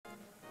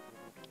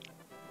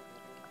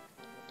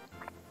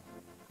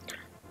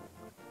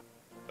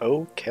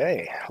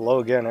Okay, hello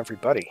again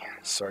everybody.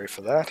 Sorry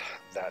for that.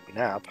 That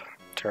nap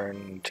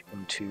turned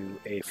into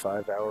a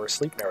 5-hour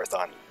sleep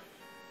marathon.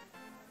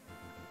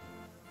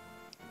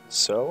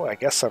 So I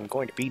guess I'm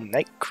going to be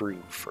night crew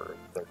for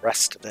the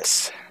rest of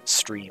this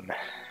stream.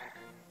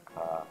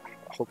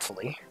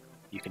 Hopefully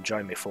you can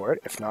join me for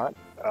it. If not,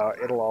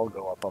 it'll all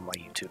go up on my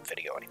YouTube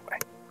video anyway.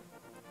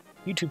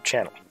 YouTube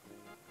channel.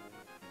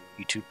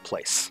 YouTube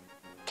place.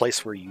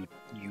 Place where you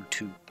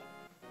YouTube.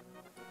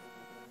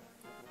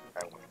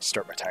 I'm going to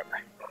start my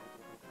timer.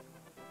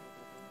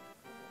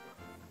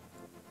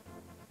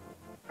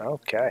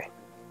 Okay.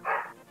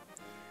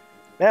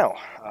 Now,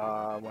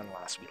 when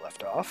last we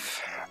left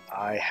off,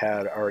 I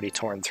had already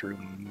torn through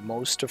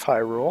most of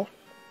Hyrule.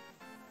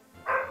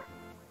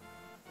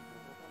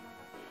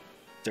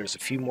 There's a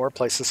few more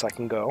places I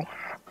can go.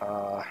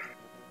 I'm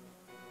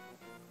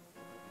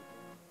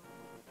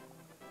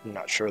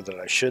not sure that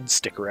I should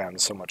stick around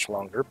so much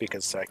longer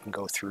because I can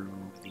go through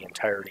the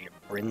entirety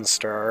of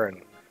Brinstar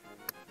and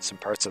some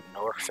parts of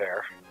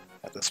Norfair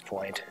at this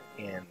point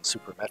in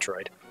Super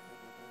Metroid.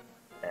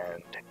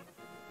 And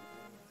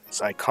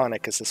as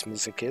iconic as this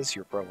music is,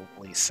 you're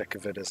probably sick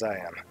of it as I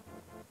am.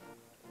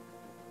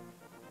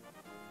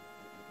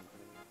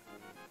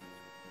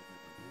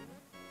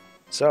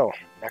 So,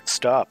 next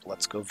stop,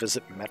 let's go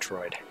visit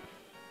Metroid.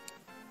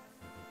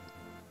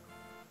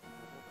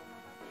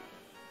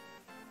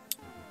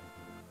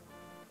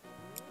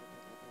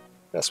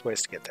 Best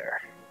ways to get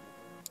there.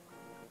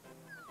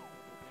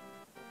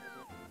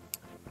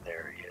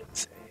 There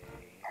is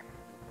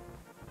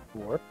a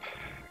warp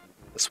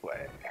this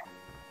way.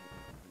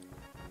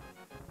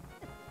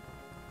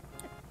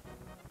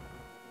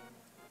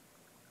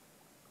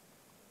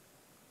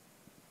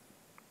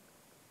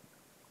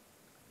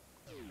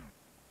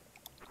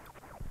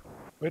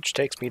 Which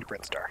takes me to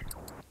Brinstar.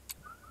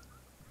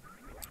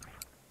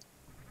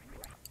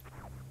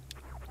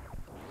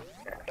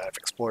 And I've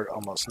explored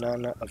almost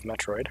none of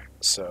Metroid,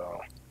 so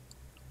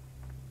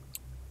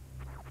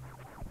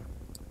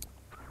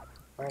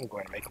I'm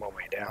going to make my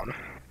way down.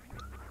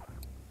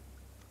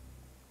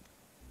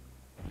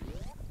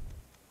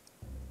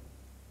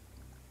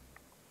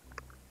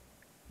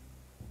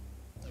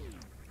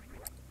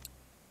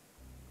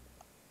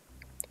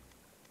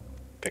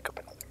 Pick up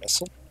another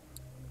missile.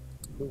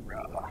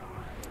 Hoorah!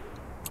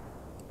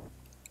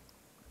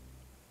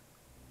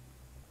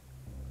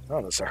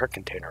 Oh, there's a heart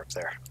container up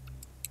there.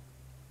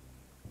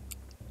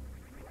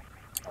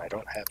 I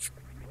don't have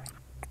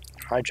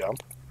high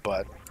jump,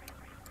 but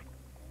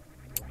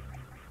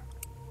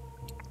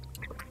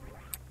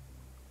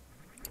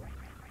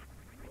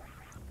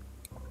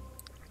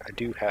I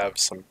do have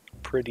some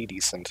pretty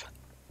decent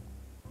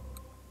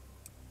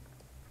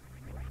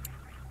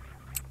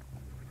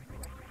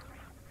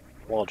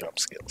wall jump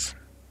skills.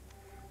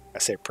 I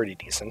say pretty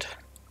decent,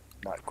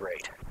 not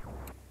great.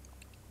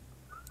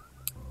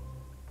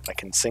 I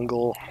can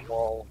single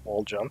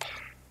wall jump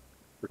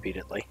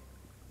repeatedly.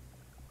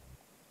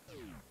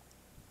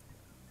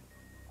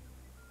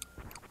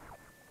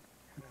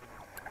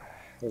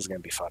 This is going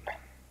to be fun.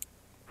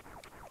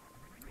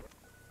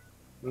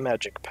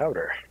 Magic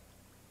powder.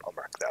 I'll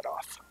mark that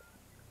off.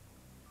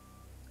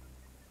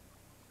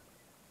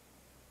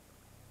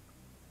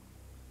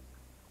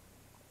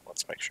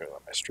 Let's make sure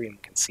that my stream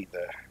can see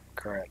the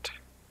current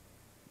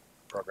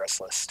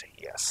progress list.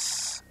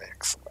 Yes,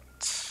 excellent.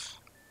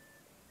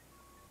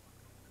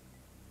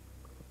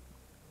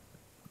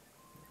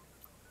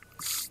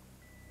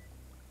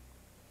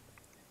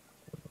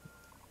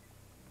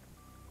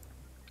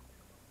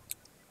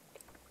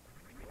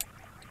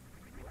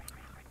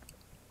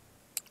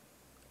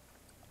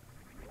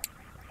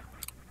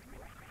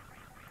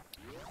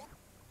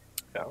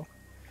 No.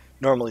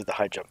 Normally the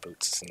high jump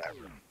boots is in that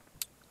room.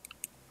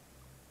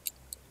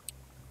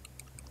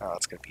 Oh,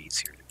 it's going to be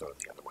easier to go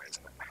the other way,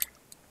 isn't it?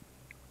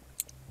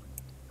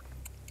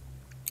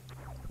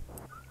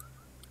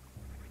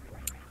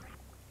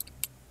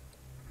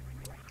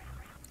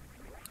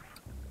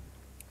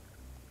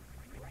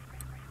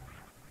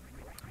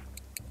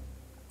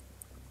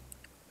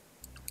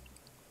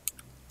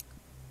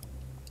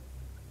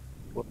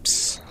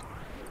 Whoops.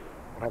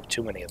 I don't have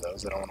too many of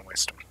those, I don't want to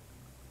waste them.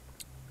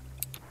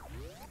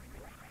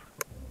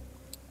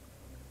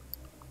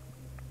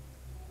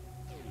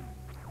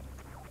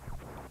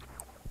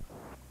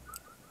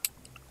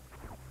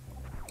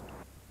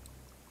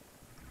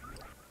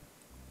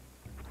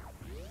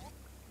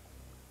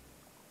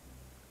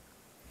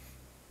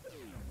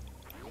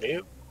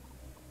 Nope.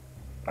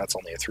 That's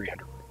only a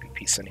 300 rupee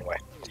piece anyway.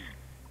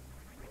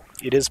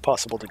 It is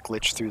possible to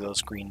glitch through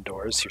those green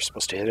doors. You're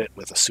supposed to hit it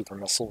with a super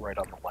missile right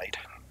on the light.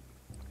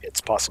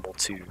 It's possible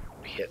to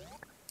hit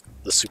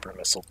the super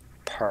missile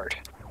part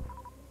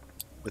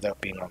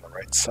without being on the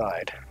right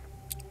side,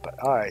 but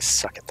I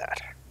suck at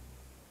that.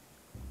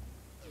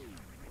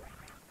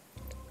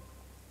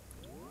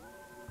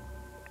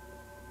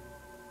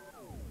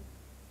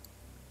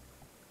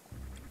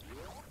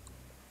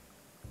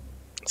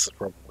 This is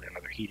probably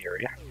another heat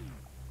area.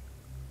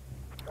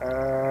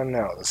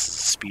 No, this is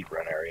a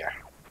speedrun area.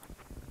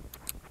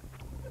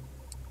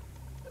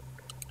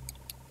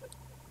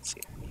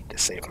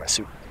 save my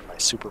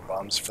super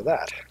bombs for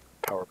that.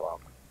 Power bomb.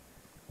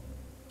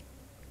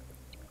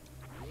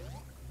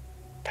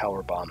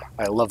 Power bomb.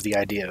 I love the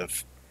idea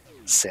of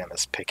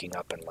Samus picking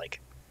up and like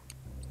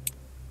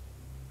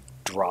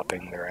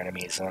dropping their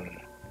enemies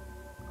on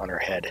her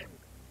head,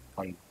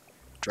 on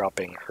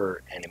dropping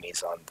her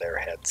enemies on their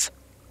heads.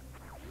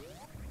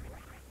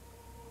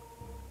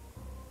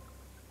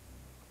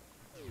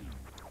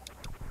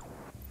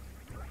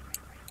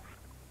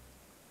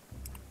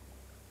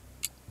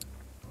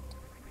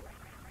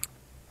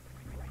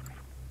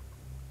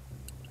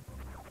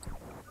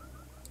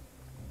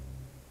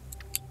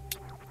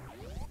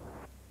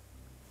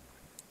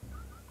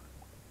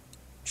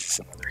 This is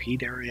another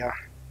heat area.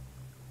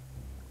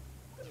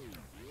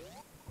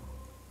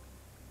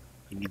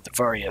 You need the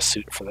Varia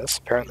suit for this.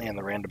 Apparently in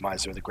the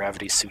randomizer, the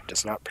gravity suit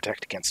does not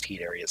protect against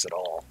heat areas at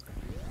all.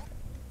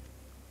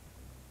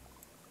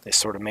 They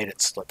sort of made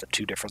it so that the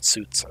two different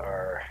suits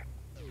are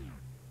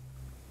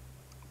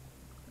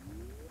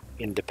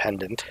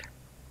independent.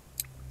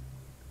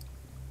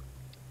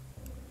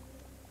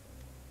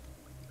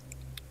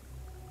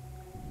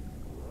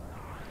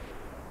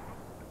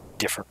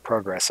 Different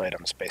progress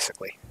items,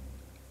 basically.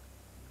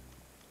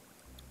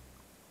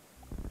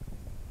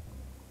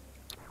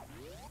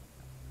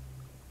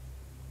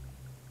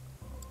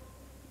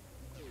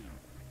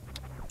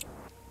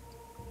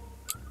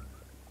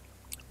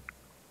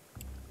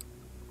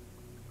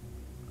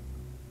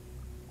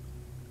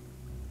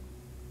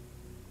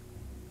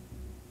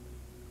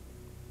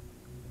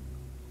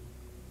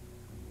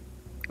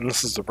 And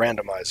this is the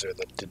randomizer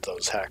that did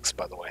those hacks,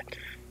 by the way.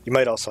 You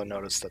might also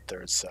notice that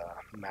there's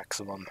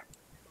maximum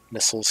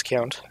missiles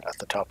count at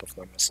the top of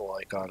the missile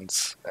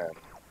icons and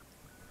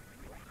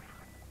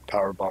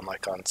power bomb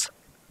icons.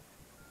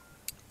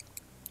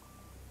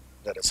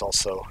 That is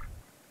also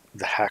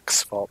the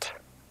hack's fault.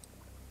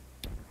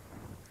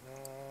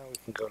 We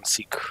can go and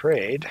see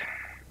Kraid.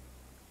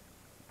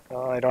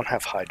 I don't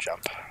have high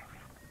jump.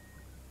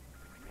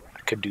 I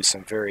could do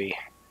some very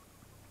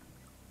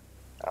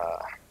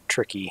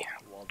tricky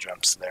wall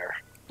jumps there,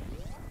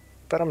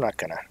 but I'm not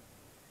gonna.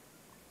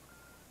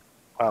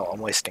 Wow, I'm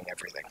wasting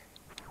everything.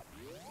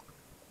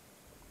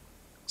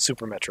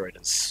 Super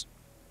Metroid is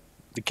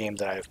the game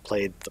that I've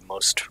played the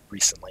most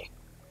recently.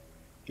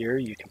 Here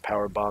you can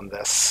power bomb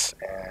this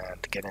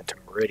and get into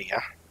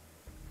Meridia.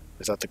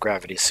 Without the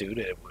gravity suit,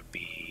 it would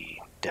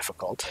be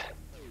difficult,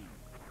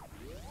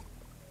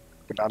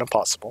 but not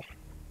impossible.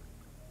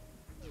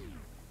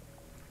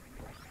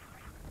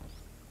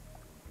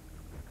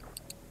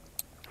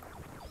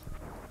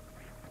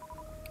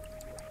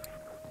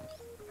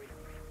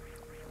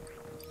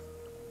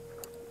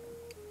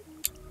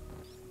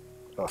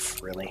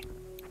 Oof, really?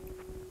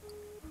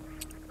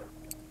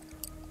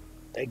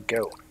 They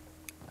go.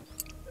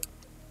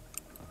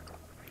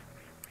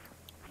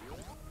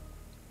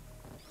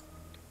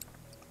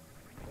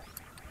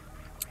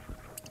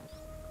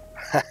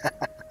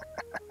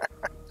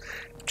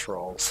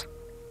 Trolls.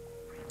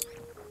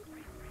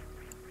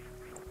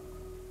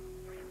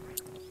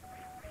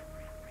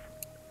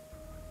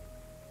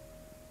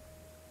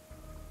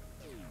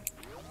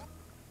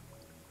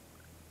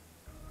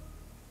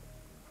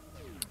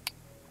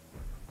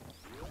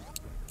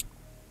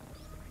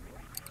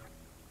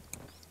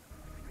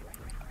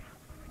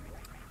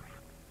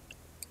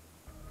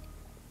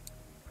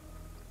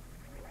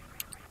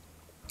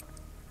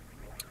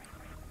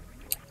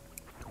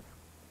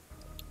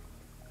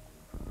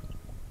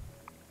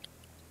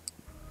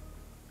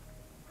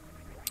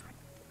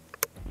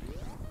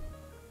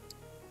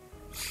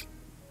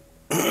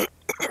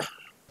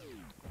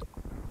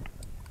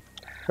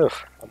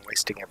 Oof, I'm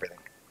wasting everything.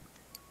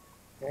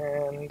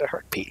 And a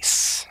heart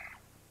piece.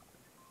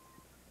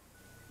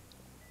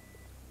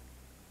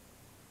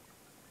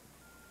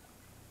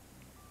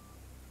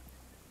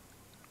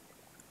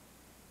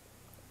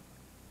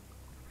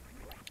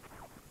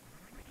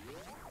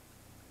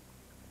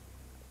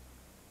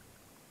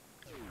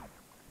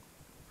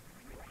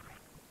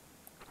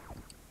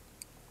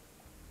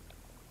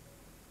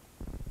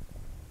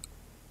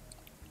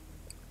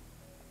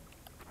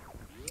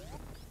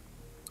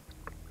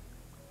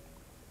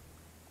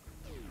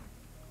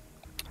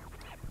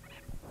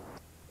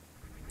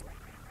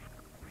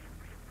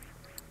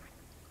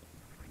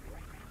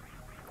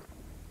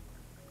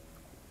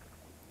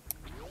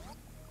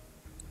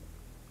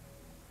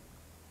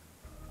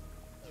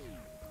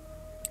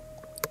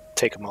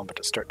 Take a moment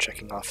to start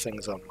checking off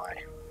things on my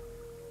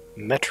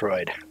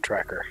Metroid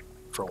tracker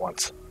for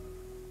once.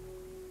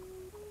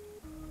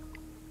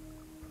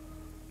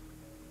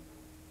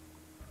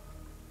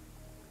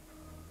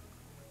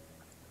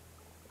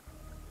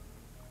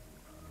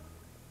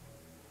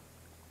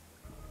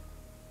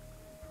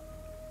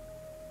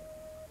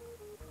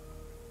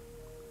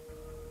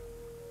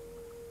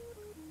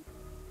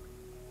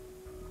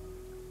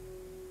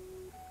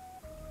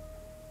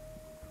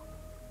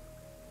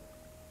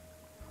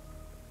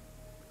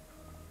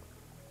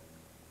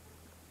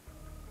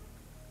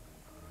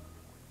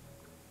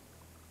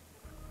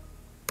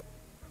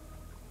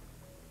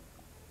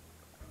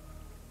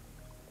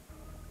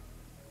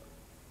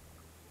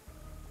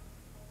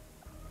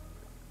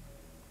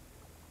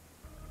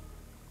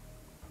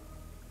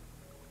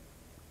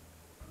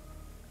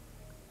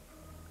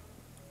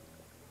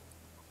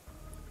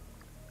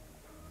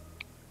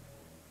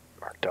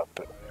 picked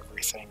up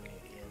everything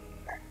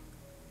in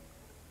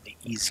the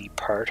easy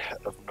part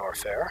of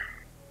Norfair.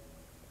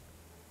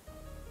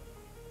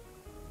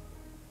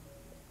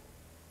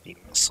 The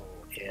missile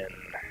in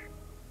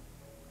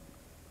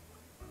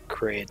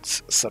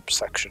Kraid's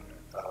subsection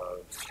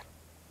of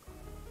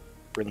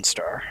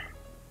Brinstar.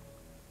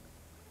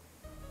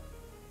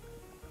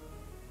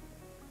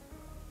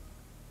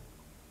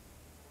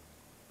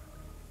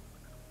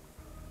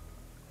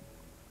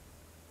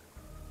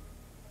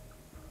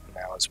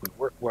 Now, as we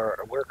work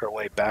our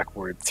way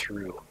backward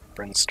through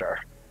Brinstar,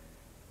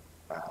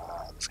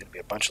 there's going to be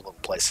a bunch of little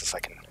places I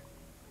can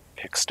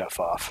pick stuff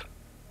off.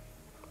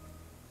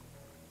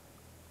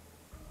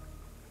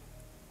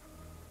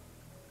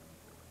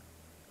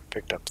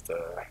 Picked up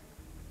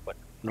what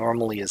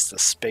normally is the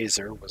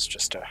spazer, was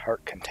just a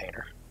heart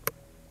container.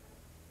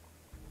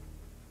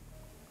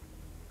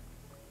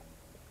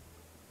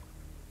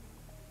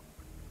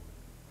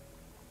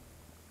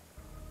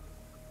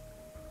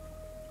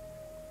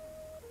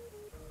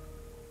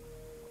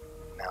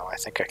 Now I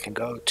think I can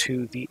go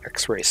to the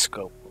X-ray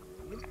scope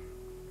room.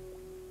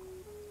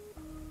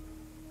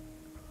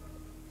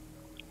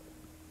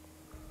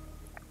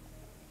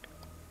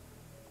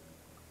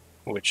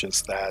 Which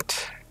is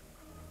that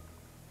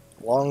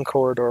long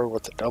corridor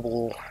with the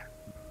double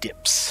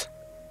dips.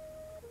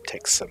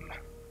 Takes some...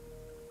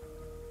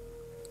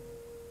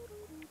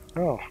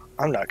 Oh,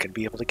 I'm not going to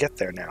be able to get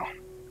there now.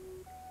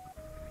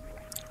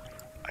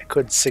 I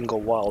could single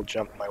wall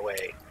jump my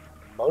way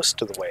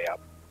most of the way up,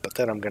 but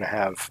then I'm going to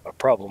have a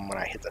problem when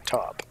I hit the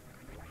top,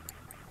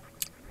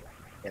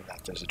 in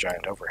that there's a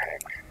giant overhang.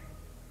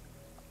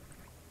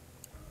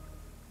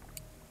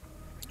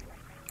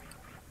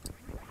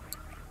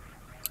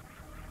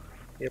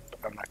 Yep,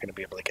 I'm not going to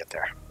be able to get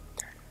there.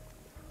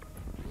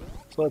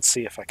 So let's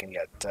see if I can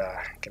get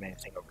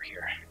anything over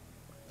here.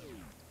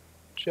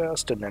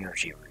 Just an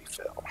energy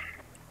refill.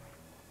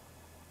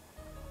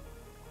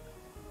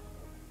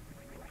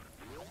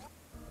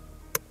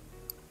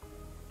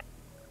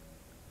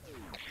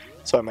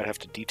 So I might have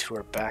to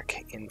detour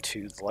back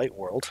into the light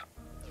world.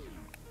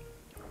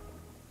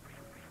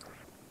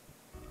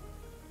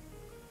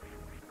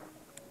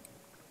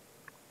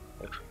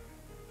 Oof.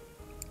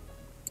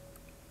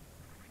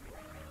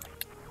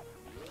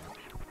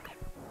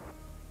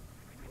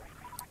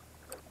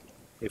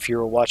 If you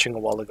were watching a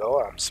while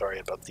ago, I'm sorry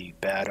about the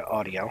bad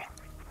audio.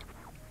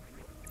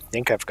 I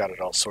think I've got it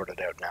all sorted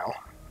out now.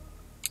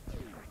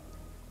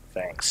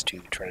 Thanks to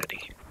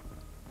Trinity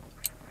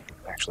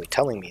actually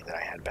telling me that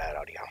I had bad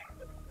audio.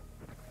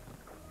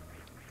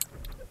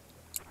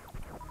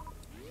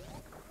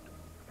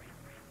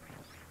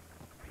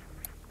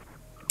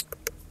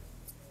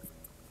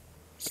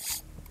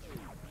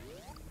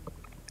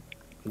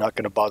 I'm not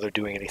going to bother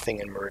doing anything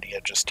in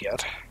Meridia just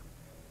yet.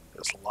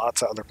 There's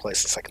lots of other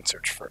places I can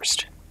search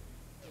first.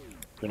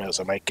 Who knows,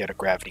 I might get a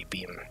gravity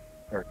beam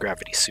or a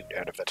gravity suit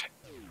out of it.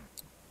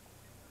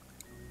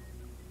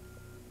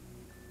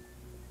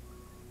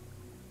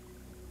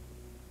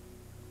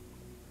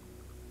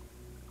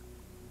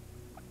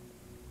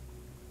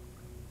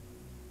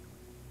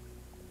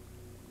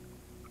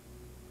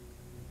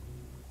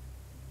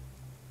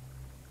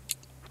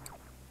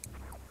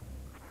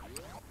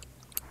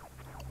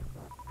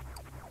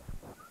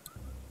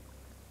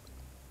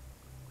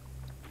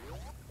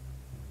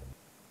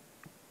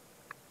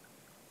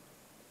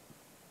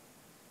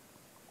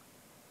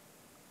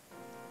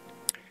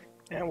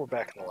 And we're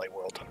back in the light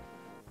world.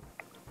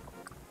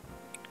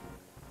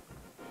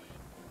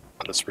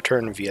 Let us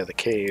return via the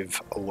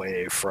cave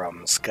away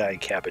from sky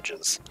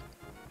cabbages.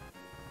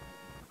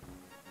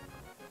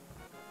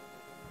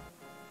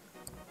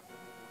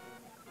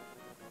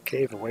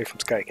 Cave away from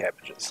sky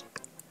cabbages.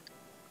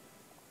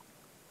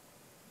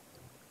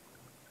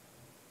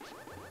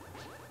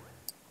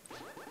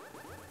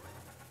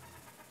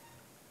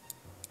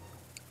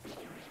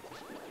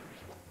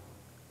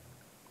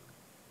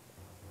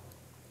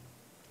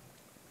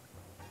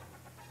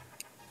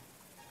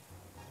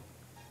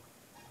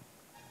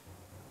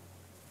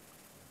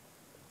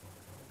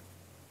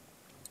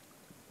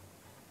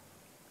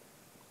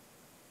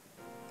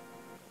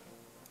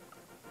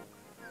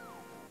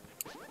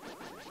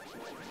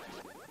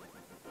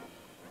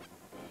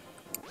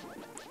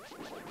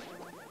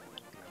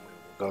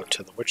 Go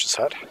to the witch's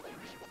hut.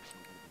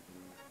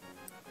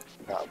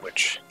 Not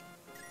witch.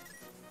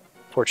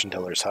 Fortune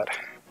teller's hut.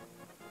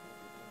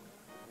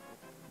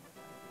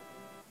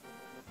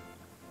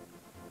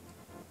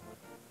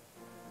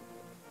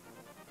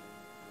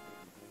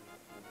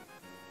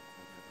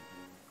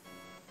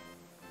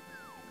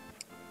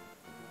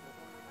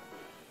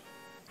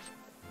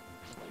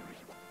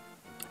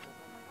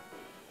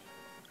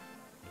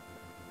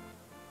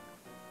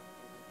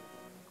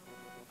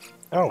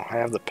 Oh, I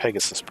have the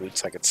Pegasus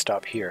boots. I could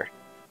stop here.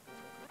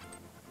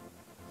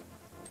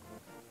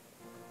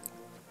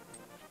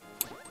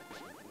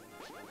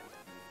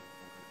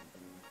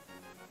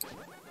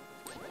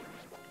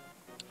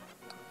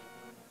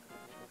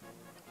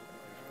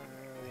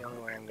 The only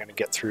way I'm going to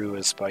get through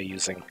is by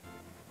using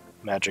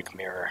Magic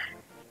Mirror.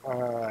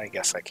 I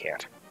guess I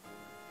can't.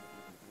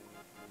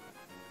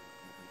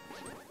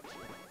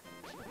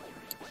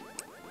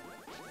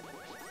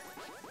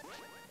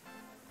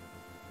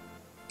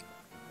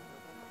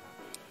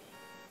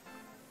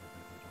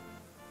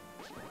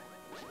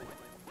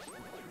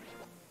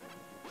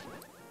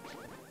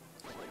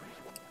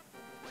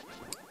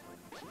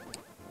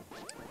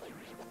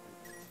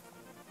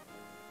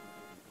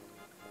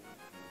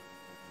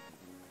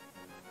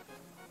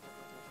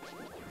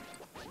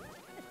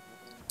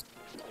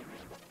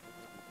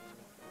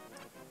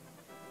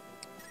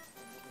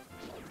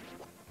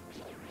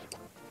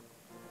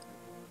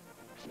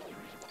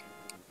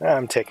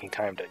 I'm taking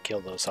time to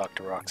kill those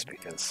Octoroks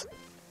because,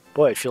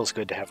 boy, it feels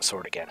good to have a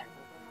sword again.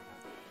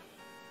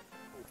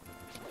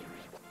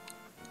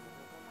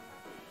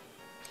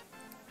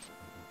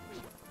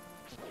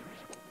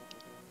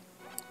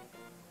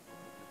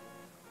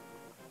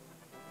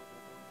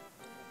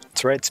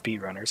 That's right,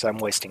 speedrunners. I'm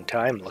wasting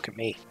time. Look at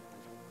me.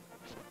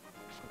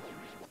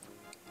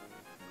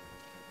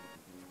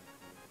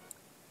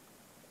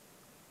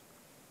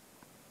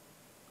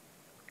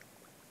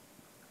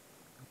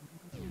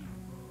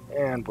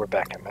 And we're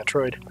back in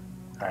Metroid.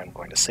 I'm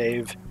going to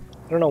save.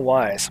 I don't know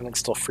why, something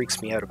still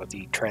freaks me out about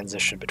the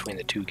transition between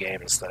the two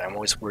games, that I'm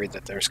always worried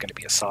that there's going to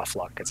be a soft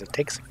lock, because it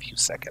takes a few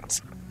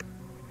seconds.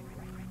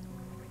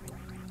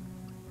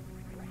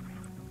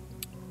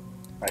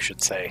 I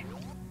should say,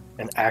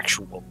 an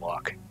actual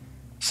lock.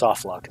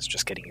 Soft lock is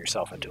just getting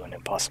yourself into an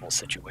impossible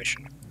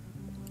situation.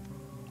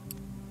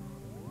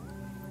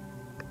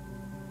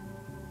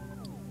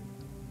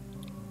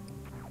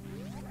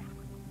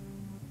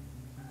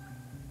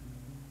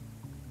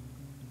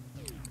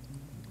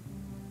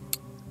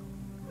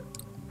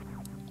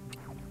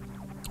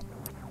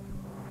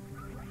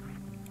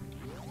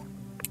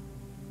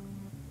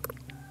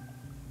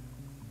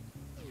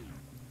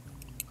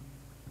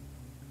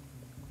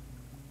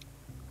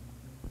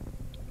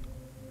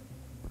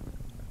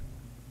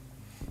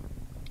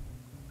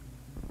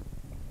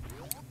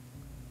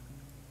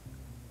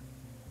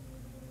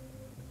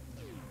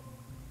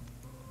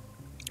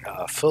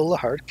 Full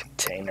heart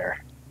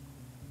container.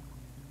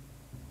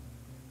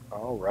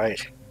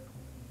 Alright.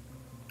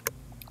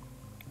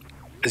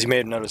 As you may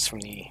have noticed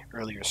from the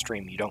earlier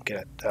stream, you don't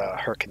get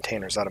heart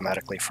containers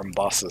automatically from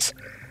bosses.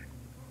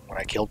 When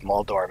I killed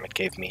Moldorm, it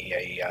gave me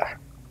a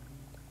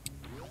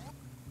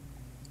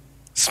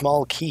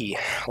small key,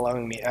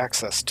 allowing me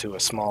access to a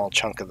small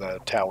chunk of the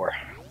tower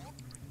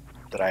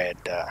that I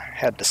had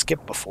had to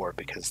skip before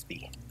because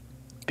the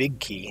big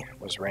key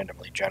was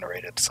randomly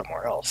generated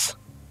somewhere else.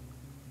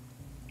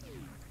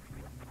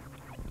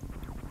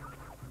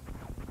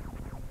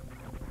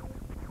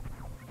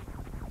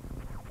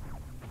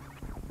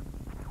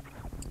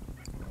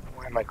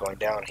 Why am I going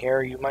down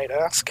here, you might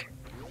ask?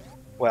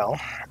 Well,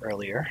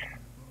 earlier,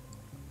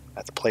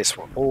 at the place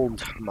where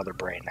old Mother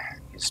Brain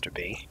used to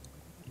be,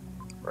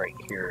 right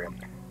here in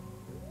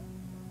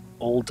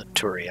Old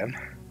Turian,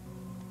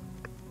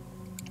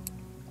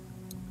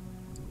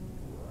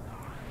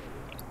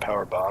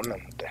 power bomb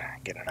and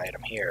get an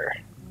item here,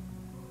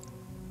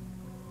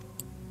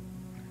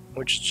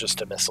 which is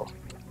just a missile.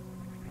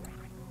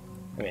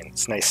 I mean,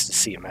 it's nice to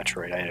see a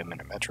Metroid item in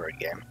a Metroid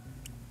game.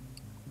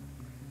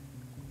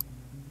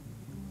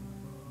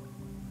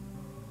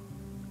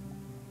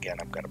 Again,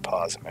 I'm going to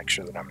pause and make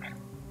sure that I'm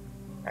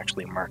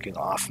actually marking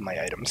off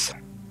my items.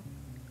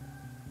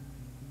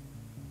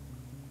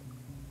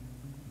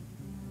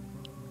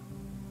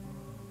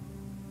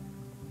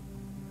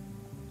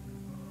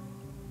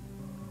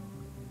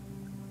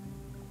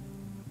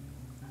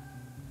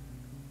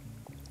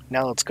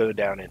 Now let's go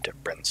down into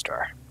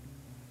Brinstar.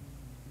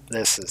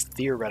 This is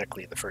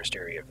theoretically the first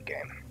area of the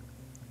game.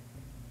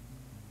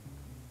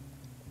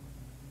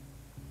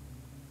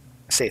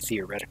 I say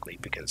theoretically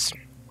because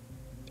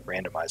the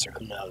randomizer,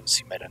 who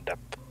knows, you might end up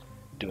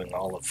doing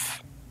all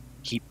of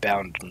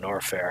Heat-bound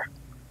Norfair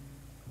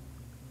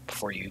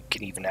before you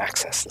can even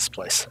access this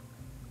place.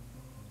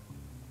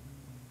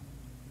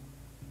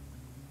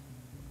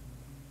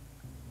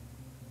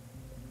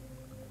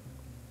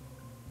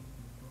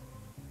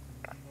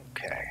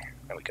 Okay,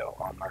 there we go,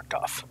 all marked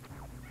off.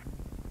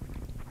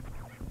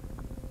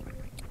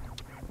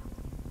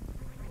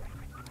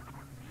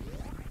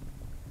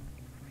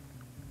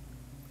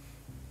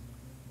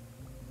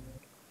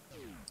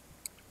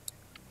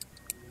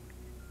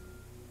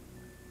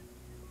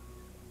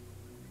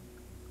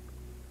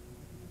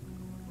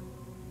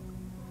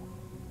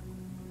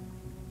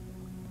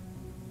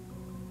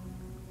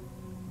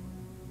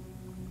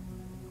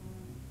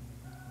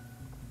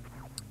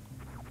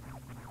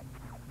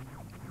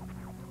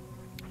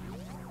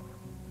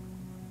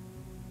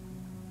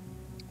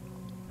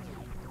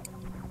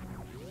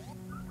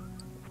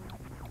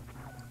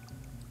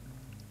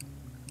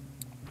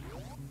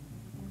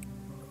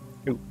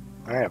 Ooh,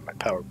 I have my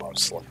power bomb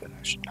selected.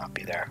 I should not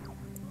be there.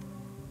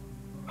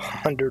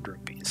 100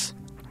 rupees.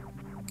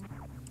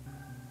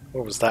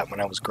 What was that when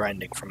I was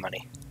grinding for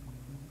money?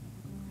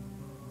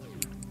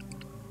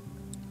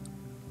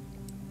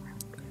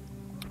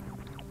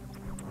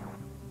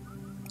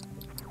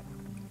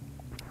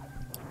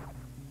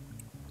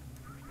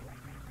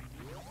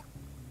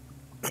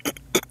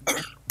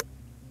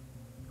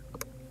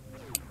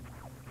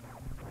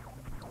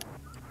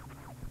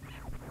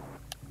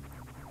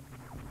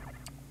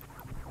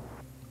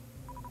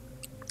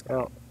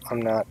 Well, I'm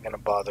not going to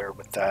bother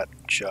with that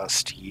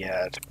just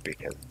yet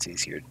because it's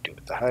easier to do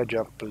with the high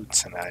jump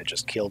boots, and I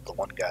just killed the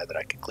one guy that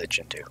I could glitch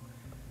into.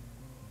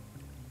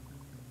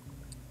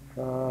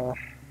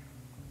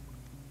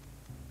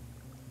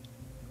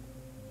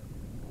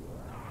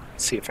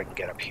 Let's see if I can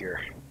get up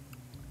here.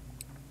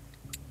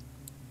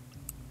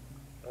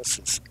 This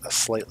is a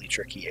slightly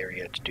tricky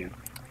area to do.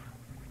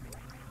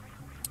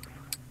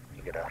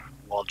 gonna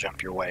wall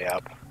jump your way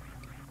up.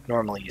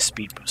 Normally you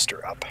speed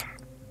booster up,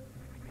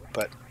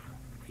 but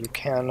you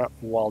can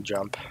wall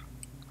jump.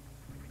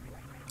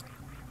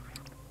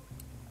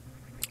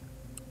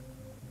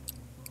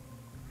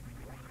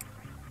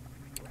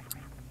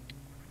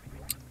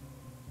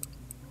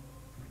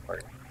 Or,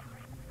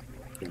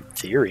 in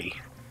theory.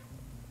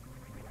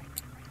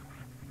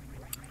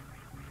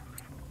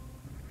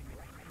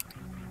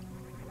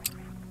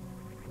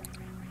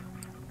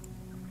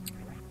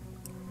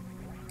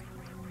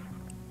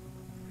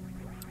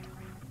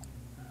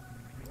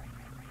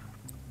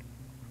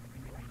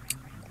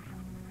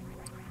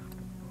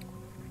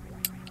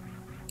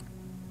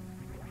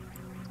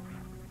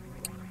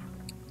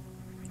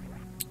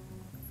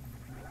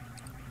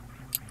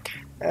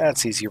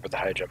 That's easier with the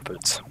high jump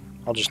boots.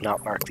 I'll just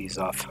not mark these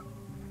off.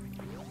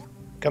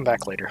 Come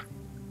back later.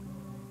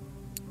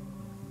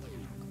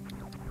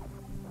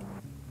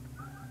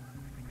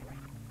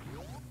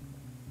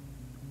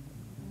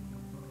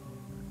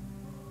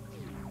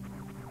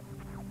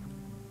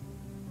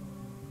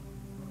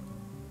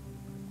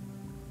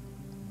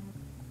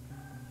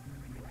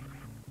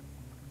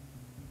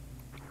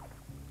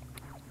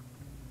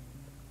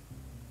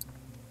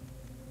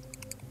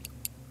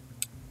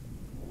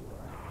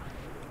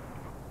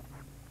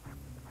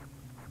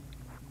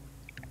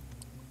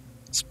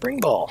 Spring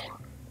ball.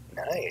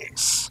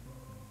 Nice.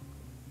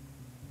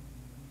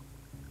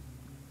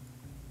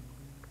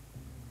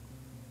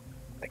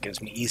 That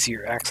gives me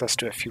easier access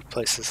to a few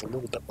places a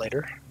little bit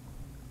later.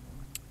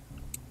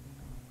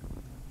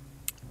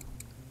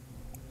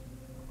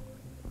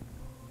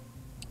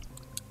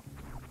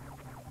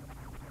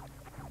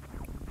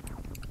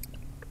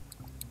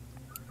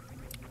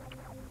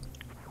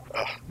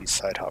 Ugh, these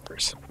side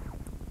hoppers.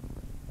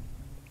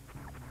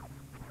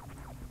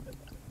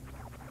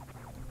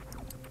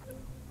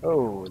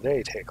 Oh,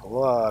 they take a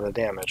lot of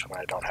damage when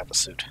I don't have a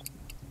suit.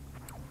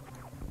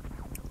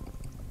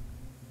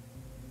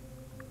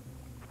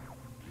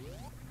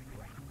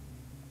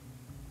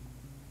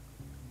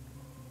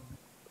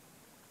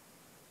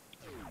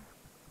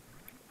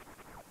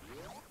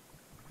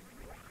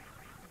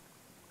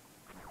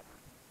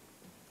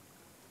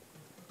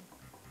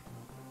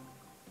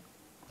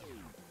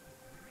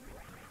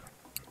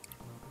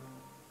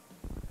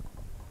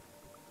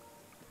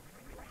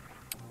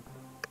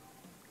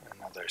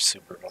 Another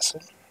super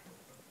missile.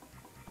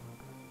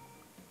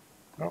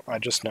 Oh, I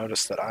just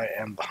noticed that I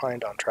am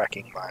behind on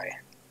tracking my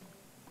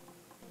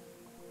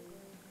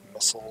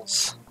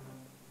missiles.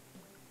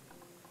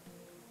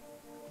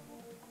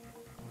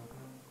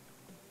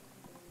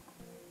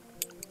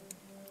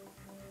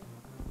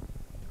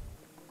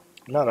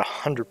 I'm not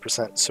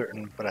 100%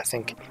 certain, but I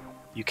think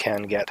you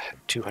can get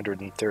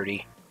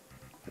 230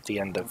 at the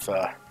end of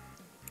a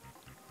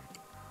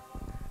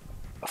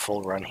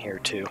full run here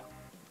too.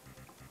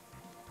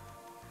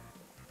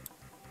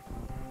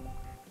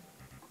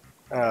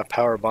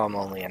 Power bomb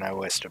only, and I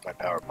wasted my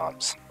power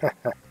bombs.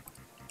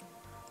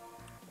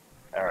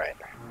 Alright,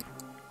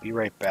 be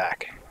right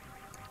back.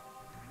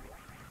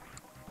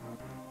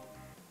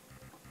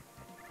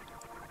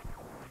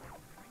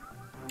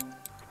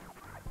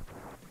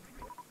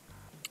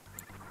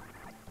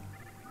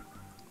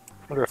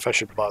 Wonder if I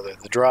should bother.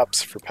 The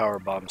drops for power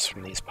bombs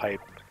from these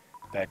pipe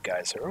bad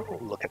guys are... Oh,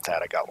 look at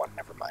that, I got one,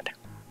 never mind.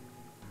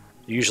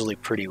 Usually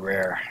pretty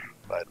rare,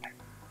 but...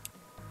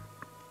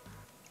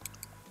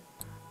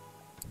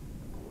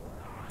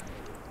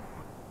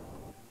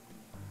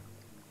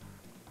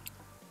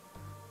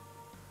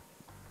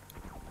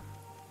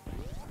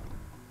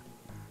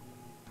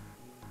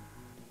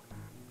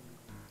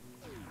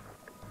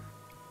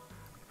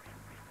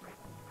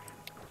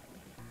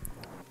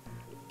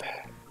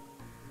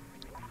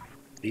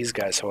 These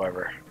guys,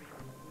 however,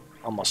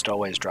 almost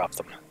always drop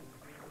them.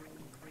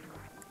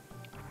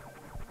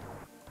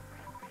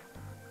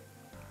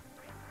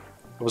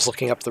 I was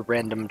looking up the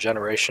random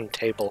generation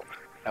table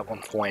at one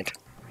point,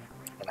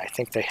 and I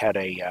think they had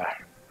a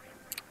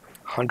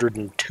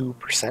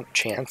 102%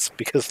 chance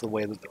because of the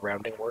way that the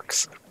rounding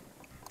works.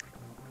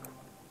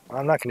 Well,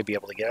 I'm not going to be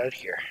able to get out of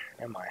here,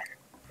 am I?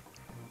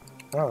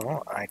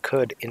 Oh, I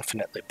could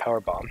infinitely power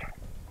bomb.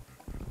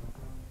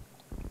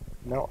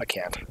 No, I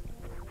can't.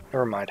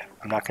 Never mind.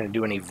 I'm not going to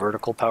do any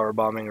vertical power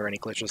bombing or any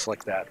glitches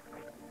like that.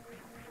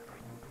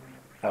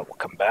 That will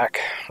come back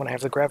when I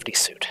have the gravity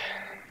suit.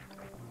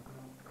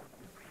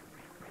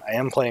 I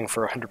am playing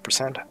for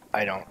 100%.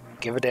 I don't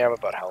give a damn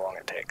about how long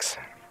it takes.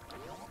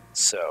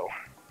 So,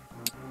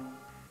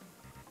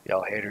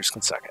 y'all haters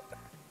can suck it.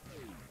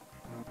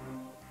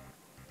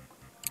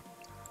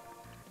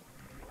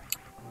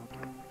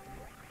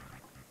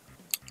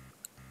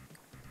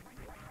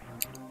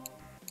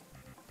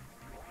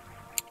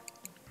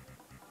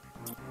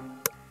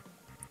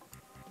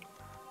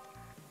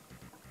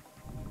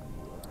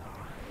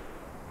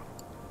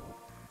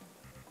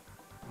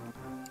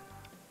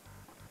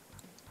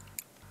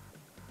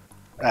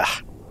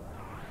 Ah,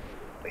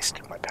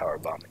 wasted my power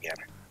bomb again.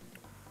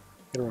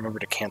 Gotta remember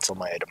to cancel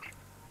my item.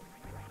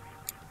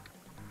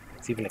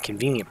 It's even a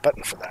convenient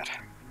button for that.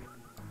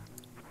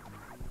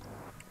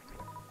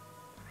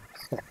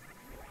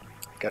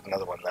 Got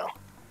another one though.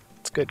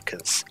 It's good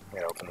because I'm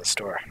gonna open this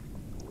door.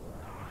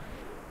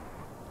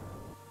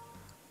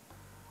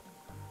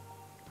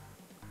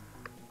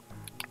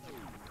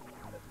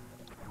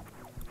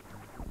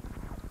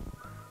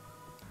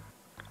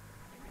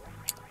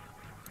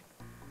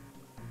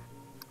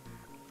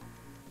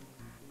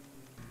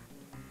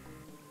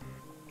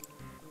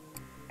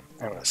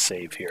 I'm gonna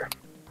save here.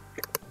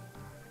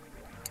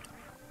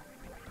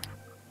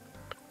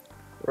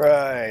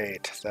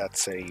 Right,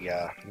 that's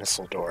a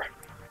missile door.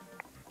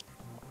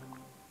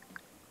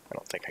 I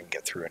don't think I can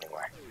get through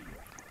anyway.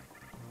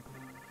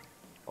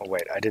 Oh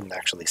wait, I didn't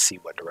actually see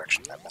what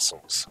direction that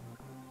missile was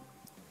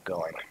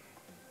going.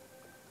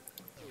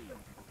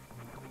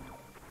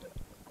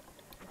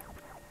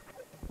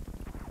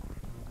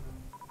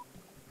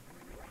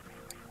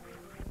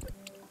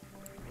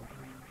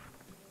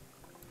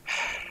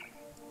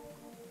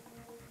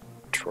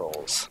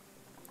 Trolls.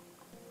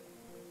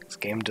 These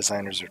game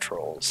designers are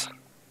trolls.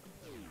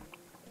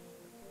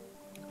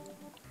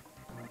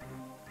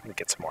 Let me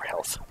get some more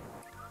health.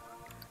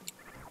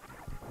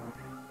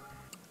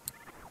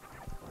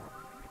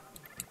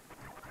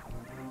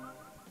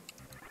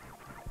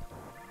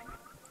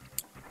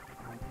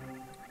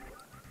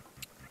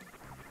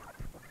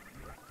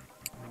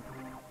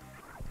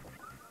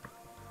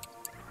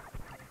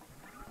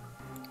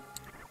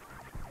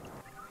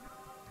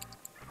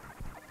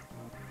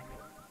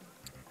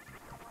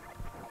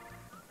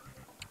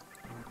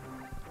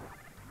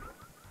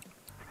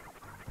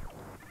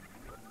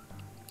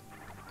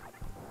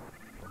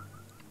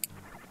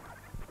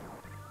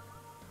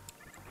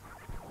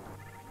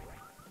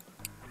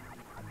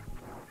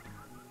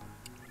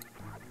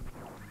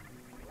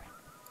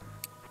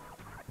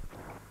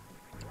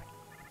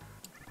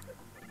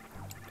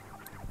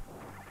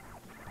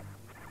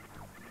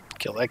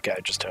 Kill that guy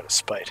just out of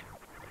spite.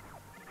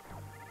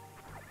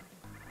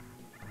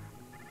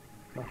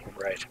 Oh,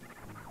 right.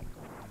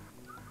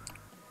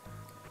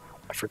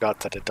 I forgot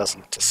that it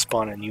doesn't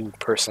spawn a new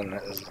person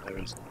as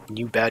there's a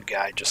new bad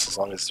guy just as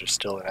long as there's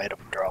still an item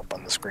drop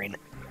on the screen.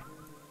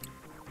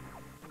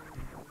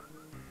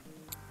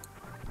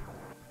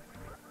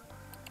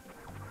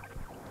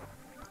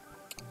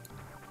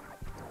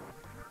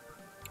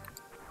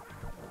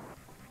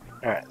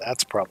 Alright,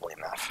 that's probably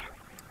enough.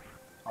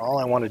 All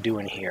I want to do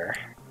in here,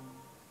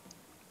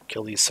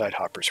 kill these side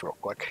hoppers real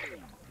quick.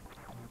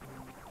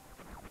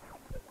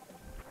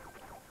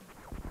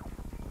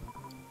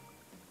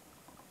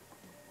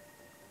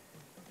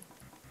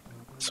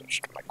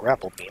 Switch to my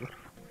grapple beam.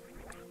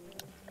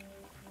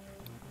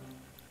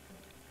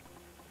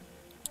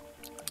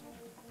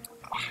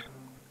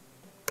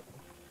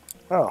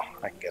 Oh,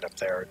 I can get up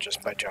there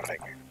just by jumping.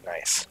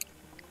 Nice.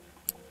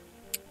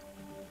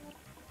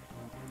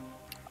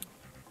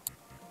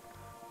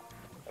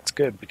 That's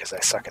good because I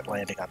suck at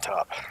landing on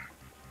top.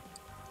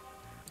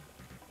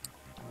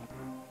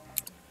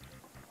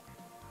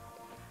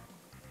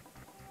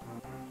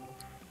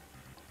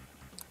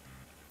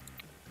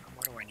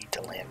 What do I need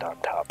to land on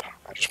top?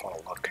 I just want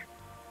to look.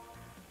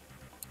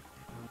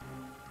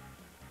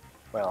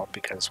 Well,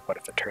 because what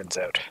if it turns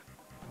out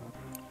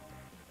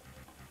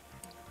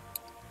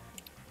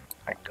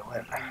I can go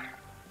in?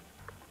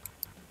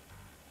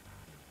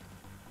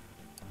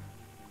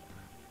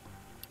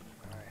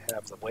 I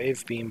have the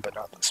wave beam, but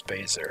not the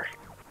spacer.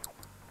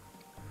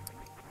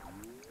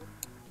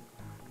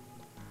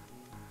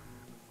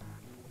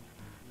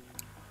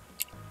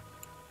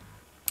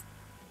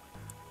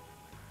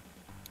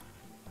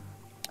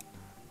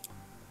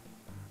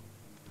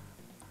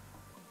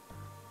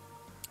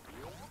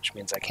 Which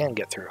means I can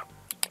get through.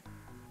 I'm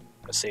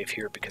gonna save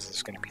here because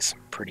there's gonna be some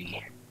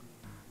pretty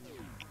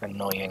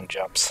annoying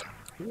jumps.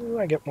 Ooh,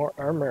 I get more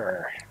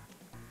armor.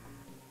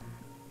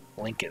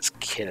 Link is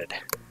kitted.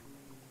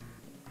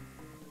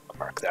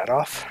 Mark that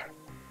off.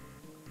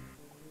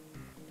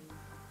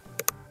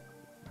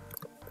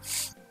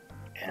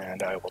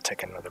 And I will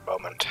take another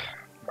moment,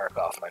 mark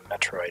off my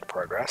Metroid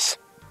progress.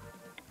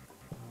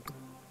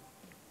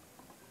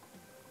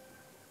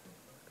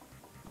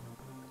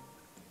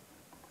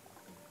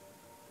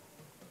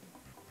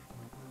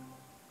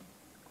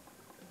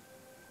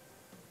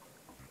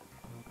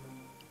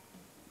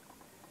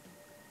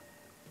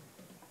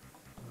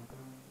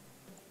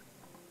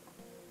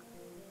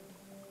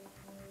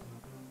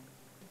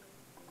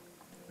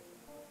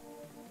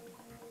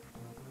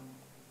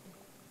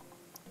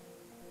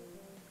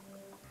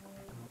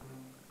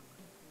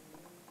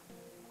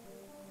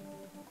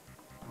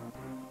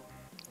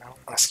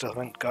 I still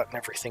haven't gotten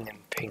everything in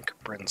pink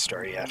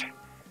Brinstar yet.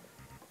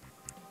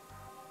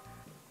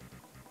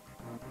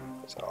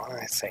 So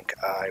I think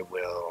I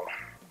will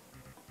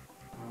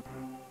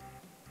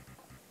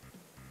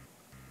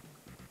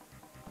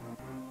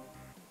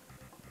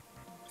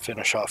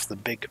finish off the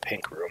big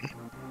pink room,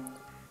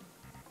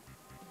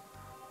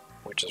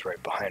 which is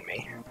right behind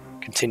me.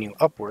 Continue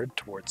upward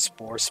towards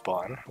Spore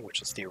spawn,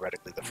 which is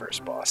theoretically the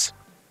first boss.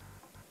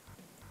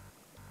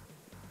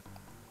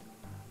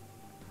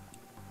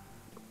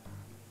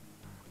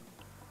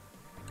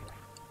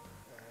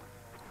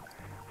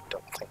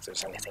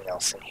 there's anything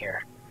else in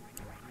here.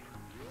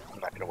 I'm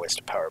not going to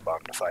waste a power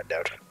bomb to find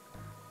out.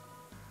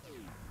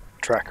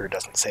 Tracker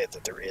doesn't say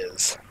that there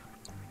is,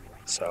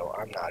 so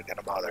I'm not going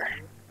to bother.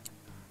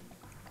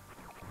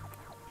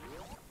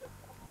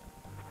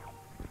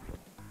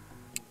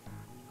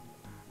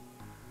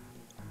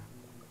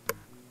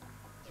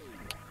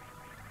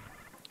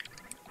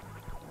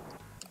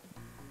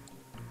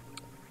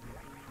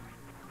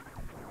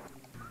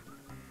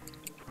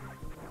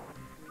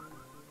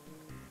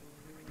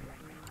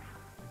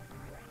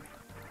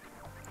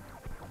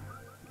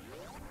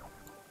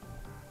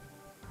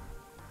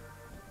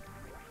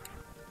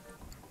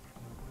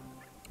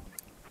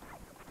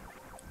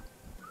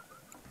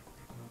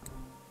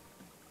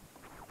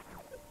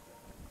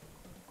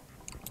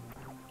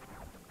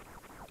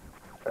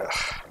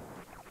 Ugh.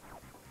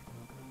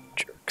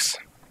 Jerks.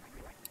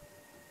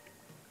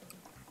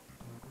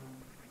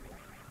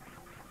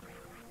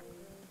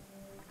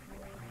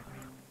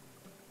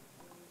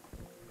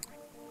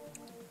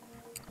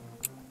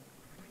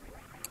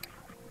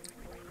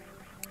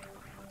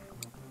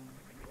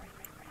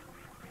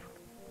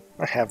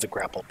 I have the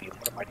grapple beam.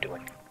 What am I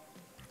doing?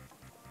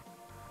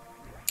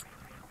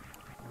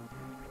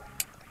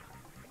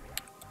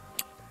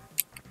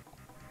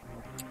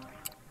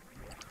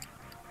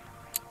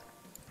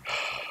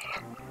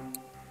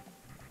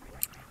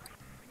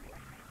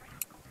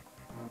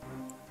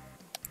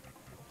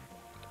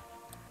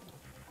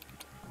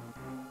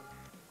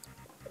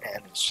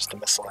 And it's just a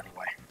missile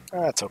anyway.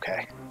 That's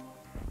okay.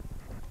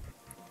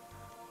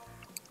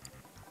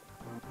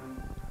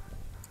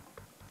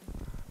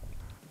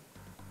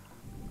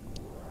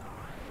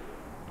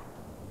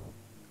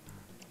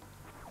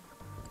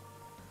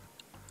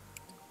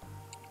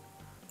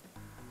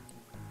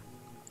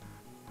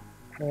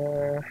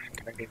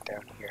 Can I get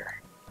down here?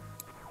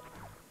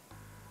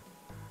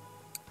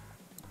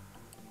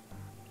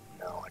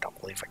 No, I don't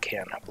believe I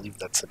can. I believe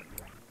that's an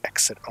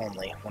exit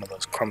only, one of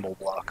those crumble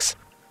blocks.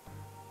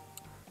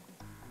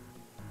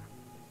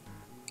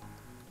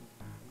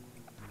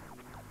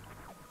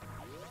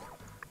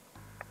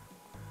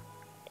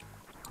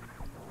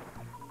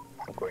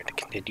 I'm going to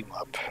continue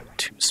up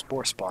to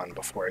Spore spawn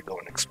before I go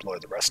and explore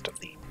the rest of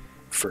the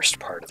first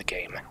part of the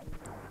game.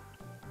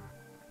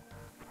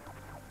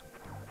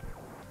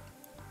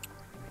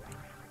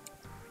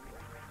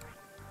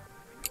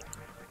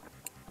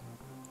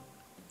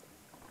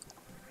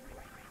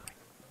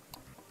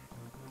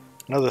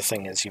 Another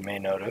thing is, you may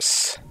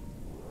notice,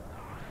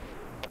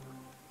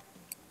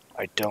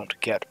 I don't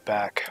get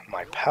back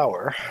my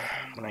power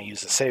when I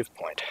use a save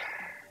point.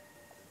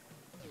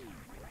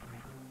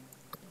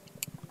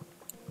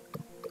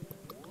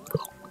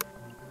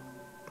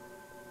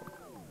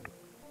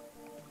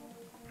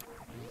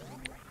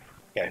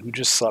 Yeah, who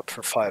just slept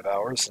for 5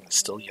 hours and is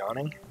still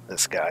yawning?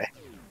 This guy.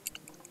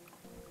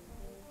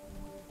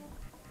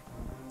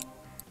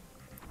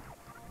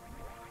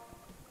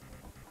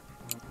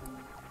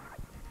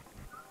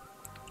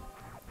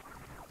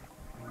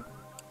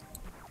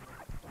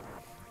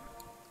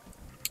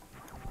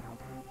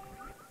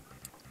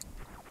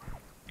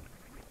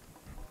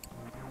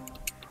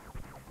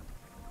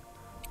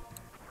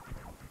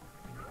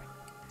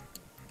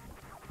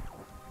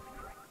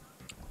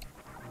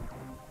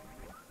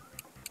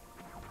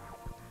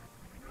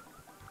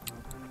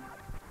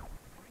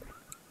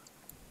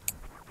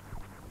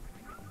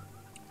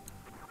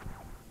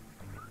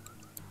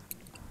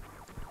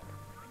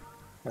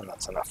 And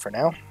that's enough for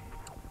now.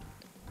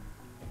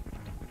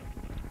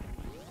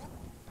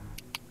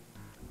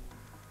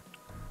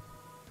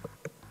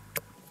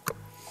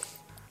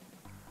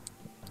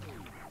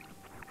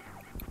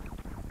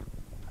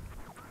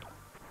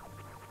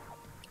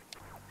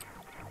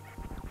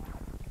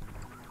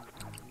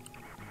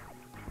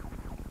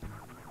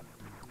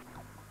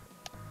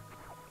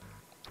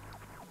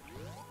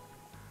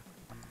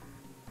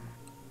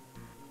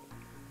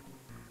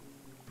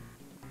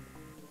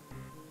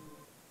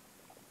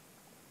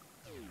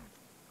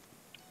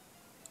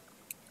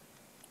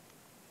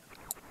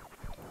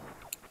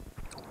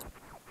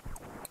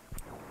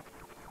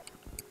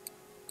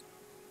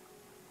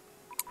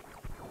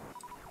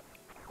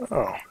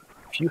 Oh,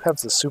 if you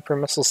have the super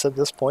missiles at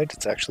this point,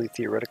 it's actually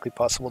theoretically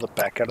possible to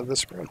back out of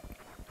this room.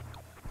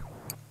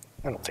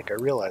 I don't think I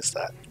realized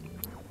that.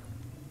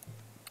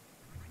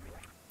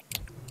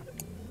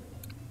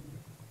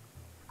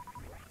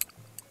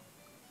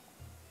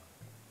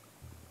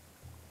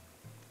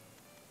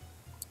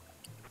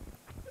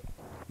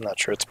 I'm not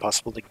sure it's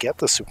possible to get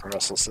the super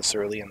missiles this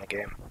early in the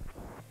game.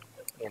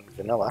 In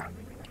vanilla.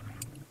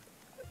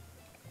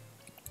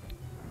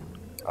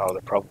 Oh,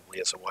 there probably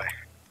is a way.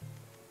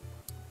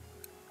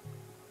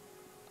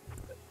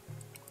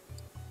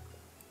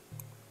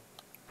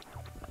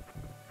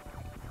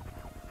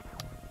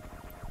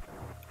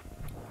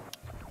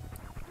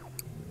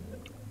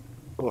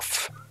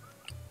 Oof.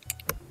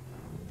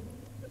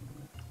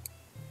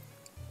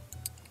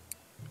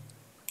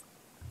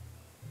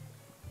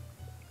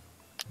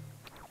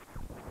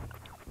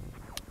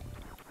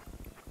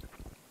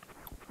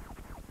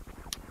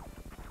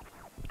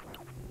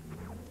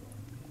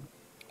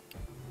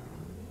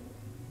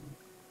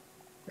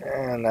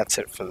 And that's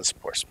it for the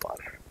Spore spawn.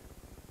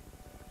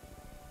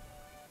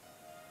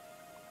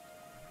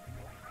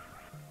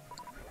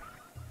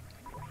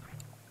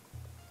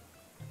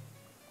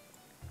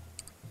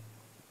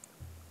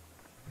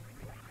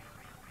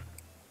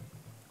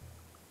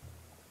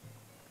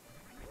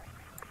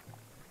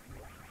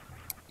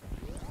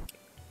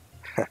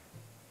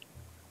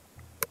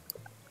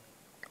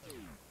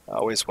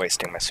 Always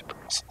wasting my super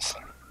missiles.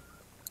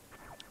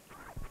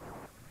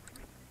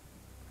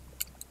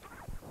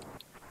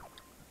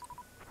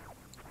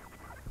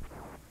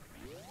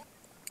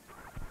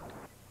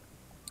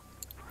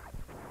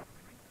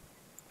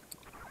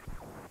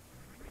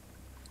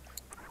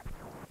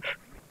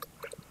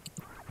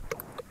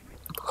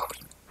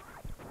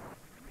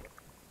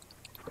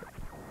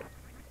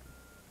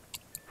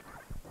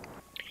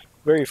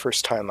 Very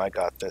first time I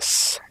got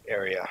this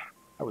area,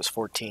 I was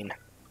 14-ish.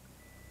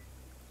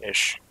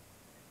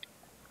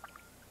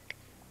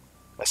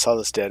 I saw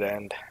this dead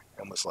end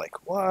and was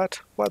like,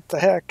 what? What the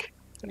heck?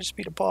 I just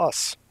beat a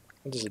boss.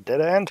 What is a dead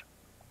end?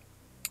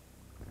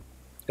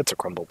 It's a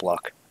crumble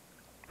block.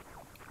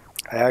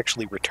 I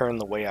actually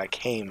returned the way I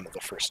came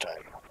the first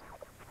time.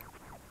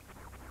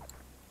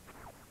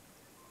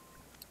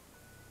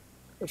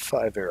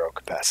 5 arrow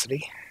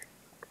capacity.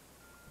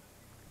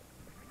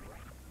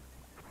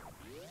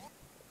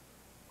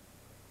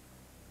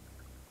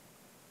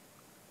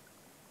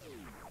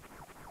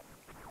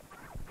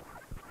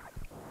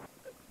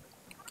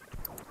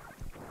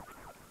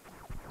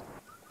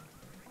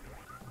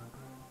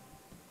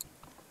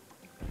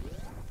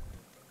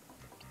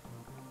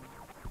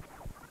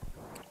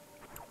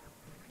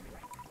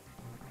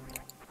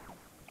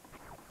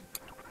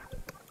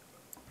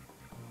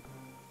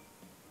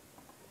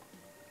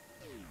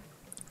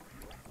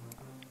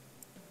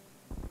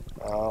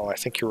 Oh, I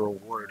think your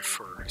reward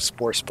for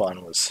Spore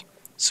spawn was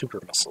super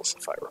missiles,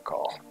 if I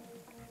recall.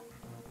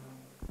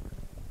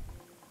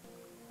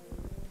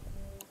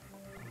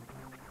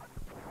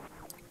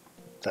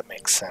 That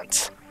makes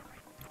sense.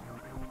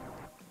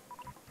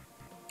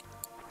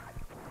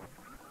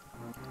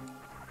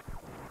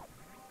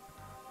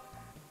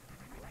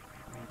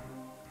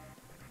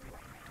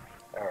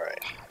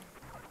 Alright.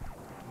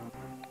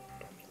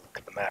 Let me look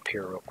at the map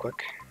here real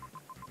quick.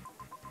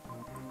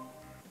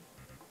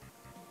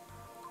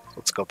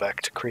 Let's go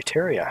back to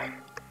Criteria.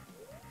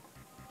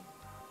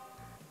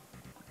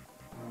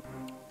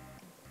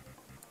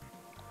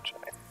 Which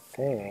I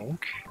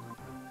think...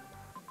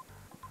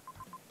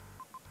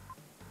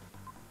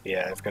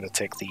 Yeah, I've got to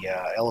take the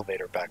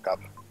elevator back up.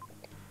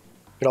 You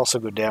could also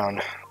go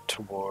down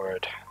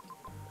toward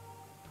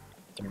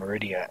the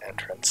Meridia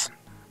entrance.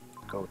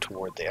 Go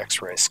toward the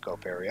X-ray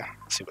scope area,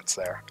 see what's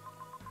there.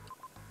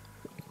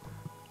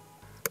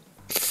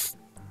 As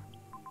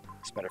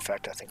a matter of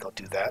fact, I think I'll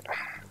do that.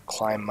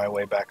 Climb my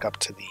way back up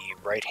to the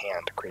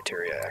right-hand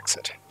Criteria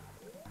exit.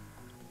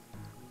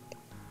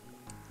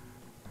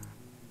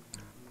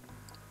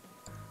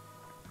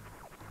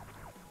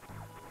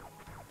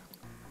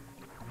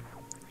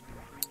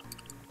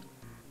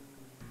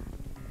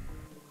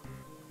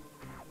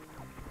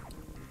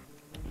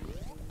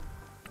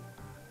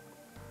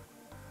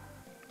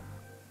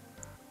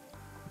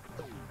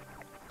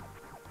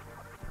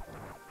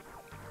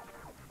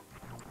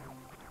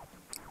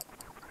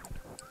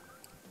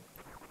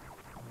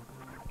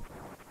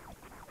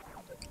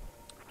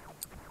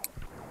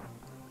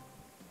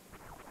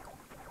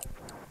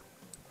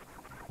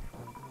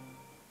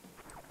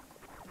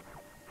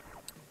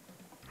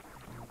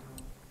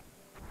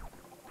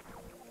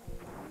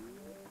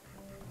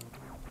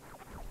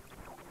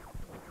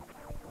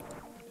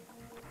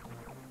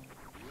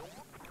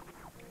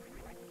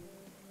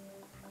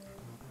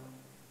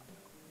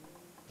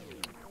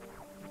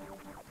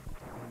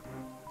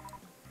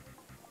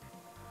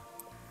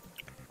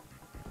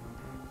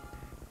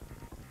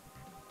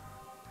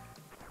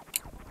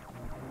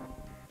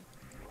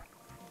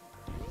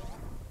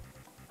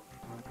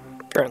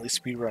 Apparently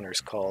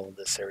speedrunners call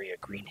this area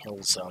Green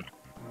Hill Zone.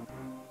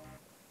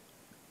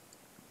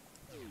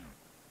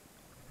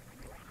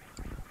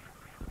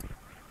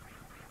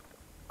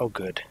 Oh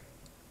good.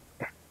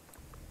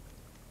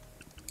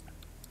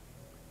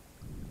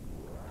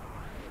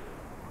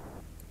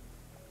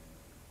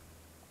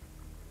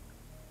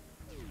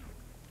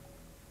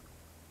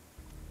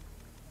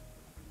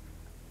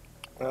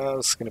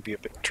 This is going to be a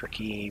bit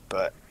tricky,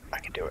 but I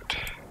can do it.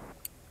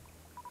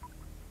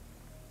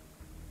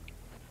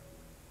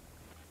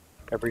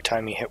 Every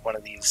time you hit one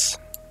of these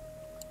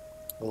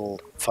little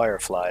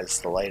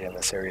fireflies, the light in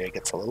this area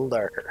gets a little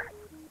darker.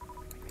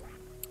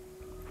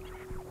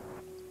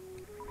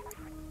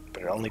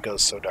 But it only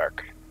goes so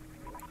dark.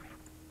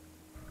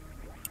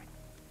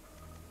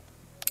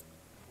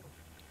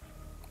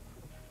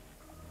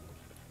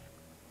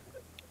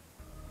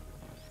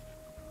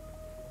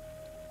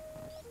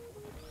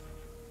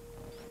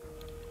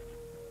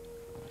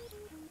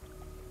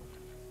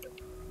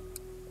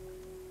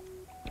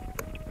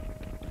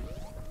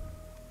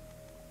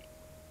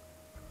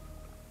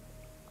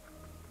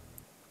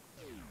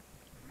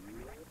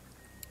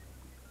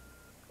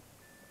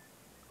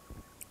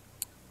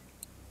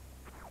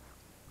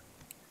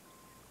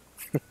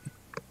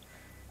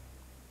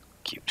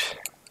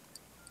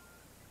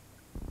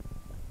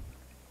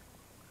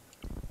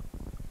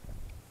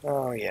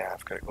 Oh yeah,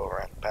 I've got to go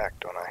around the back,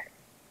 don't I?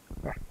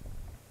 Huh.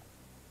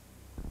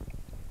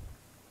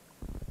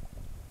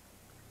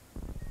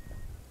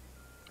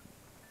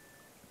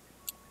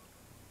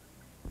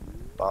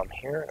 Bomb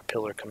here, a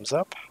pillar comes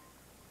up.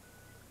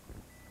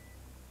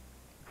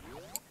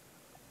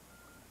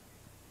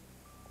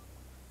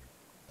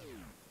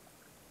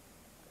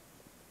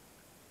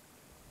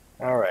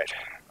 Alright,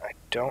 I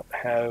don't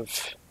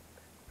have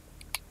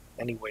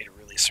any way to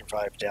really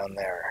survive down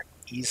there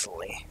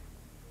easily.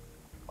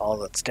 All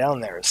that's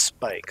down there is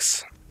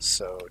spikes,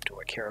 so do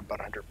I care about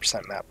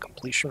 100% map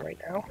completion right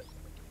now?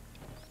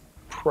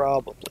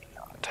 Probably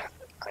not.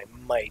 I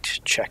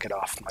might check it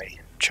off my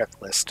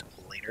checklist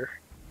later.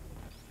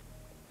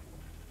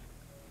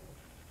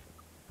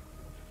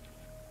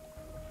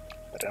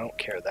 But I don't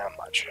care that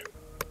much.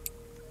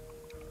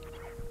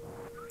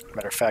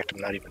 Matter of fact,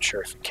 I'm not even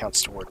sure if it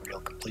counts toward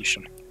real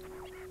completion.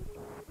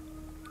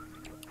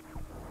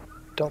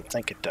 Don't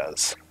think it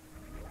does.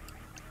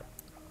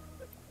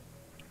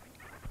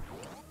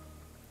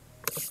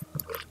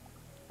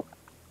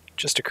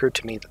 Just occurred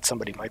to me that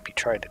somebody might be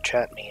trying to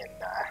chat me in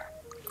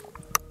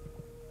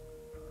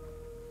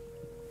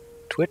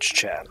Twitch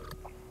chat.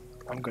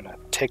 I'm gonna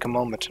take a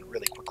moment and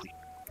really quickly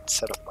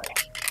set up my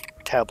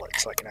tablet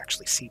so I can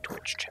actually see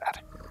Twitch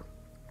chat.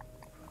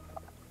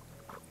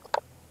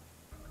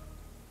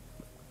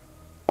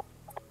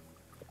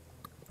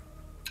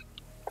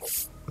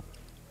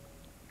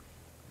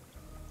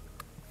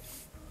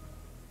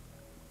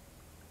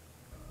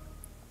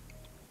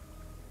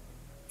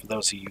 For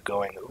those of you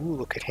going, ooh,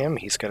 look at him,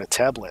 he's got a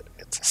tablet.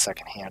 It's a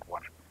second-hand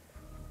one.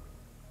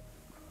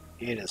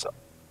 It is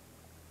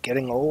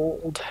getting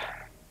old.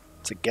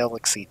 It's a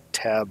Galaxy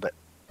Tab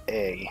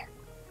A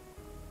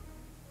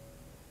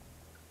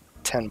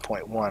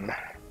 10.1.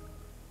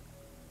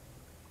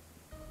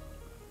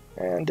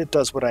 And it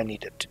does what I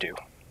need it to do.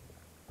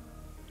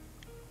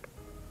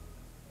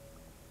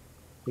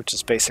 Which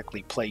is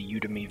basically play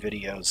Udemy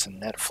videos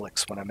and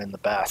Netflix when I'm in the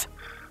bath.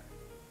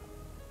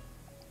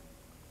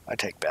 I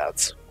take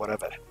baths,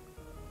 whatever.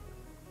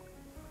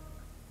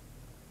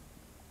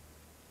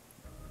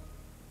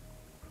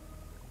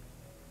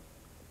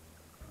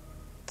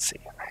 Let's see,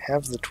 I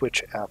have the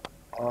Twitch app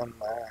on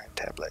my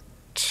tablet.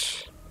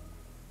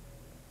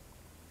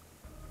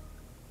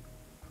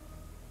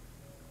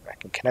 I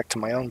can connect to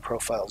my own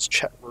profile's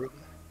chat room.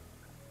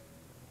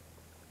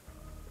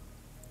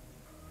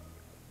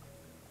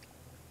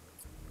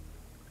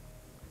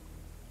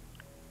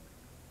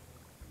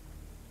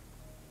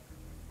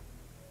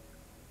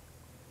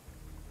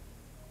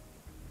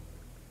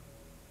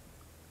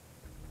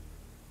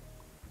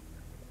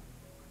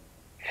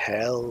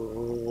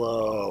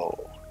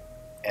 Hello.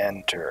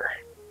 Enter.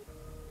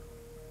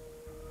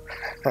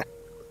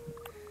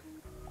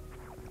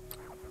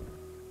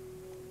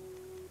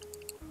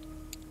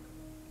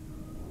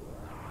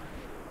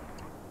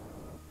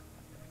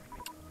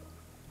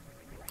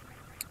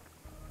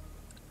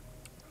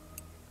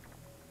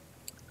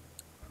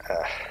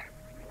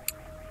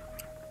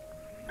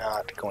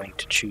 Not going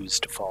to choose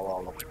to fall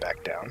all the way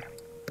back down.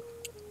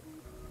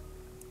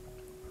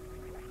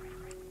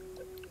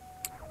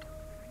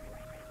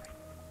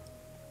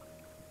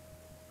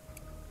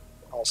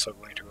 Also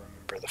going to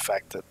remember the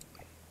fact that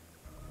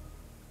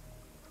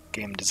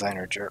game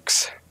designer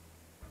jerks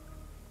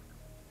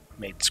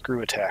made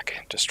screw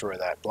attack destroy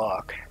that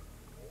block.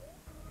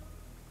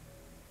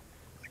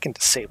 I can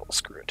disable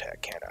screw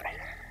attack, can't I?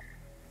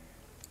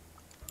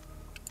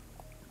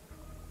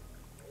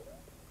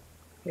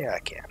 Yeah, I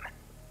can.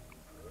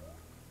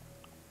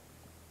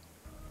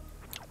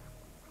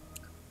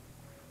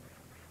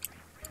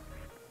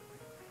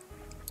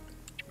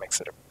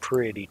 Makes it a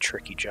pretty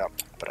tricky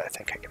jump, but I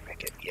think I can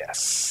make it,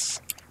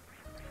 yes.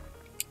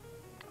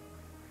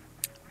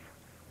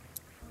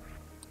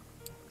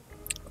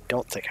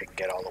 Don't think I can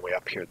get all the way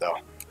up here, though.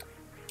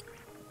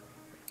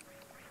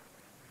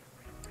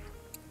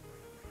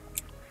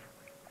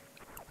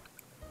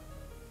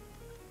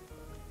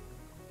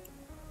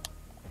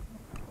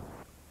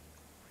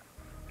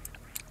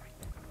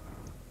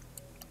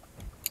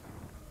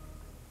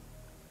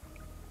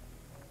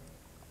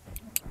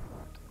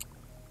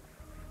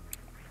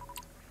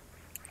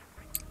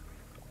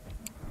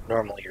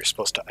 Normally you're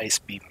supposed to ice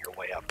beam your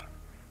way up.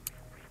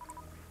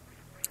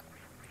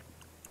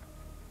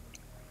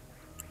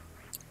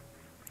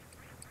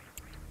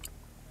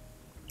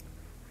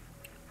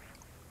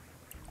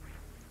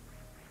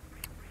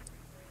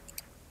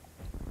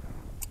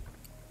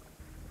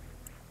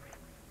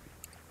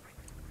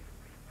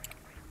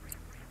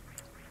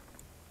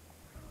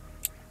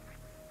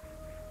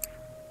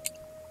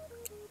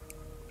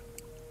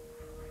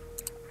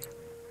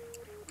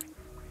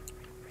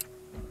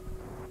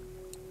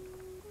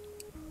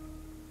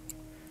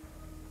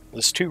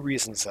 There's two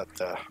reasons that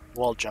the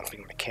wall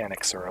jumping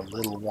mechanics are a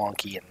little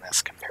wonky in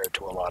this compared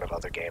to a lot of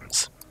other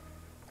games.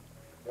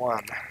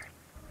 One,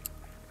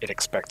 it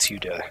expects you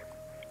to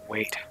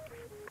wait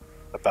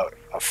about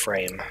a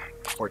frame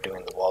before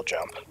doing the wall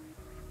jump.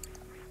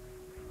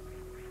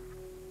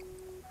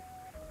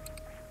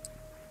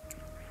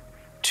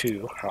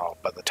 too. Oh,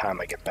 by the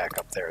time I get back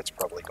up there, it's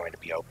probably going to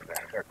be open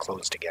or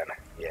closed again.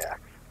 Yeah.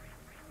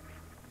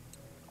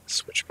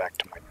 Switch back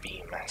to my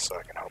beam so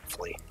I can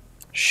hopefully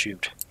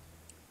shoot.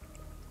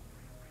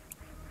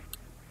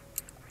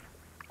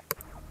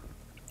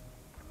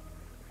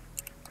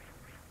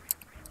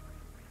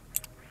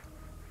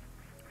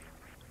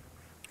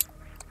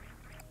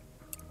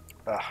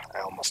 I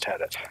almost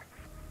had it.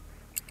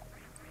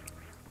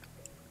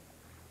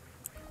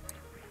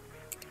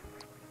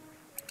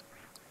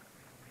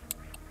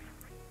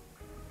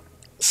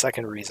 The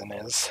second reason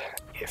is,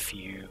 if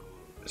you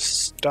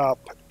stop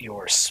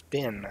your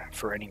spin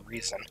for any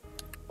reason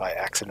by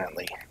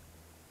accidentally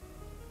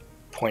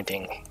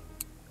pointing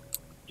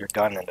your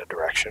gun in a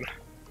direction,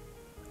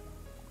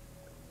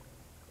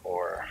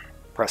 or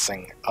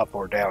pressing up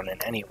or down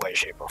in any way,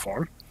 shape, or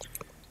form,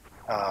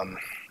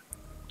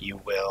 you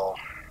will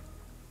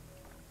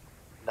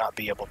not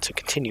be able to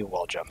continue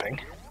wall jumping,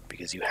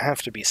 because you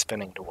have to be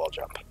spinning to wall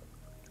jump.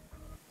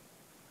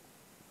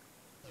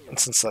 And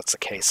since that's the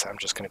case, I'm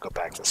just going to go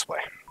back this way.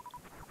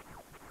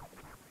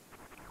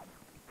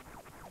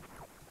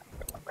 I'm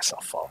going to let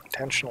myself fall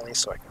intentionally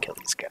so I can kill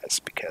these guys,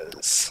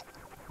 because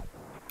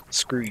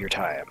screw your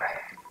time.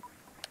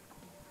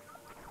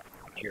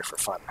 I'm here for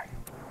fun.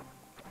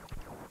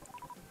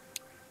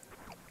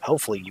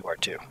 Hopefully you are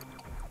too.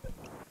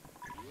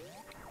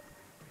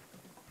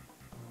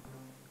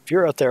 If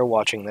you're out there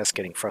watching this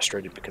getting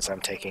frustrated because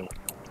I'm taking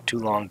too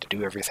long to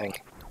do everything,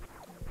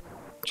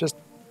 just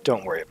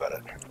don't worry about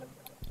it.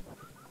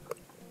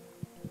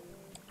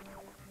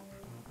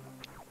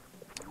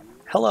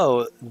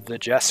 Hello, the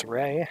Jess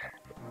Ray.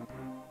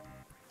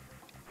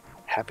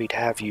 Happy to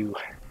have you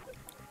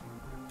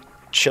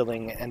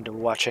chilling and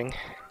watching.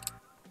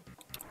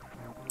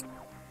 Do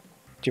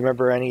you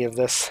remember any of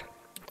this?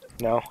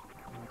 No?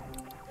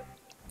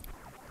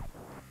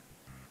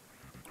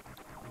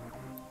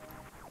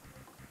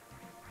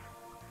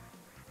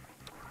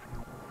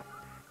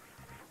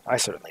 I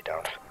certainly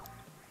don't.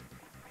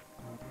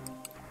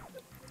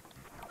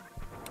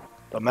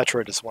 But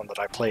Metroid is one that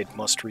I played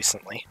most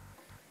recently.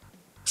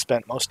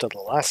 Spent most of the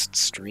last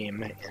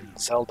stream in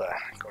Zelda,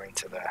 going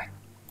to the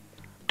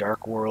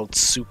Dark World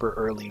super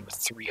early with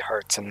 3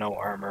 hearts and no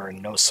armor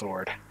and no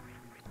sword.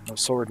 No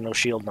sword, no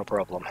shield, no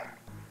problem.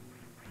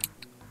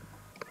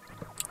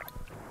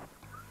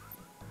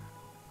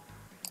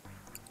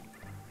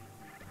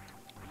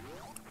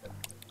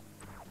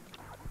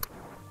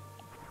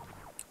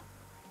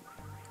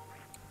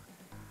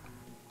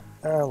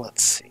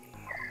 Let's see.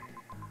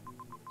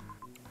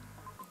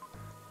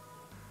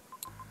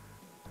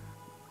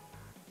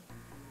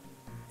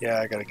 Yeah,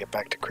 I gotta get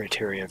back to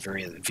criteria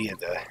via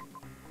the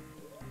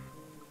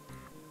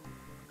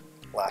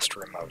last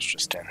room I was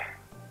just in.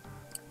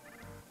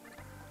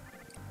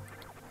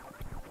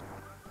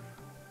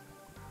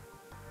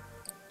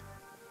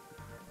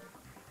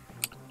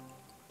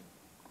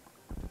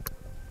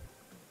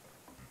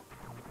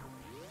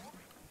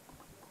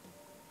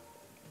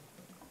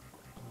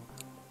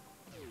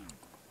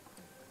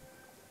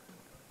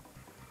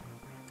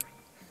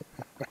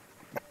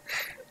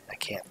 I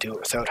can't do it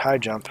without high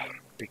jump,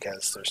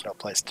 because there's no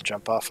place to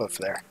jump off of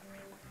there.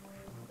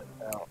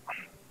 Well,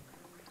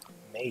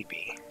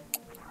 maybe.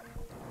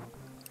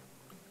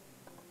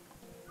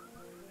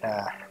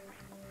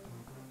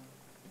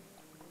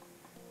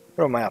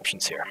 What are my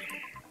options here?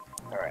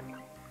 Alright.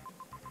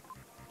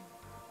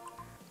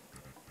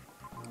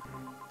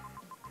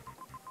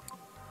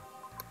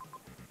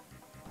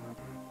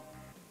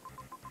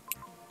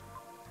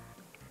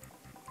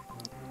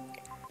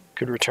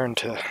 Could return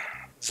to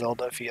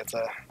Zelda via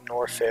the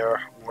Norfair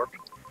warp.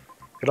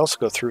 Could also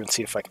go through and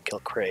see if I can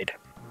kill Kraid.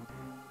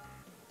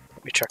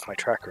 Let me check my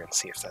tracker and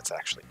see if that's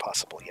actually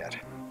possible yet.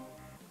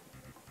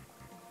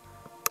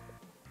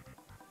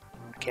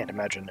 I can't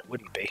imagine it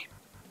wouldn't be.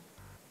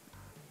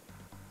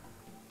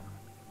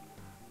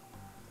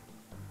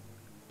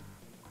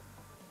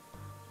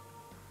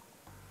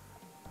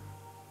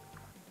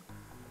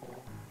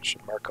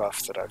 Should mark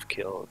off that I've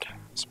killed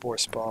Spore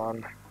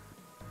spawn.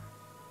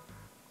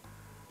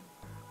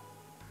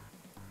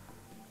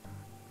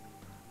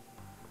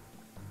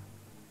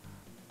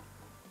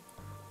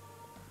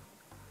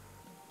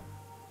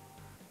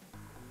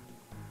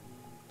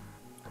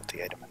 Got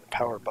the item in the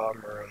power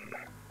bomb room.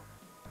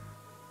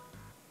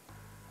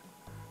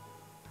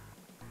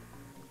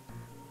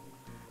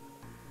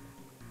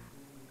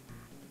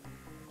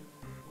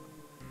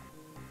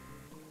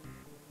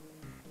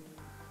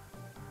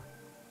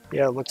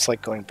 Yeah, it looks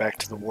like going back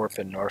to the warp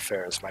in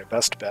Norfair is my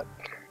best bet.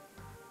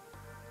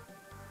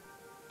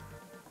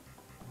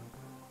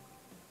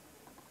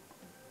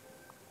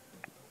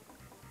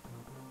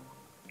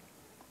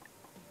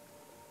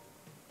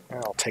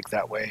 I'll take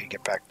that way,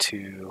 get back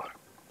to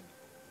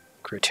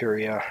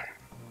criteria.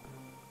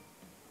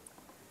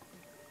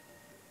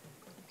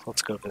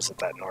 Let's go visit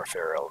that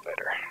Norfair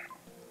elevator.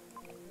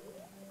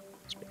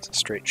 This means a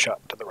straight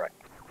shot to the right.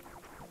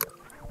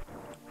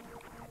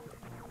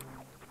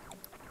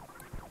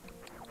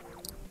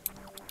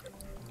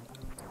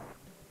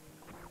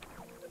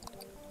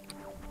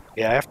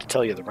 Yeah, I have to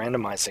tell you, the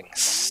randomizing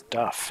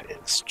stuff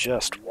is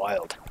just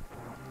wild.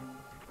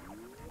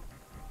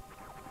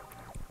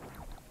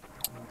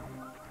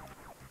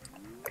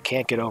 I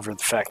can't get over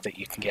the fact that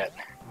you can get...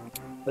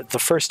 The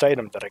first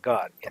item that I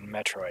got in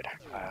Metroid,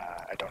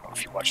 I don't know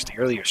if you watched the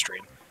earlier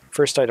stream,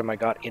 first item I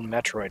got in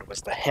Metroid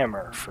was the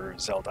hammer for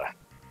Zelda.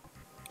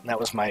 And that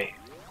was my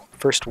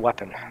first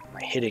weapon,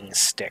 my hitting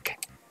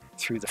stick,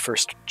 through the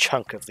first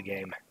chunk of the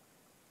game.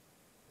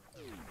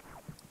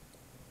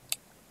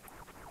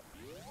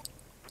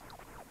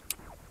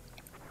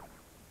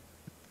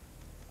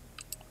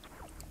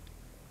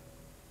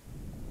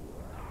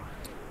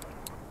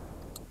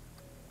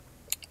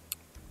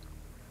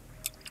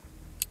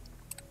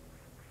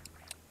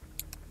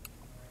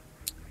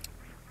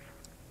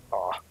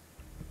 Aw.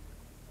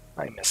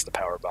 I missed the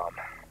power bomb.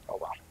 Oh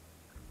well.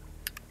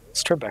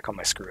 Let's turn back on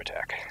my screw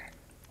attack.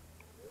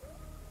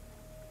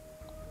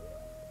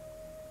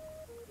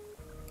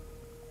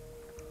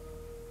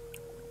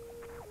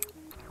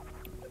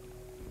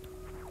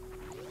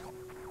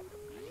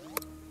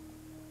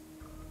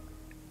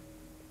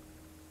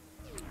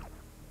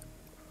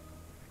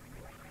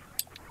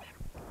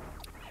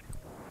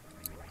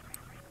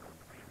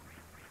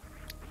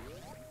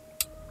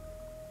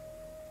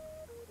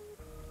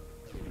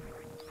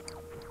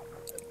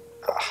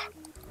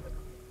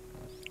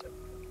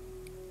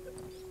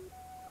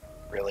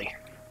 Really?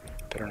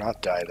 Better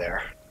not die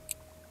there.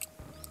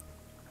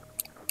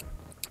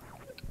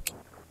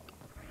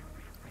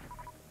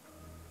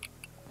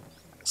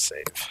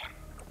 Save.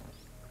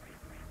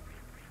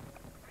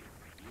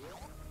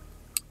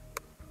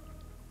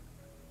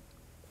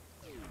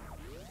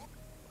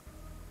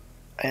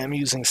 I am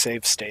using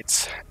save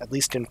states, at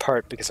least in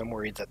part because I'm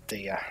worried that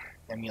the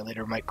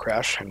emulator might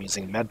crash. I'm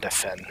using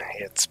MedDefend.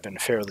 It's been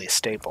fairly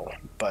stable,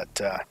 but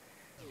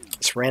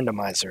this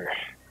randomizer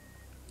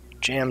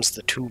jams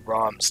the two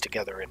ROMs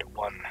together into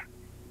one,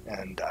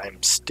 and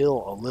I'm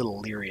still a little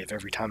leery of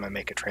every time I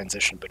make a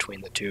transition between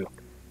the two.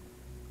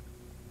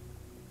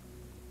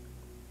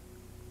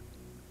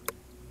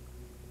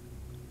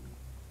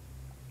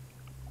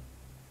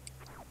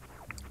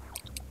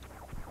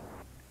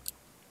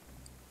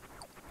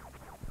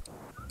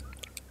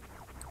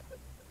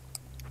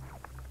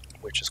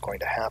 Which is going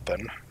to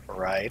happen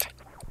right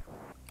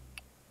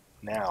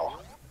now.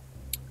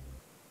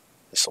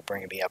 This will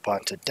bring me up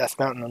onto Death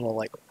Mountain and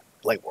the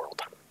Light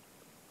World.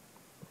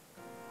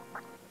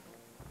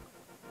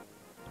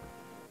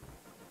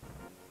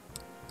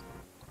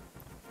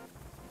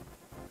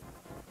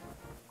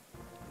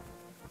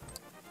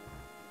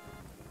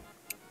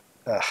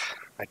 Ugh,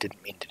 I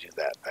didn't mean to do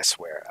that, I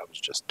swear, I was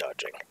just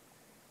dodging.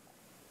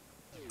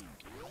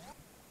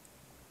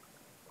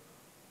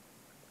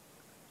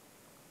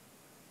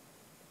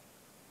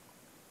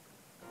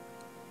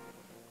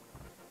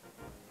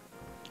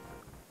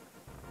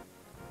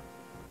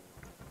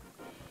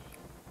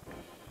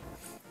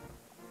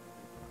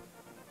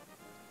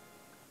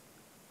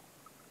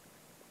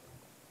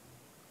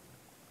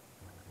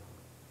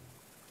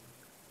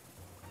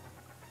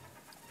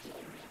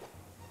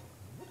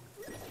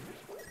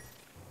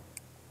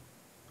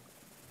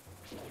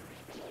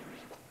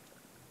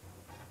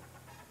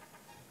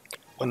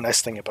 One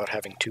nice thing about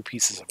having two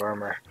pieces of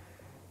armor,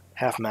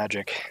 half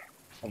magic,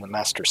 and the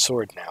Master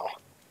Sword now,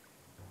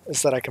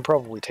 is that I can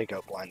probably take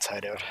out Blind's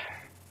hideout.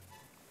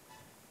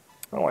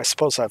 Oh, I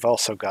suppose I've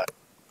also got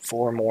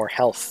 4 more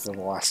health than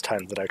the last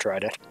time that I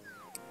tried it.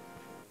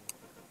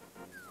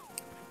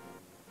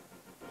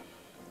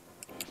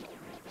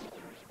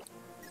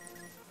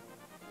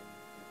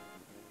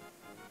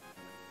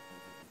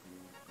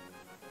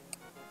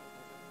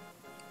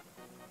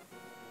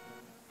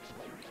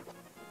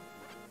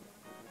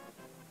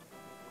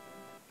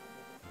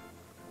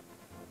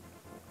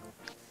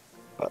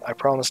 But I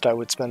promised I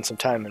would spend some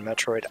time in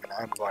Metroid, and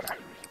I'm gonna.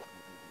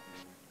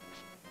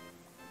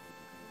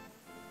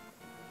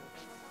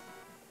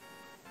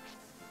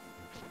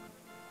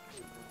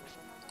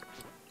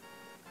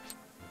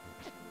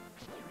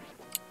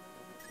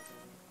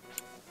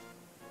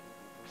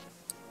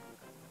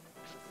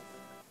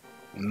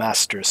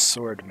 Master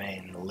Sword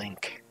Main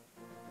Link.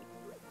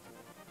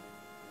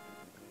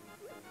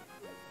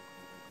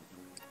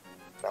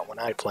 Not when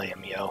I play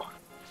him, yo.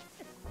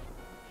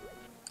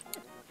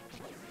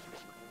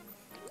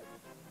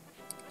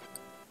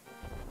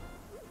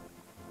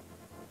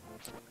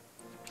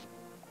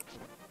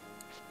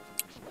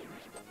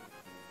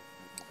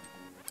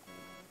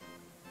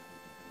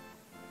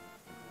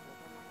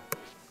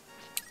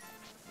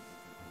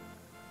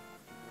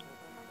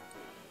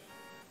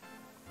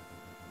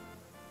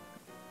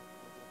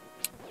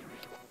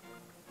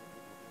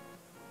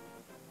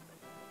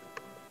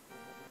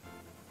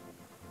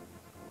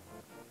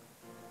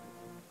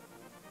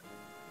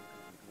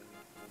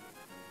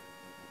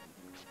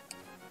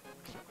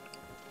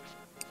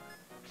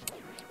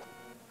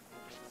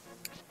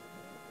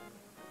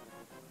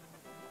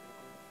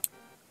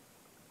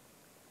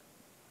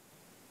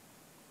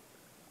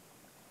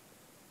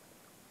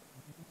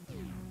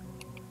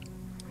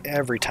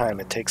 Every time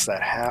it takes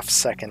that half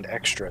second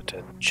extra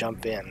to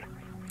jump in,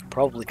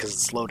 Probably because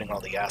it's loading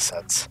all the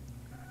assets.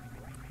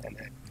 And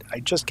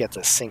I just get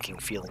this sinking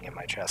feeling in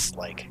my chest,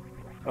 like,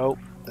 oh,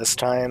 this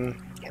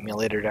time, the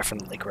emulator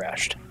definitely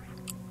crashed.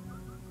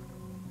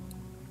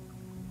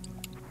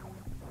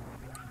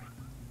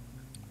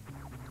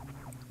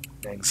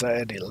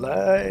 Anxiety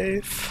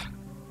life.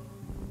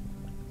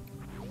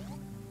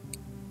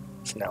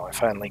 So now I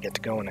finally get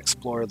to go and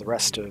explore the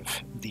rest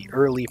of the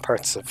early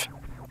parts of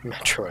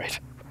Metroid.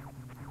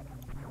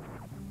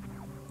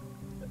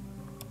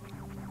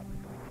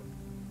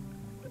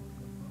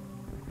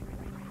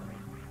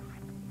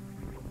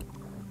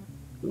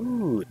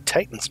 Ooh,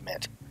 Titan's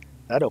Mint.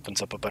 That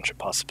opens up a bunch of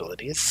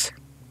possibilities.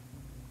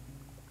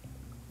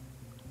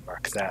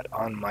 Mark that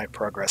on my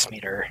progress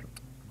meter.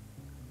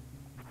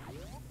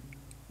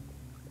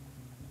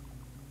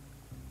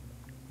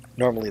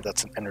 Normally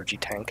that's an energy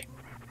tank.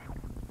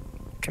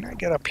 Can I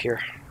get up here?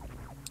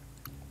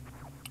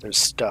 There's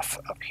stuff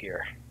up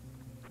here.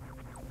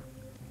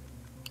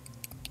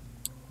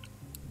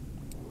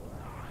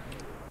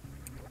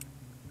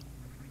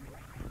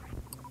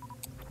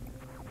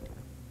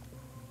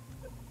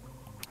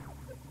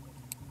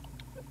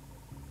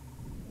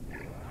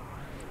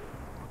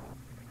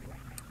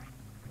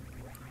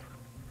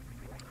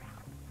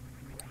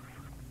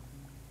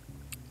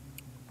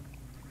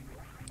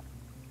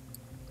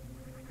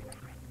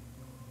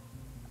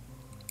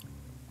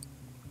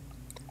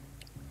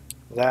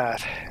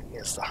 That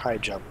is the high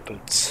jump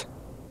boots.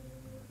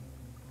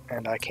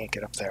 And I can't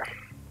get up there.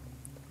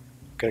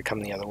 Gotta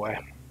come the other way.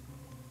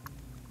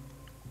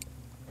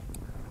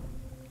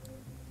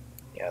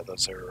 Yeah,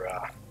 those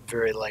are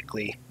very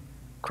likely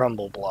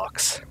crumble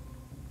blocks.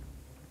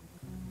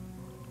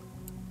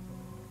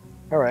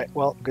 Alright,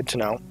 well, good to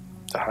know.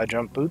 The high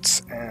jump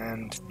boots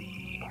and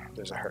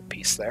there's a heart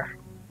piece there.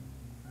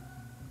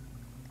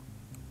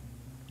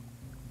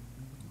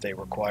 They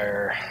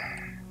require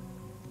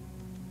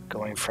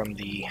going from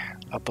the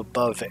up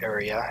above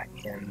area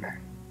in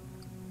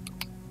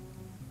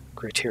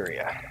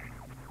criteria.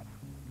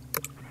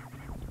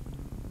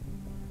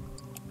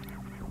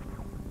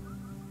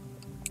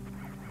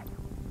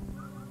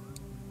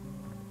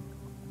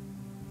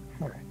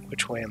 Alright,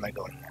 which way am I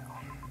going now?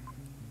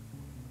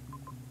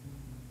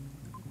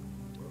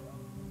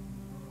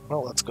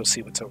 Well, let's go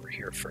see what's over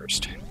here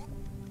first.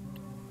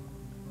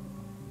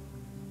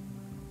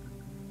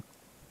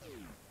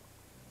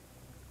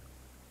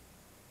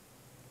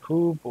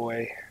 Oh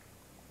boy.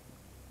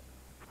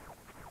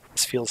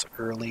 This feels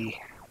early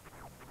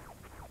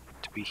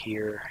to be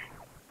here.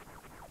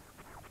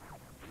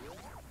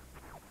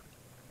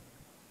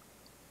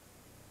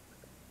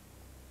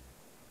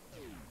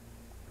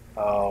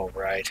 Oh,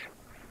 right.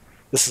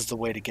 This is the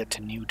way to get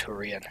to New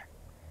Turian.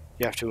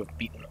 You have to have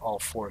beaten all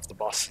 4 of the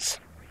bosses.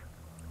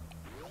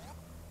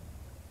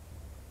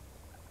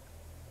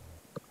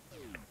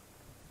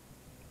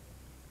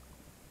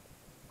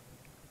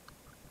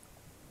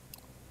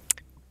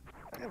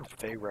 I have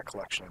a vague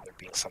recollection of there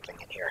being something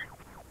in here.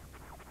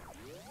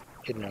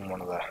 Hidden in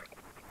one of the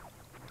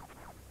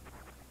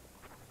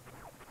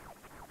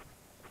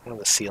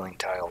ceiling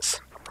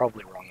tiles. I'm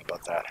probably wrong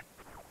about that.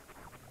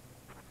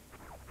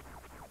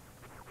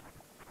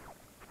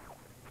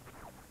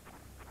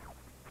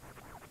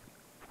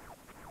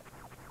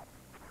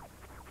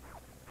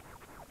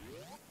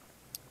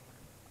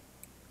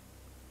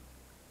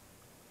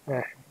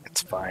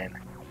 It's fine.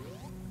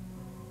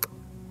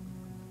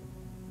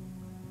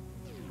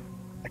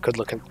 I could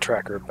look at the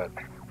tracker, but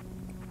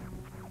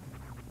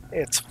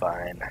it's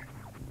fine.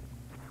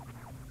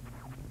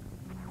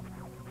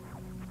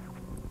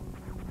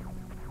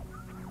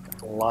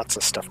 Lots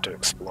of stuff to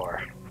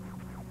explore.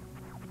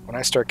 When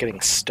I start getting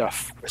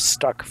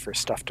stuck for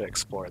stuff to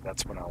explore,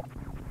 that's when I'll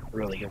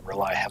really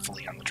rely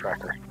heavily on the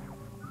tracker.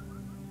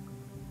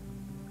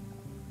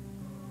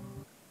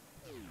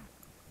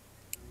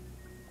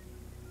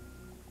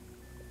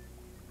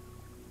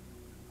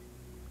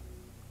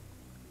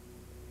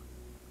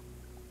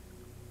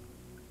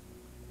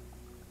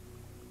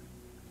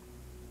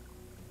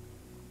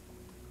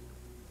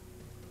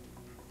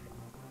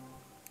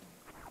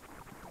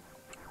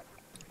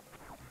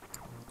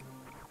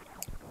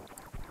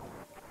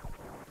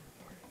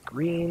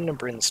 Green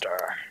Brinstar.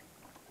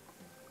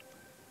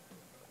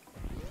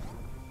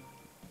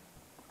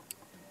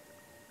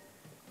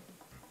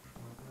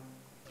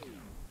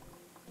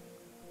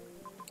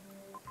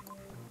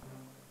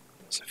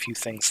 There's a few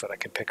things that I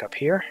could pick up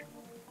here.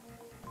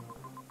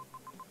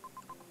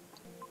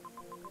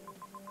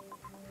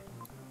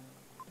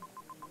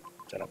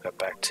 Then I'll get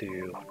back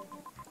to...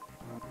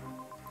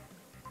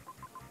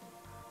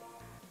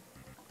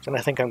 Then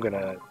I think I'm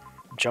gonna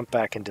jump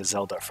back into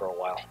Zelda for a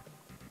while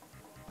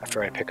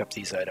after I pick up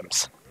these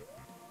items.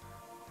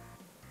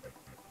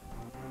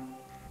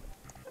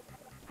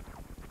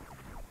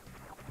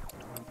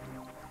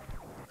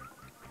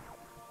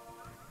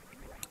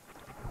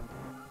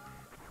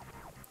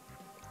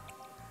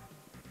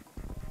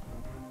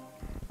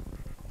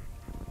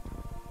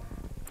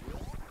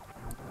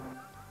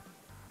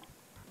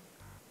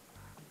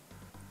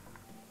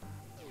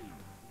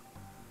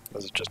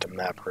 This is just a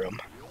map room.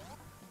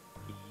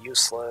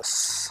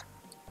 useless.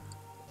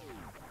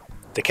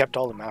 They kept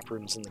all the map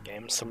rooms in the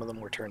game. Some of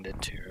them were turned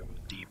into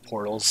the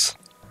portals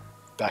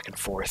back and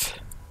forth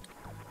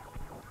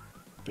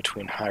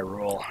between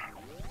Hyrule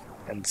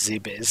and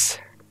Zebes.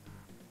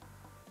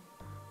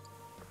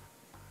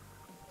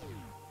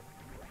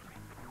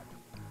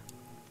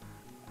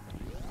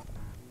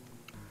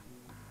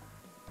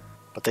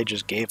 But they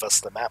just gave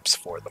us the maps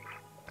for them.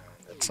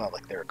 It's not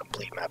like they're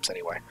complete maps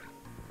anyway.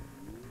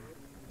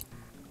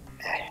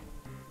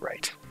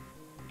 Right.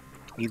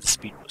 Need the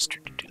speed booster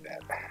to do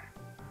that.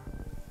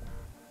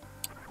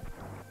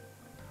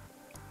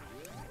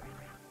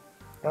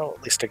 Well,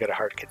 at least I got a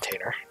hard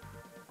container.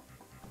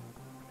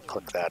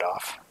 Click that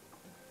off.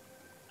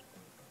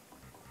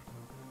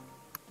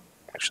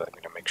 Actually, I'm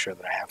going to make sure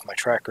that I have my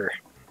tracker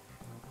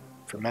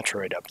for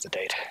Metroid up to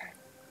date.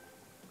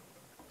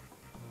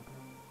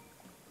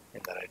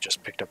 And that I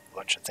just picked up a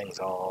bunch of things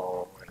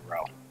all in a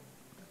row.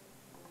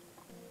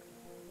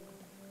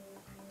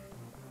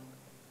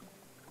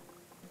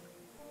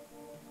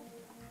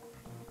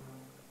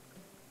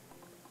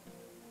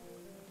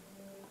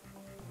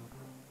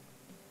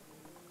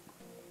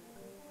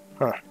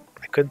 Huh.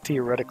 I could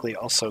theoretically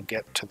also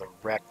get to the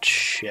wrecked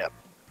ship.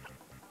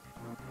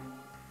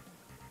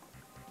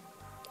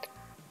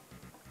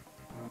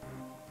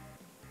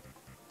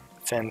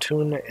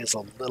 Phantoon is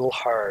a little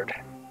hard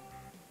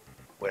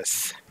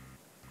with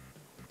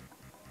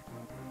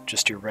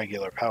just your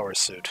regular power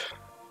suit.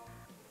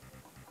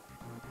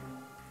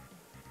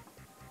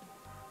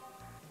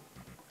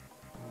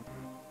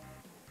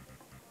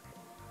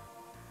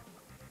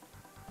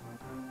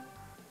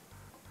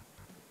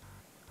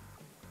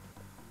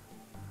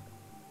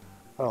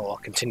 Oh, I'll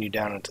continue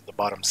down into the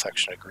bottom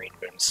section of Green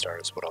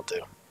Brinstar is what I'll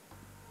do.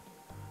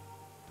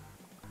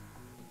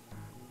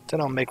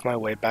 Then I'll make my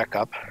way back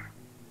up.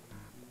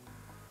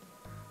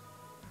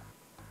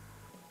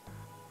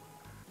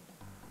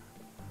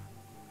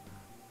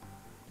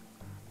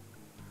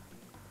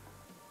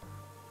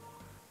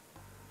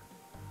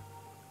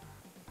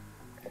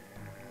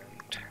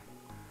 And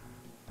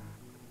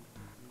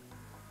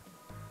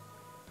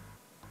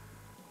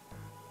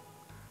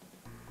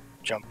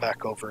jump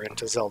back over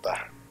into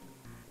Zelda.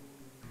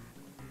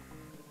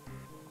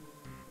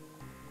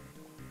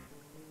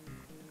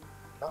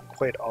 Not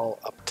quite all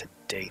up to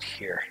date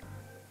here.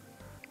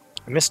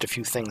 I missed a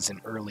few things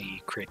in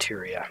early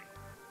criteria.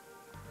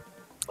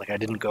 Like I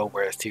didn't go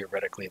where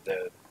theoretically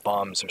the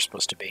bombs are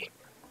supposed to be.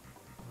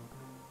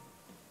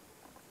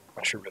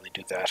 I should really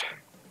do that.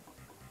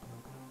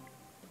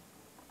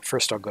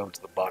 First I'll go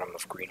to the bottom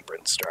of Green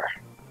Brinstar.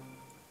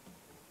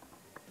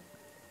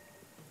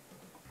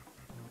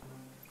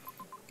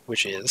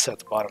 Which is at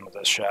the bottom of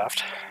this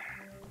shaft.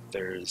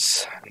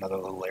 There's another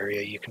little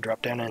area you can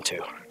drop down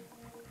into.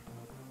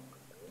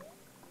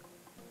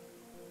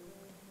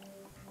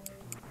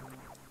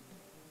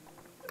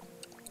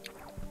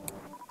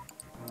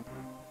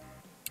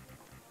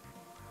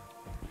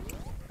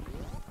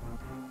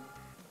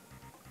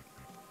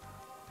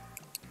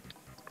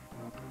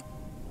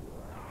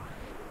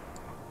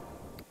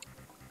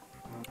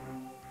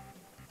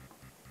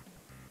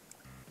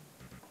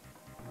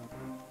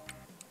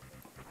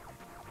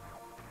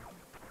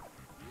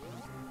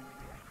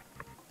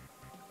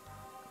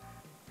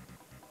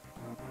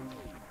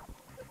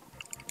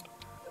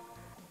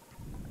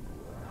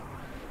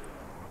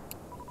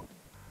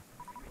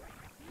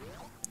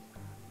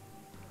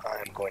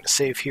 I'm going to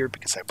save here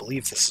because I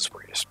believe this is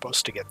where you're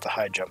supposed to get the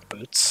high jump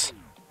boots.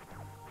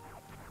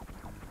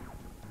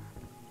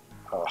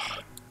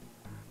 Ugh.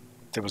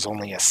 There was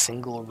only a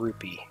single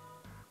rupee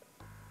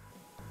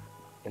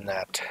in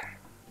that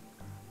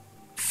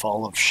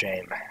fall of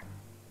shame.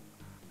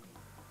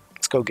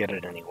 Let's go get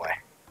it anyway.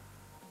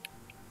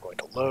 Going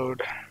to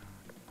load.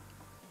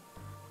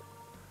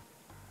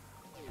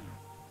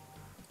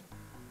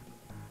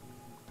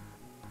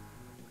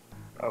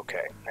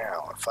 Okay,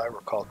 now, if I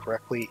recall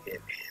correctly,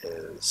 it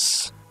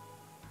is...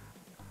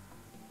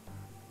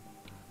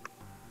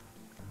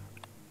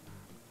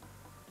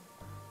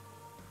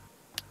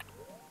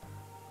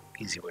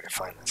 Easy way to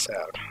find this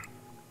out.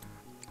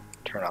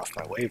 Turn off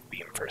my wave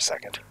beam for a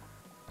second.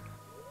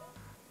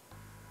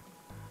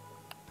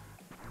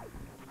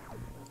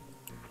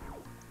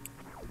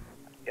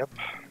 Yep.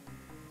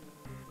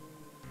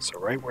 So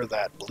right where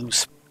that blue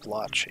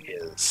splotch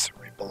is,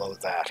 right below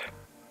that.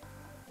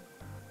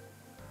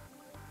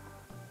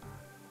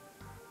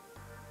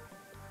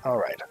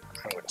 Alright,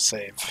 I'm going to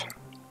save.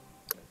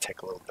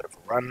 Take a little bit of a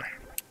run.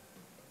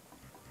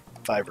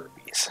 5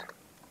 rupees.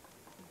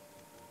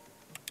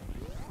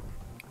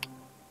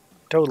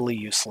 Totally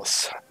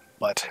useless,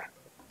 but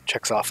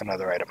checks off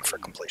another item for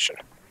completion.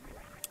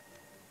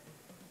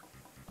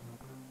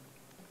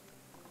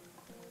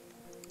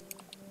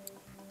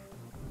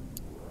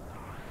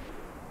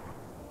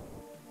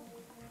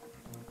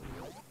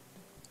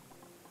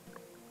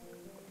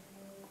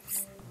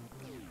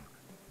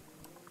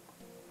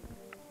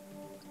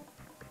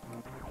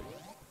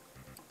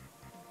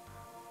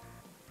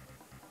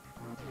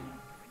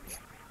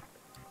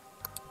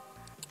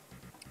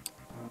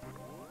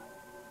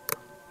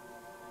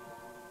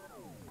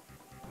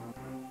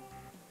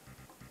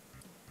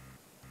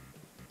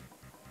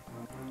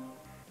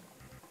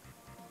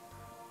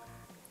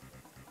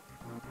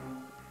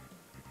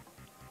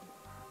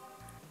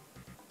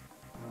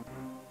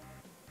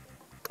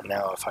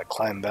 now if I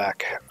climb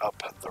back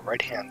up the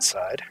right-hand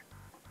side,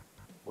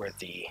 where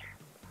the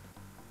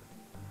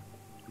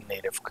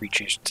native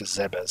creatures to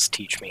Zebes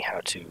teach me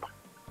how to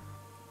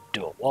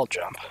do a wall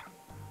jump,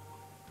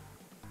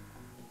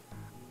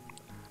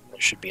 there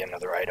should be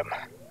another item.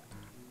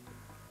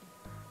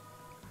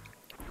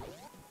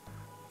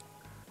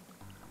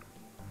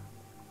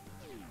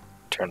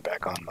 Turn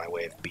back on my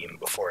wave beam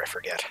before I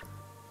forget.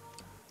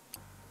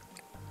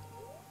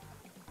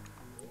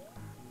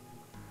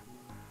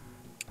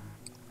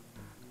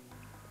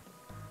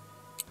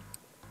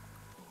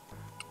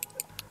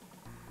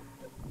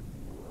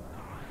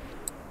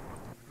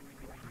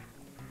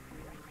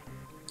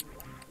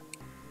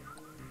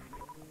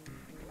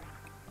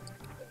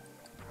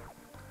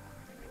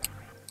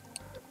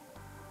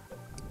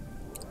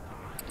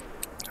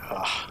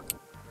 Ugh,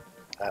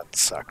 that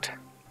sucked.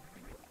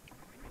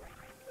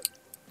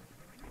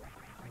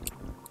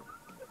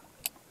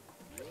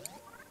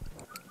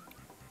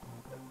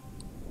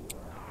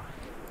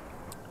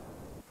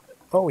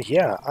 Oh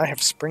yeah, I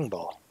have Spring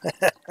Ball.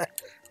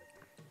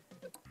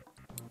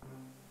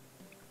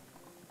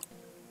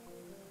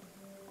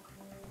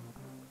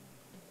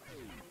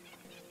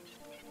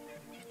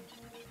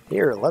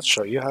 Here, let's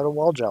show you how to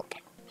wall jump.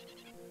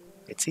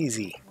 It's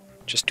easy.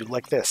 Just do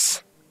like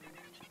this.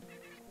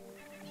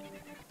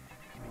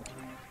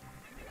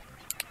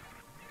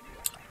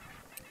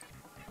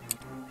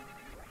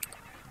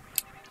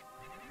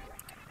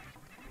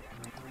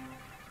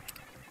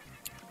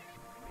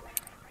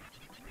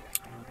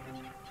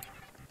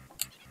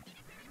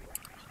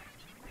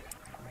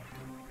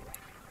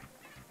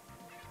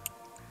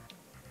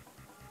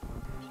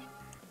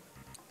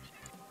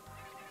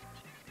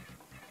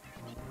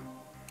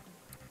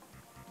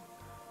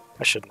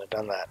 I shouldn't have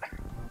done that.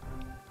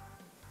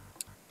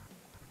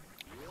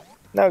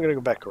 Now I'm gonna go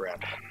back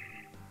around.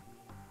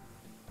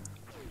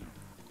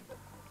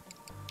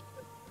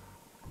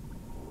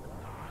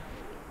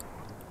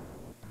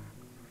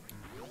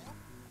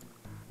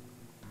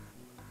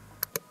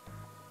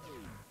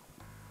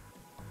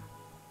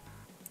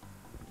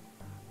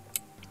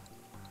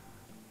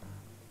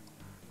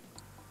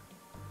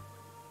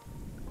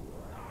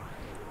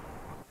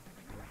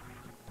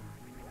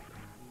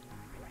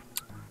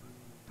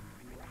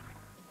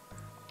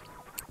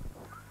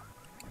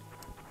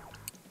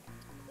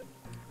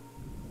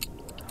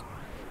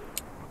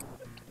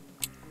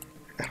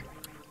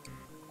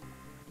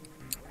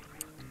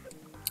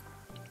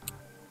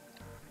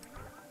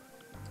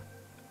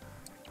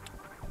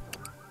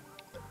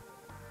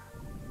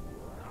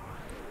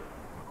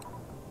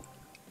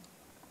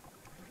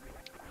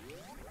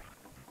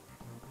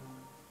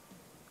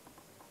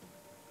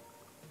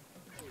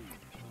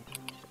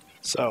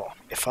 So,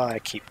 if I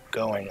keep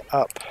going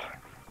up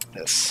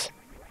this...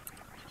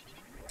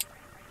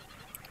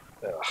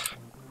 Ugh.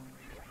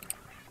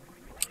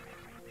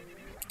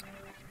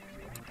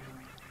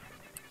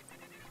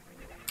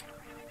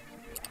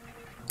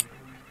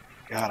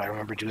 God, I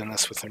remember doing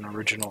this with an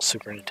original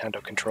Super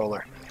Nintendo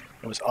controller.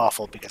 It was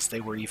awful because they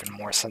were even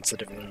more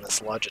sensitive than this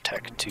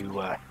Logitech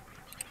to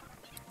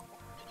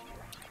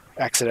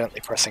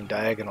accidentally pressing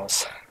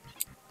diagonals.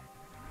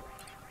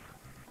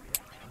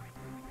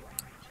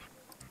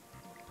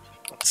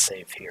 Let's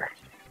save here.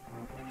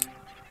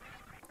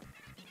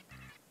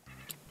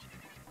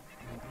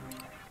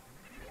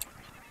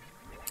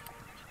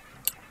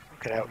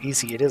 Look at how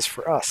easy it is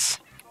for us.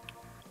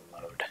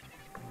 Load.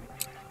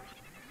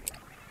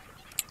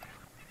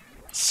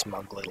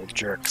 Smug little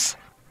jerks.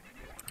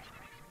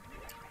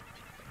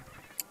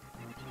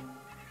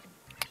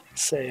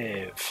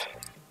 Save.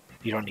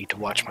 You don't need to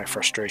watch my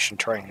frustration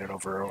trying it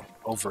over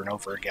and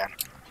over again.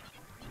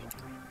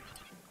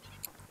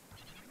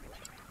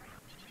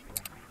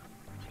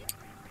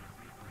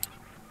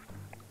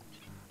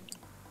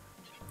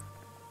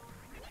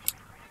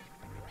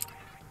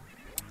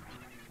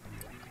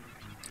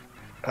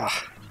 Ugh.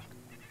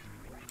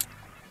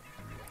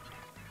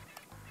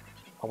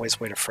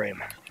 Always wait a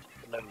frame.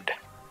 Load.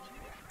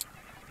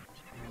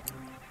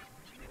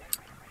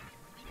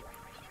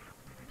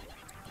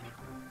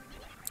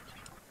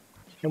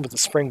 And with the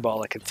spring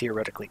ball, I could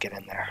theoretically get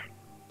in there.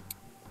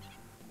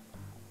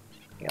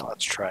 Yeah,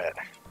 let's try it.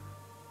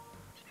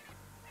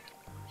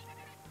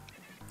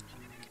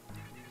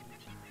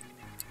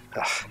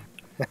 Ugh.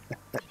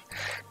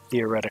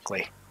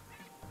 Theoretically.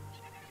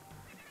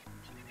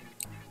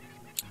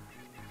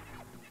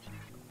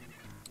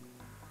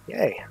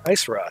 Yay,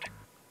 ice rod.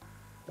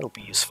 That'll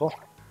be useful.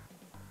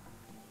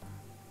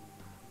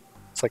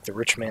 It's like the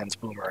rich man's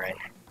boomerang.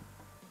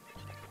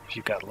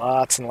 You've got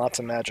lots and lots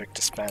of magic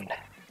to spend.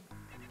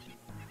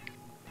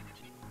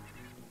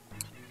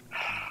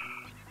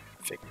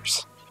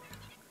 Figures.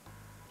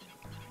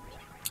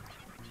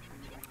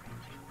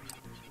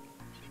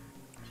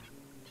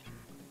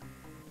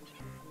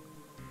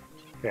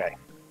 Okay,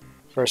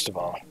 first of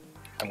all,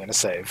 I'm going to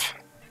save.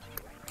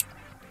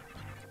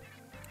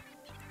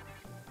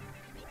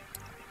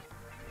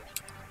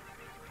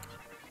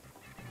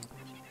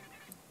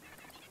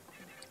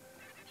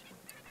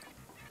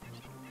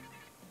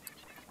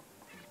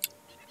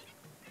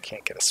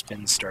 a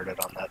spin started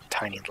on that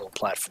tiny little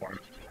platform.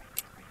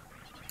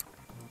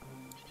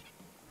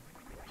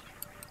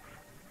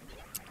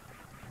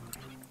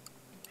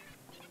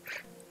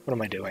 What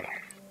am I doing?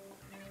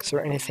 Is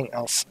there anything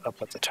else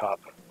up at the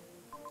top?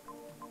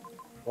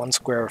 1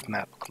 square of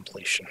map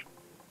completion.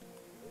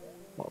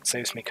 Well, it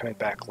saves me coming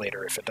back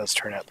later if it does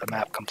turn out the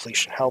map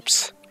completion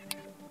helps.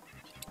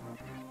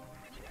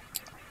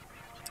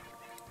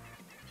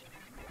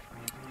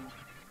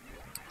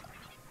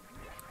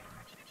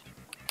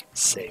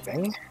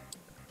 Saving.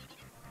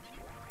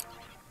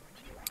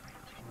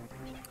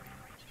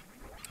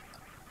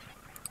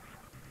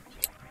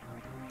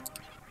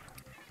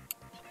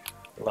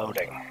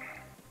 Loading.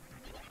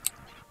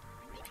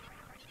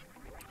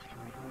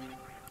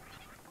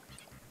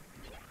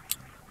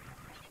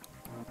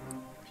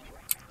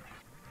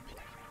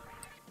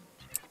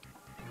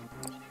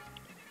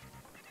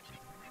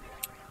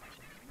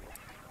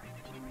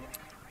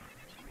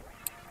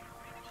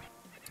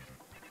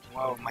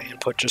 Whoa, my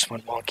input just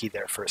went wonky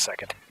there for a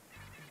second.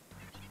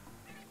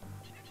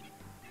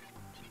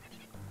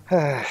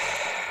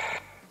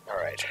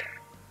 Alright.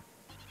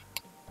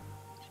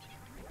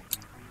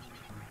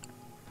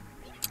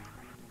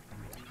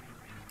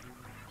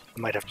 I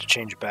might have to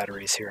change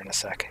batteries here in a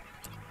sec.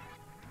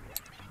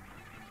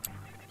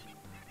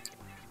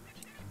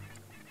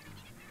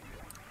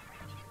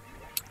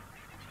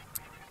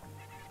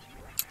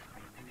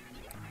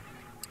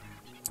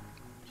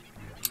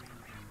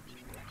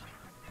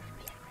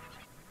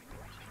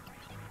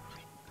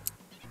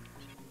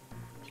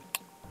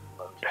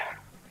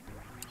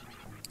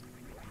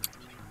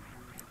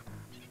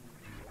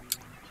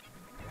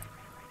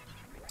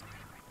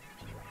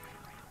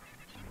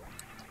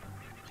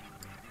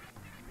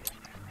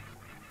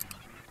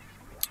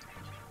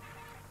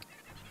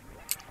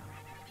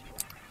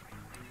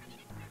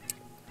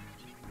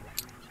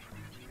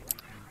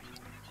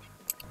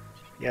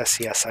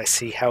 Yes, I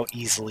see how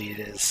easily it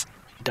is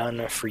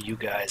done for you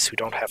guys who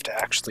don't have to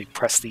actually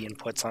press the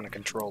inputs on a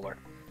controller.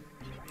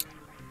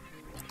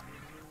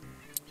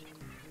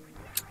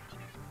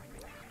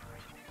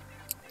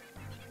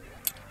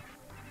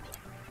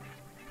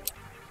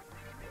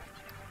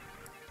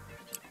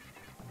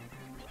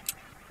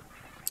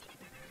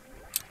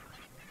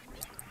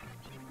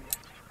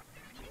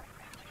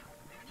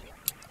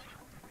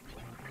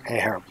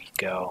 There we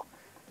go.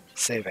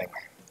 Saving.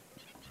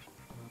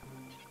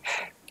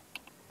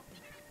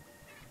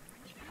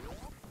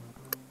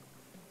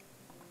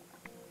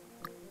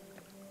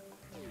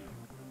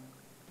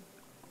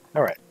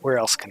 Alright, where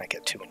else can I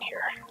get to in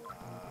here?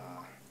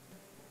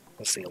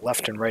 Let's see,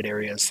 left and right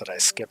areas that I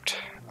skipped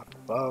up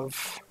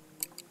above.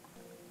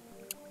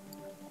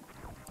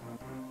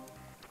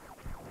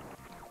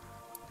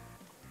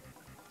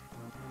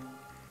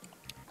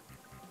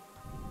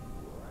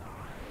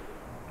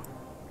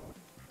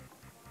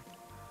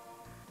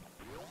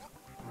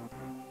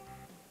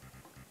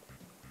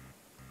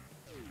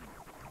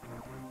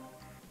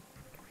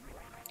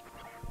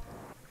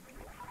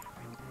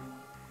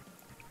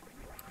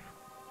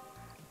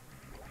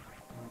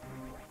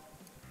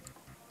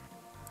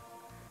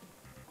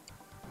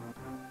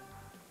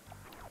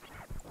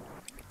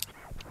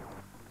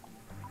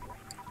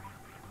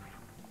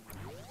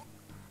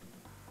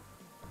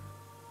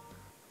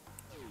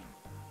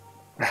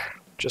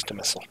 Just a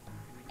missile.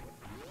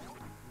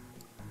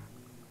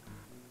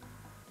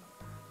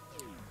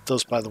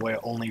 Those, by the way,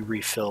 only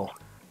refill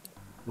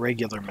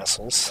regular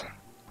missiles.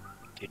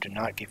 They do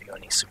not give you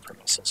any super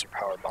missiles or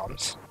power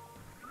bombs.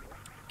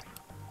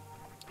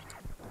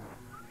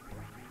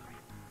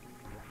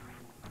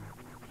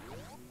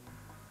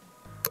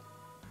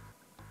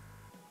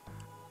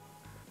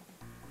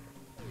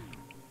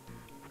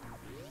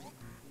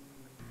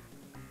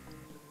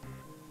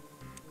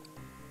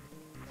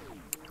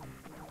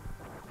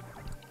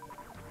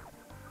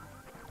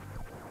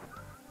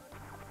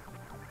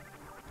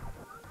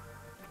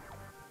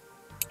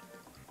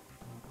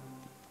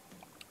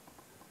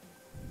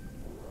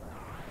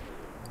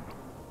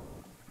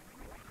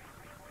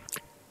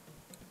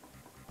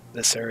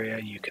 This area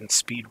you can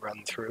speed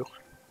run through.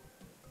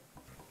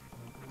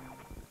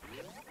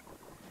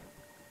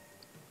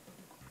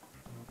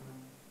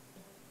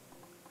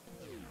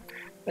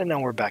 And now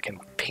we're back in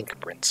pink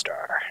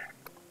Brinstar.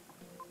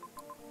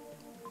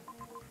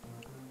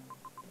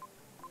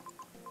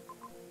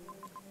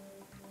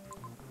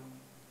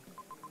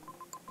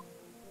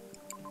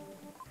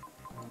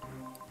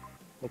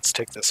 Let's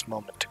take this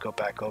moment to go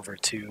back over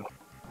to...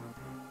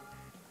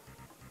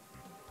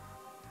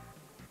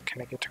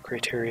 Can I get to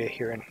criteria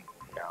here? And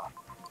no.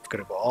 I've got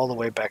to go all the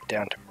way back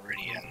down to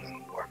Meridian and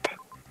then warp.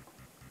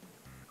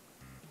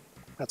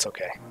 That's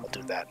okay. I'll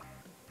do that.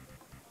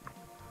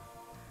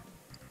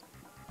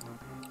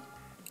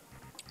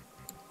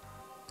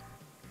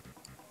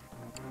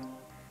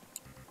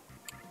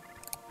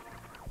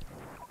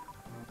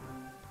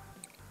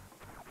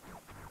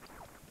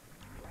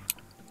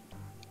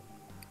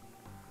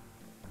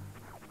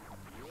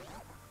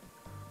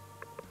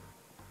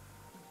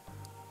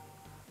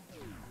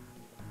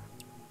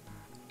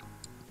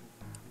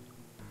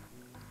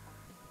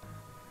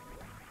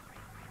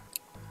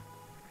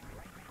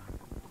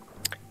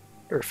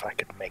 wonder if I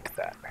could make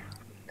that.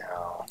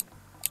 No.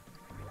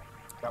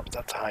 Not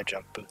without the high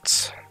jump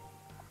boots.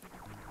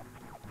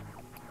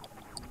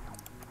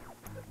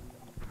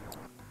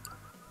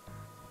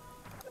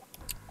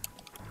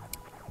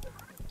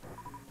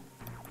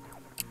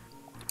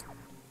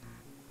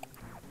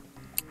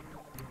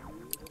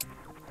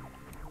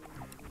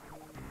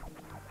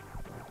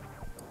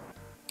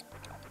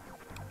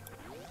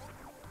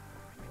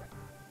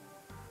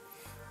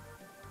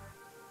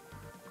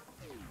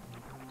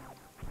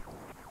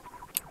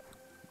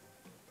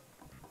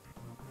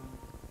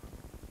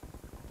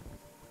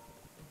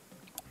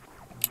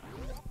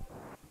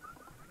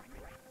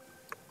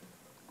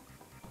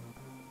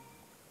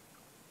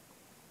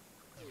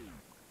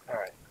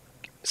 Alright,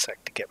 give me a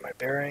sec to get my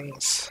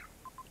bearings.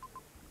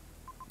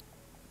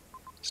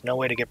 There's no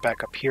way to get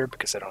back up here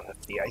because I don't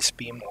have the ice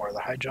beam or the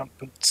high jump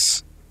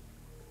boots.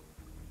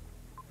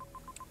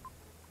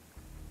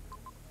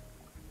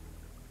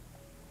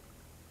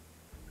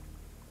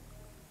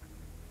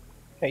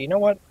 Hey, you know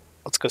what?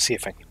 Let's go see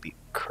if I can beat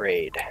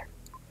Kraid.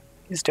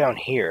 He's down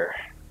here.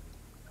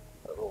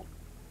 A little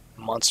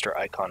monster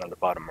icon on the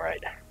bottom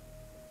right.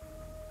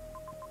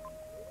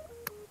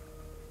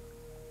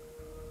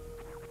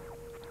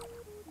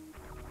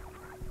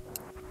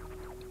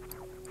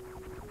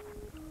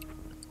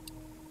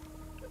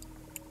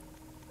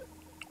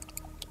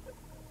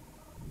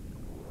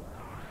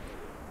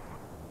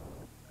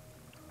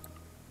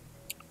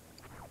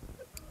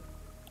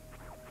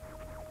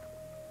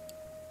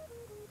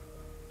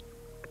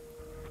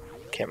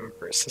 Can't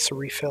remember, is this a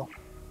refill?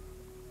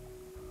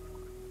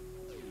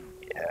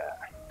 Yeah,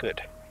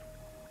 good.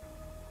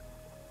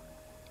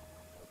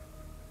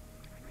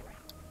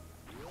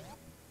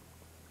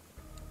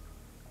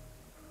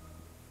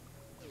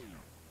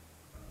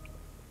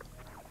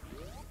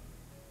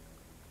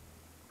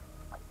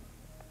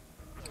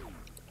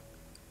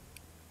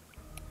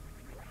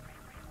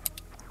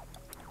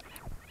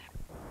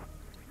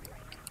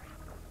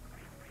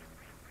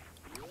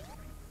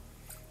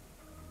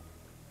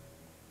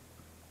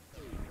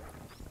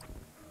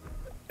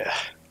 Yeah.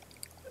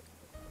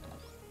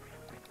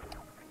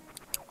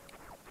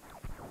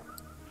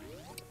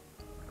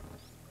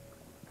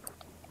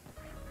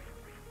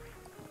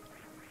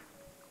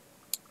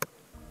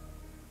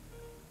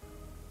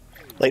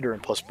 Later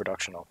in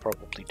post-production, I'll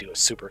probably do a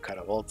supercut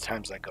of all the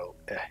times I go,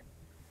 eh.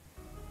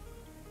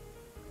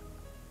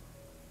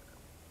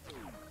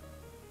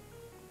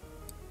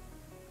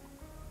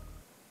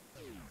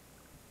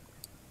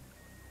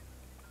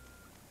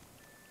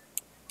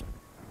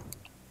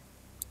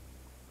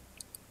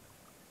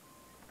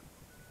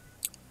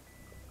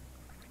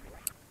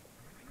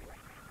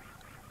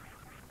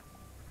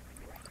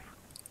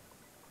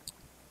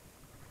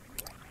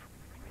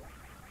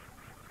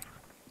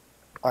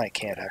 I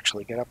can't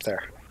actually get up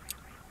there.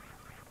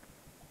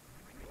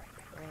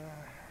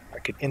 I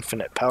could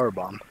infinite power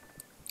bomb.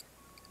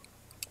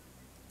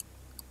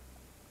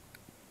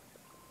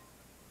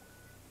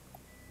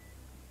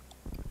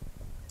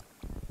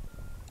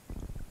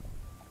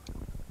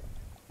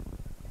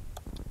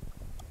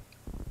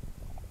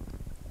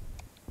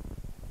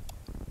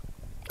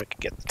 If I could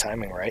get the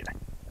timing right.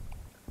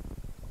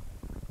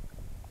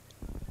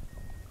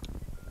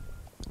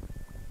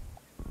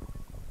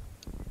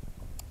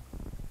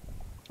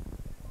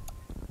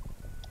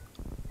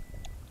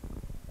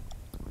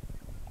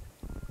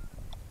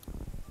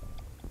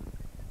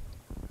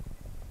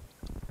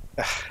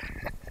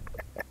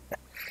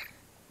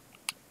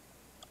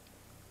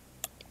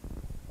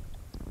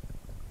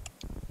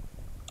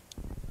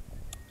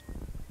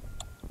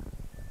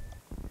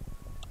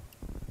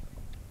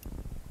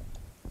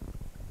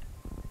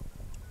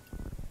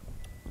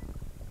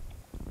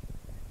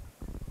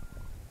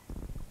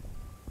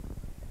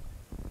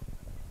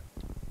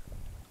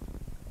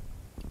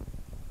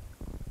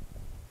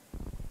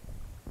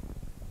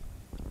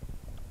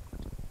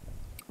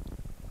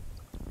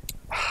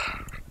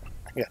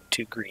 I got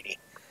too greedy.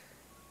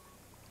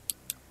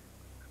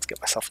 Let's get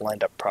myself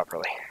lined up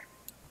properly.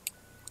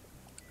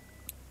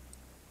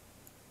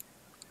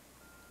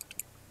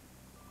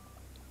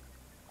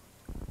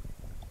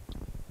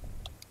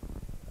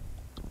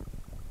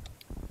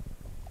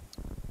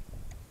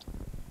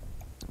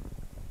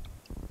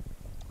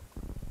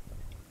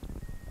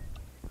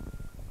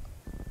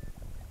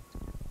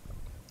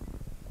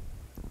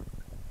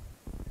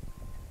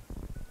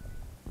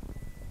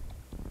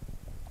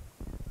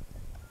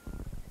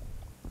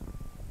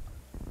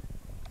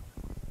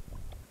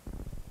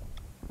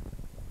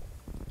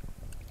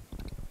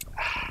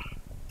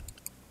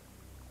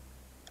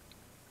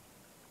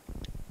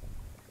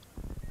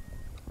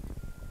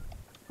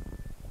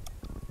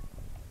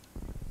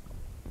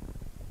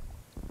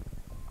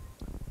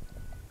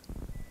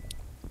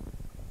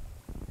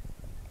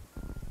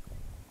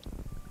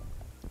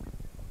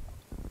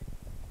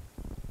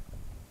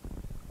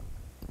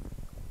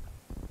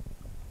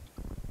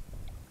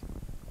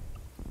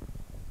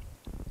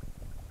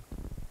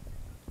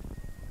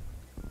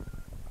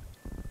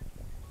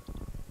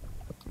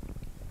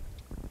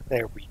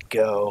 There we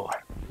go.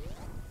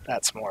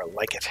 That's more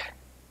like it.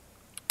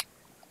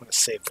 gonna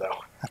save though.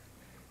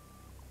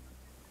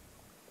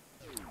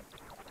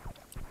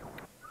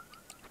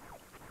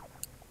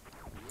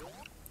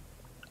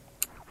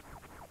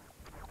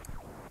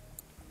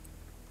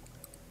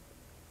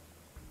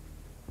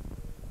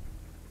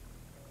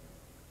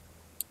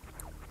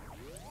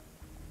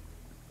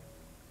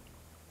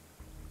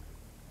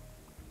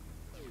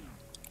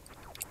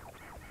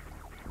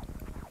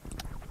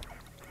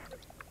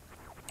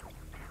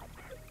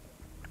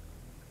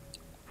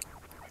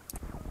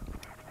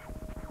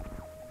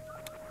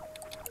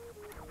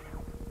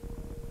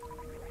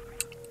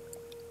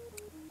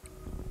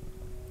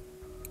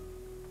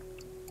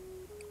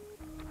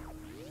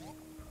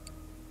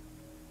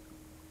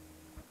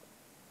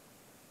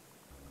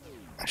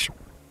 I should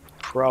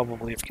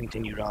probably have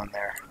continued on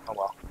there. Oh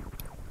well.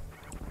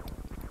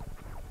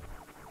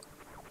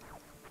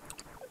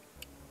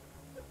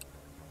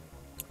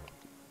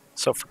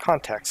 So for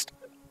context,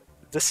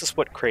 this is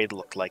what Kraid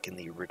looked like in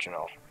the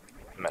original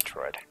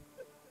Metroid.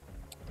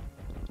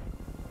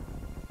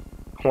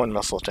 One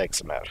missile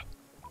takes him out.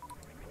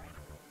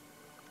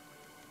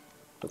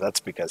 But that's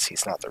because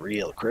he's not the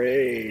real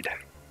Kraid.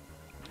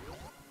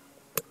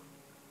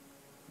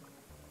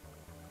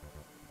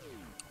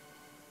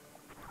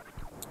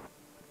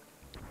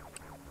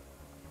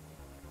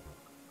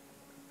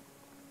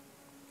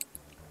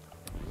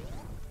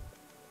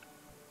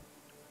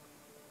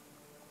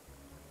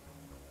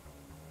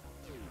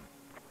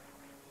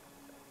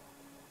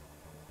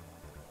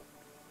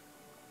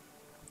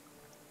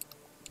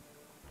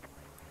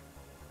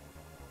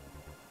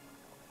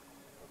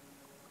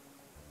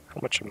 How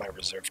much of my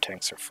reserve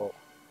tanks are full?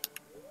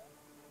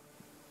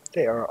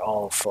 They are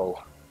all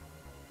full.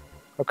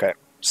 Okay,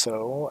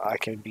 so I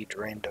can be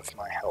drained of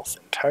my health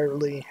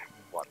entirely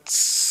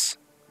once.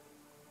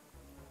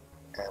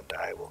 And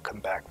I will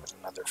come back with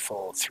another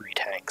full 3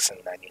 tanks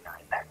and 99.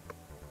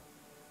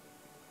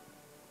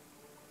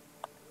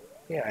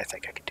 Yeah, I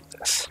think I could do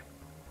this.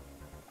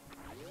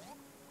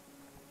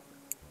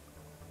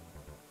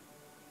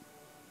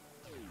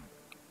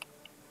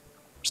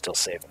 Still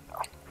saving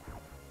though.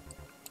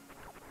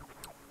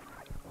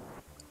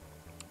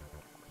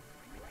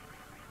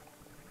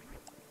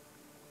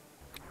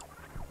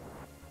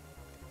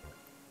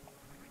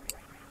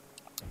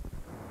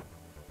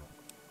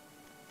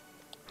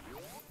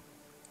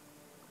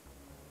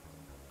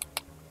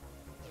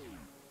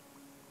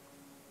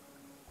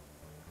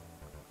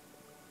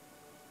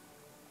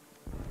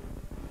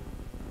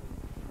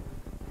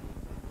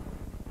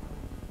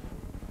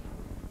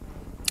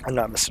 I'm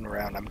not messing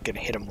around. I'm gonna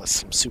hit him with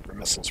some super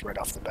missiles right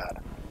off the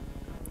bat.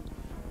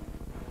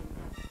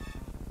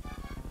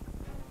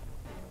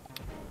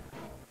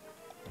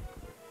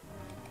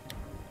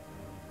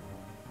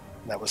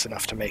 That was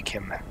enough to make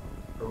him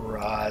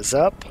rise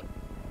up.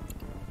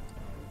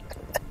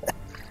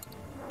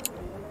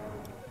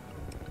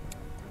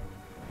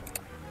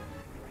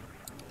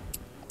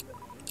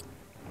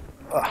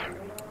 Ah,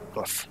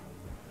 oof.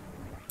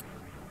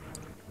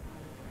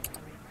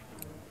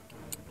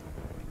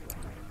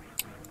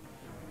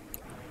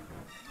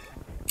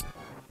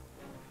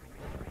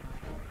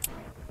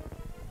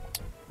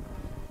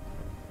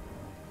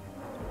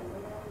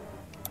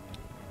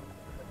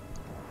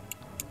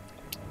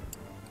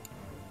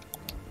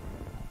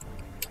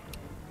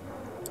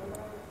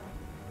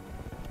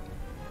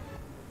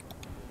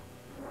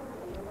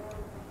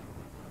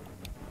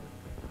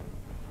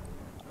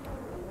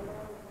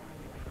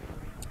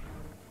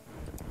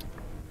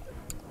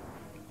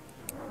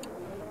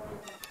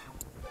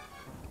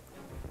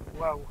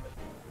 Whoa.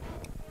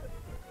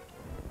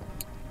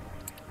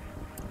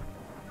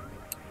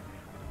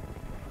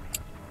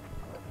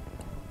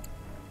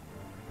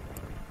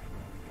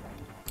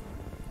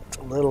 It's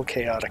a little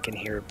chaotic in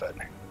here, but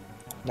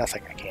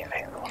nothing I can't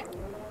handle.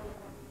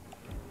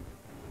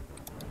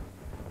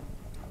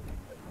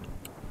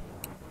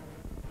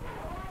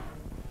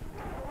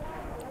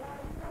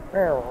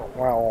 Wow,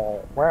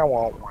 wow,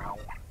 wow, wow.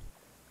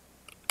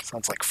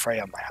 Sounds like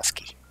Freya my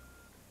husky.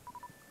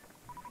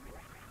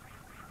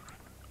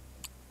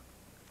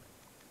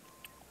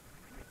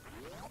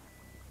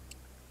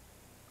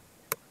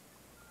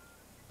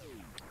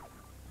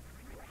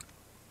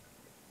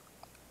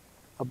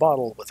 A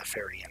bottle with a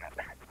fairy in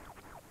it.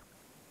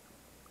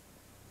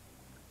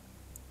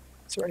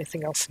 Is there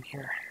anything else in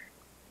here?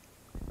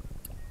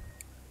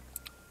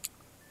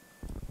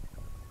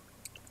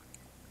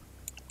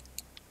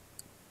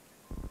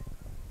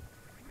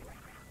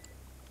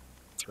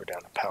 Throw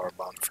down a power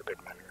bomb for good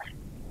measure.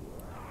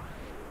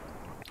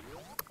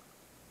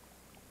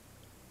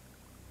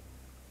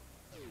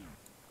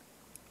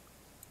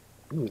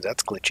 Ooh,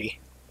 that's glitchy.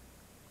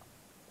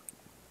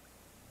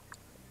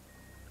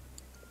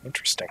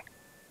 Interesting.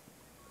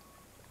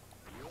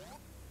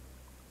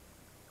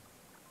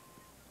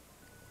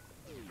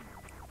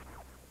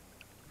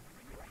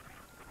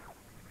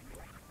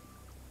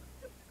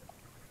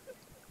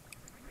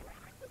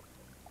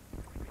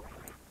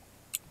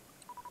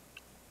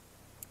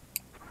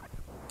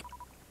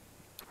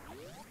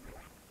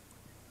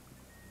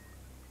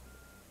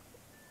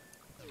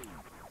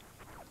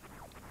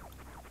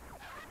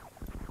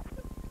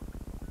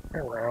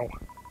 Arrow.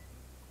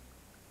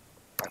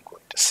 I'm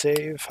going to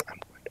save, I'm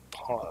going to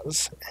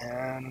pause,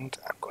 and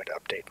I'm going to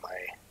update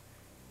my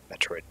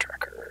Metroid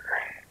tracker.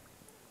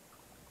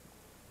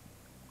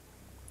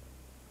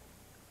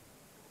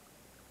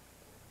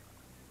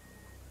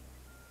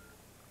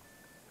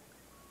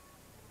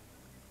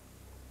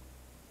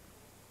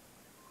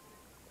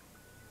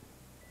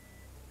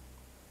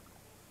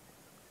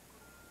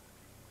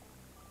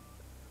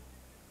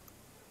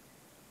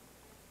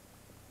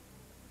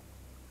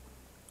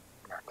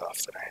 Mark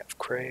off that I have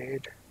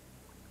Kraid.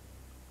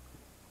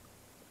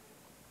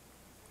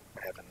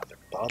 I have another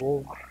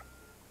bottle.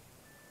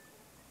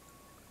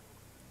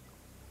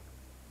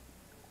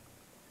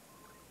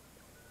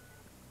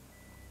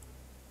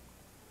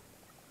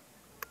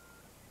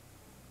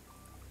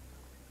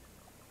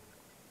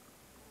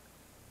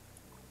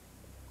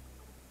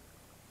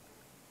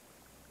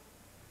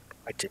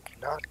 I did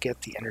not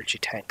get the energy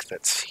tank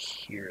that's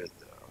here,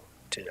 though,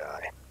 did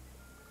I?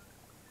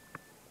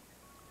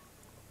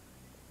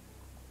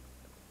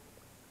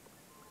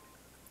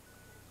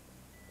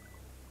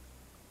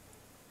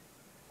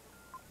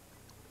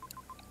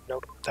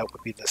 Nope, that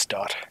would be this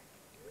dot.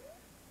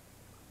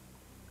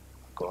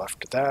 I'll go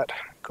after that,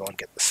 go and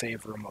get the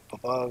save room up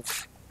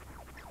above.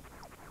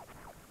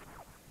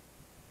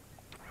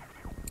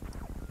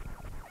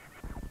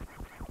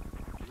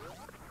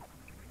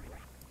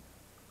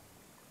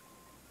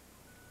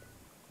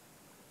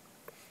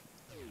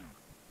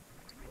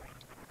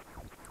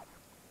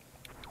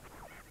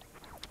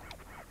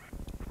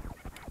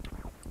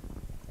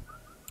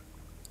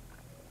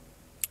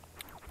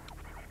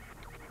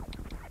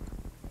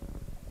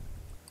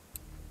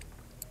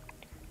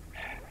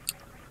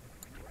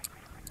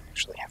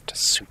 Actually have to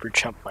super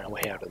jump my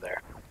way out of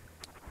there.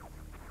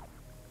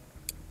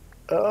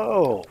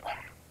 Oh!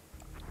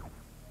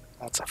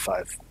 That's a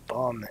 5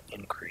 bomb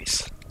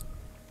increase.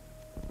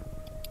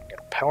 Got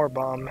a power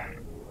bomb.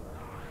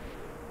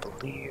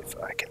 Believe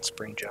I can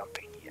spring jump.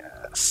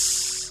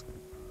 Yes.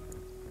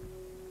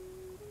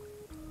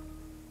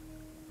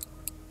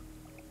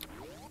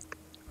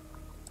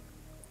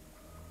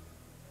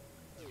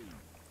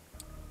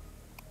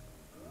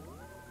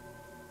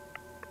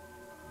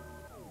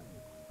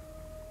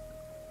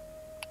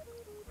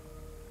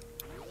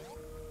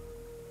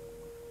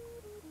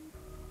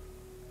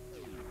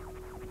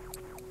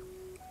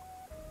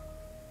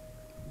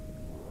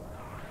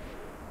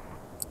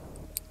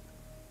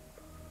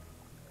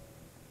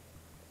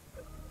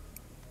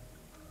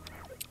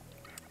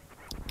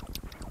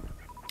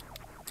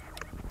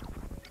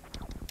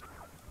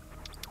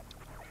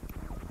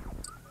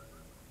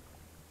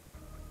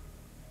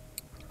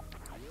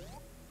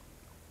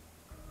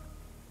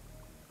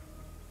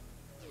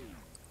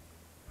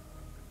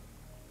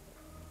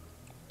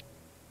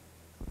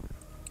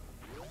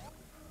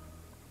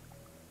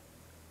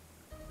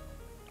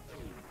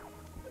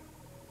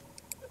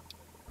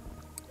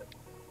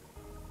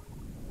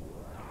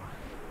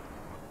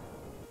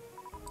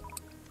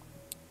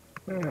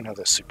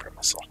 Another super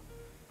missile.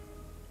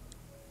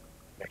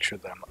 Make sure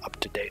that I'm up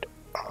to date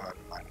on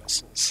my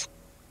missiles.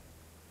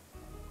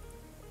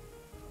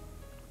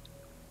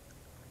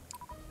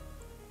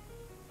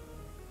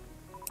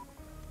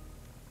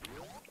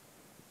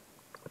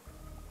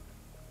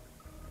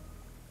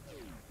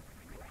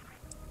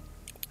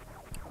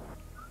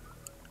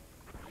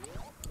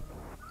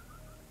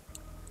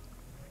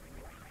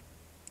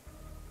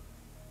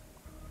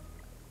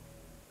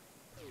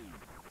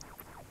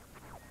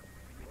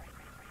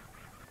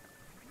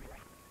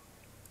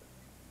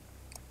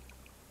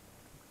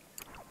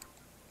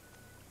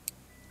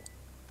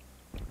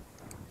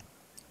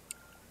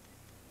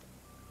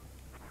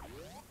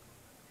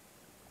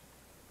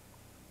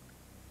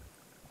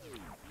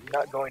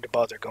 Not going to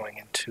bother going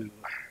into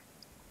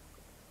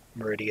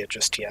Meridia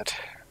just yet.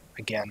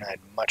 Again,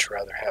 I'd much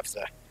rather have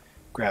the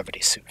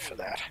gravity suit for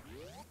that.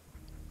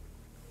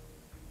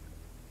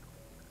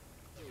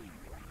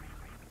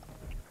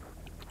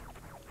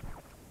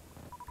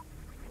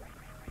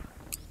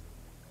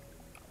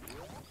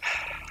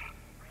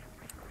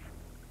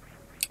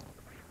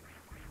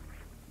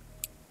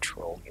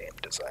 Troll game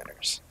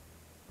designers.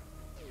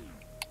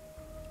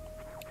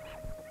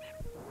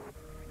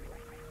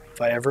 If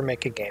I ever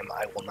make a game,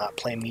 I will not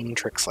play mean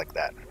tricks like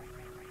that,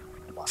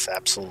 unless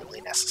absolutely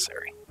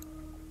necessary.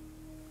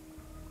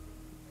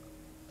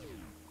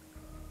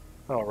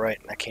 Oh, right,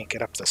 and I can't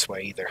get up this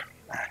way either.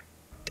 Ah,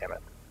 damn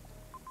it.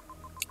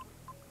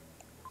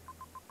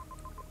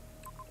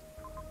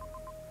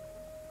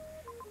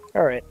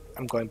 Alright,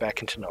 I'm going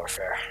back into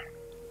Norfair.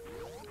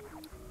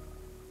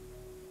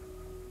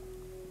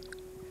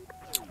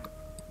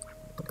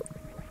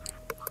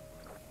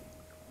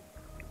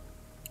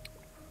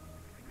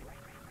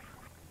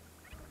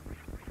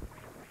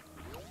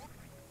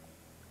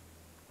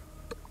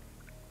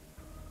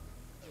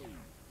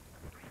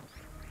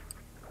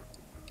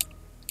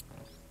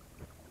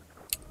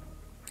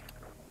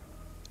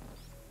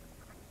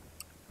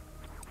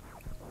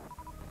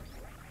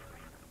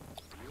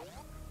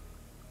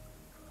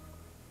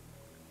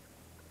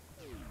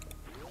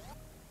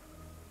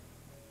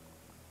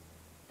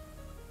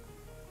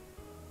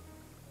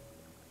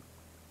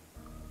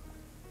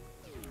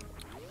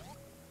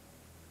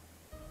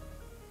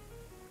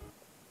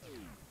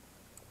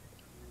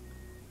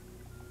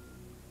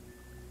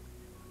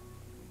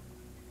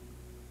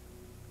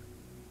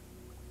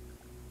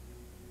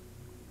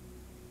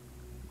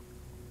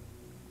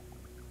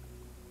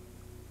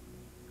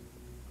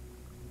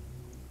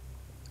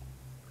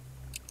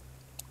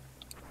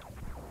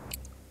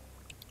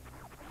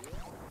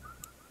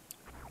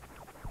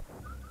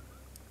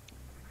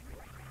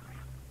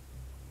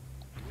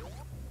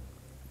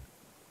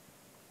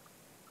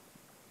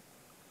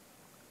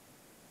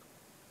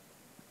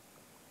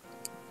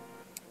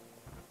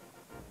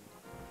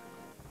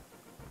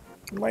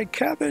 My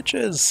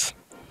cabbages!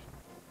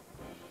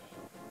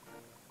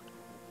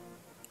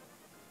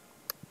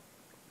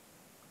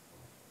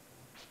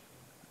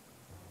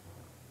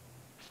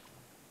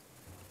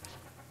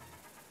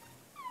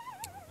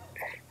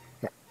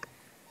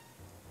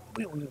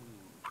 Woo woo.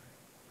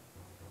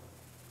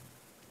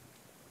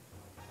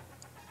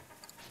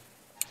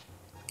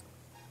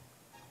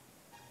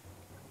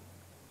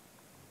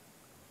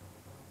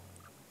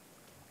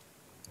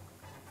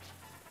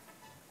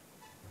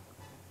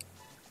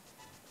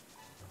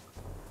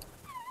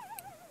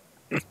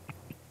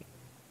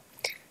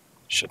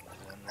 Shouldn't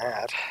have done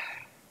that.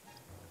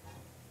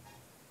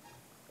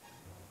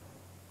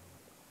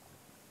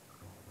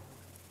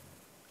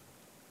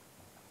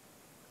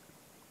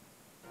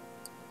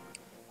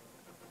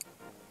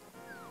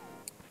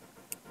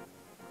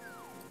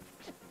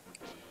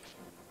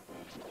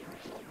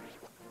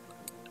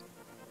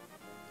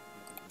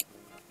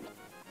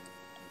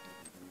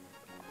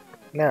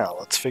 Now,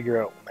 let's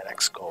figure out what my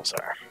next goals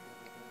are.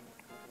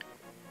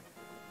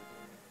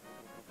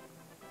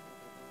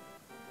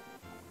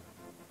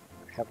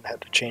 Haven't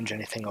had to change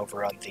anything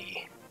over on the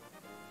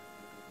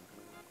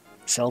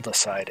Zelda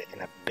side in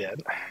a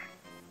bit.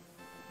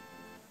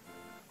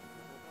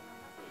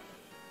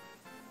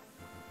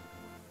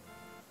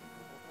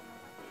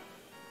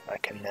 I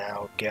can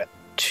now get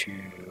to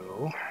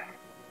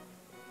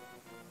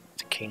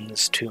the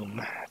King's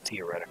Tomb,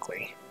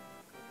 theoretically.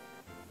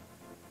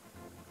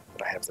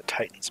 But I have the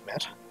Titans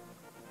met.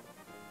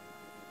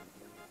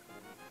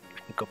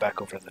 Go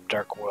back over to the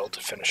Dark World to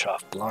finish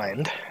off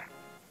Blind.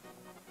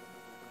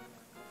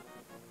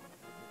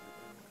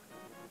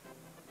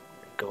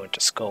 Go into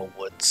Skull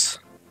Woods.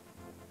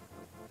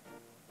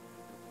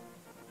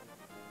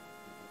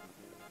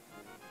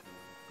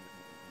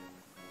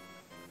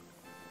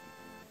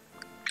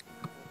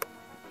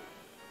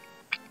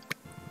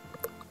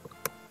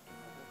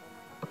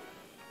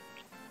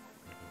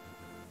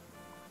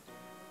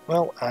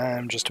 Well,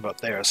 I'm just about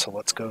there, so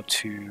let's go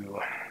to...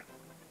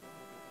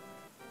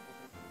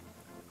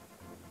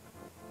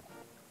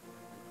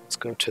 Let's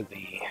go to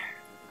the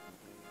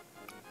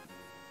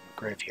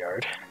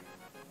graveyard,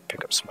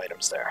 pick up some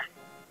items there.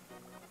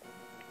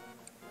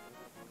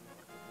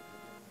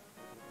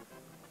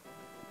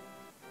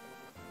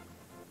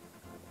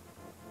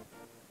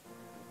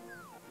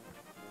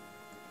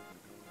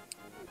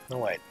 No,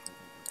 wait.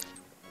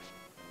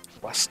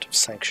 West of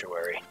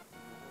Sanctuary.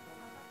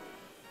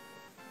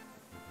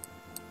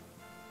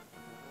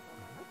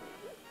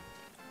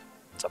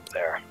 It's up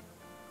there.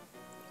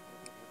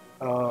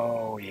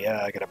 Oh,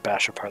 yeah, I gotta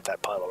bash apart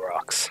that pile of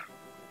rocks.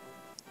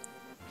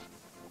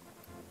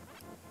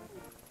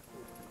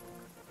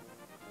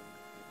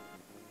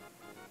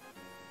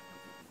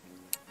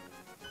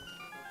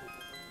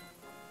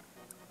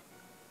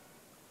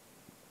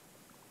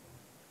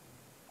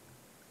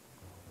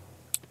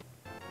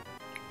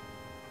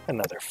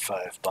 Another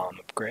 5 bomb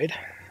upgrade.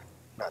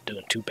 Not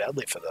doing too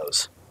badly for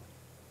those.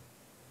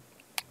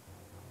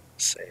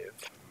 Save.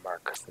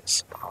 Mark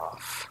this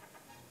off.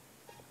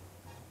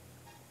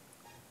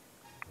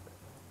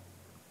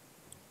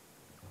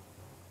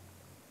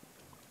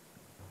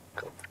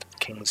 Go to the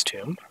King's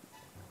Tomb.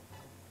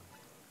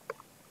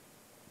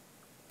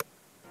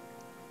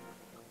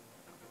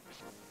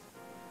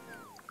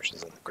 Which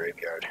is in the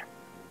graveyard.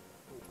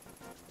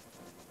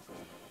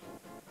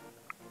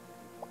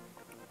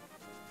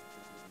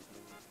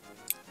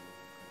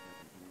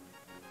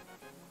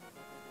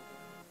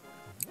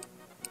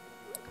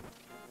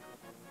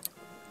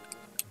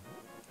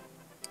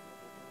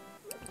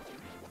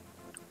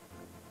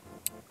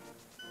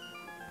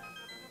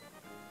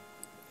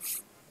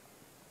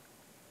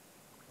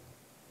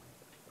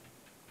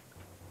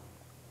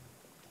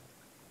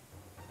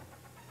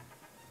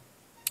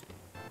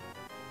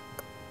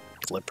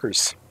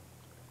 Flippers.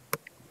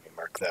 Let me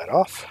mark that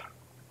off.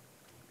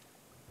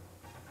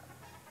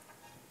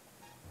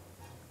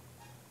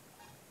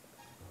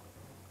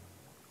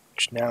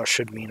 Which now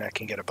should mean I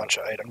can get a bunch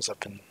of items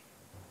up in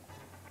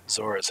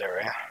Zora's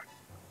area.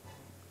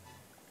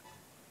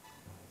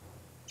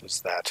 There's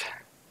that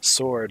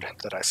sword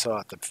that I saw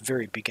at the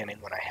very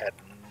beginning when I had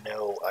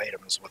no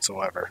items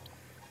whatsoever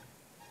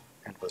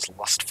and was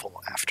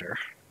lustful after.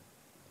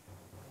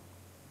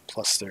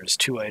 Plus there's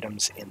 2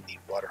 items in the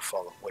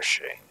Waterfall of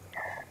Wishing.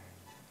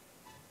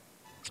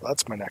 So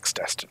that's my next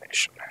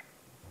destination.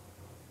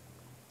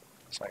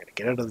 So I'm going to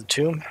get out of the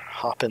tomb,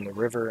 hop in the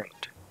river, and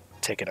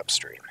take it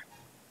upstream.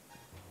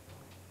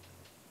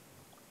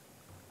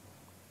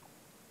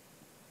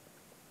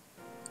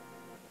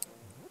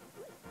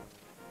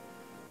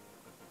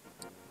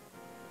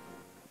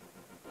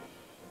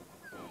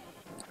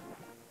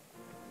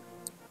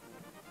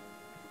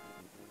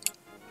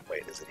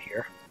 Wait, is it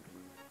here?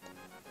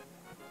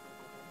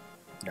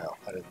 No,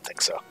 I didn't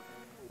think so.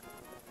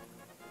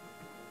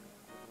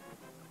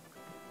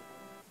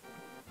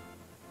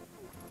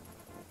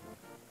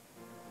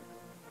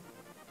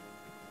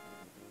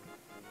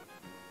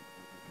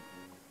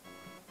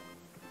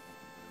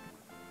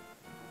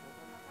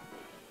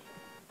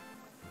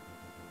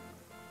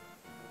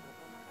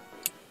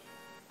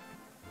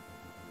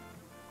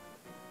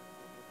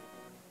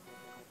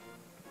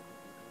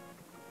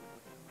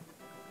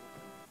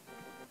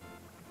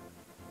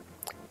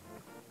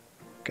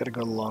 Gotta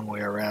go the long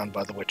way around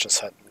by the witch's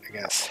hut, I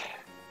guess.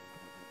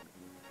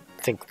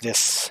 I think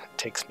this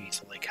takes me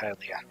to Lake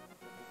Hylia.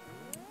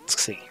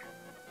 Let's see.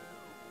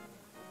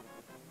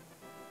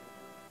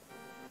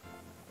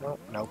 Oh,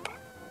 nope.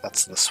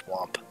 That's the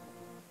swamp.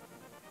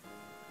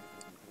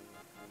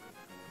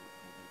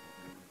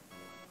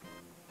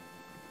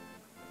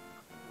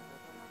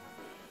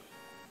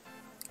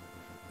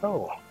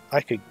 Oh, I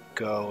could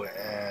go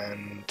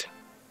and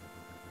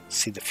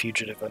see the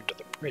fugitive under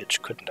the bridge,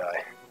 couldn't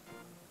I?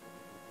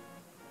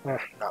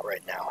 Not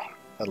right now.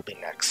 That'll be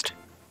next.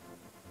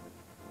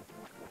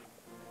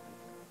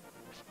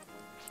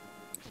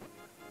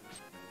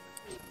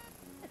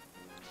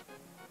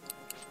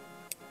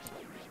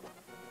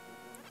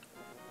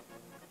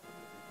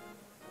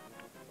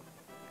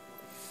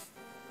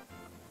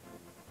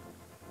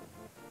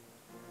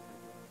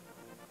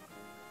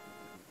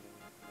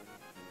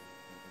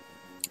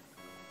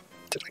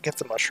 Did I get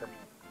the mushroom?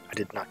 I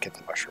did not get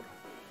the mushroom.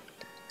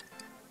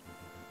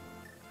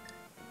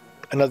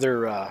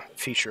 Another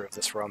feature of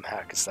this ROM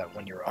hack is that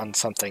when you're on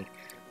something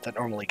that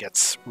normally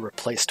gets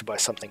replaced by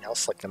something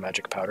else, like the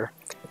magic powder,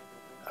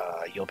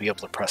 you'll be able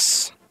to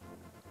press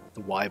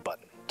the Y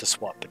button to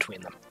swap between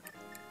them.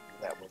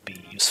 That will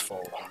be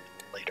useful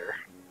later.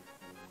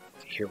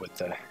 Here with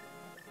the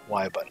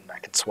Y button, I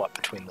can swap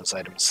between those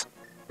items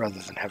rather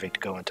than having to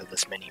go into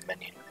this mini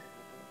menu.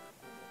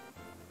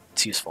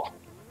 It's useful.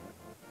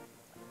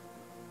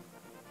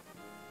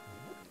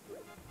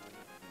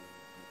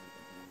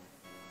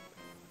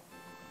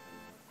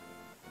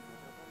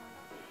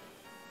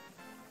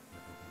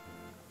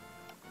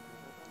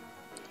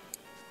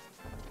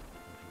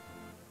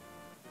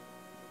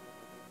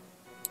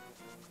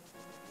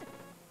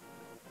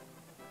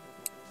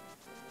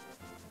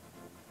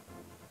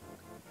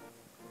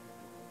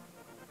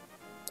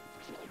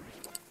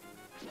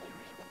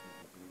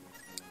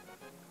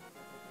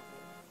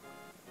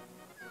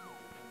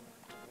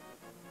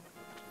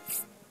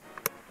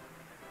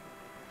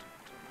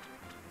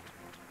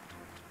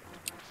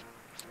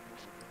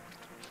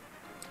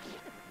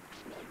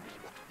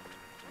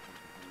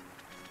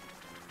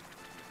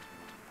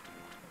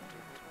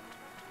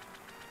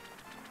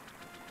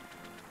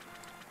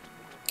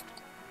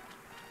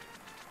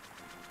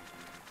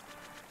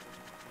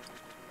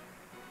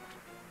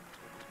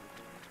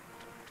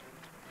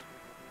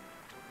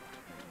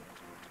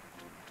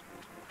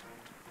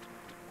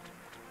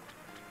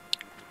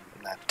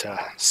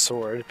 That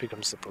sword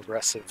becomes the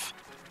progressive,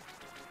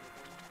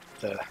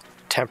 the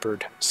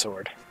tempered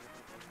sword.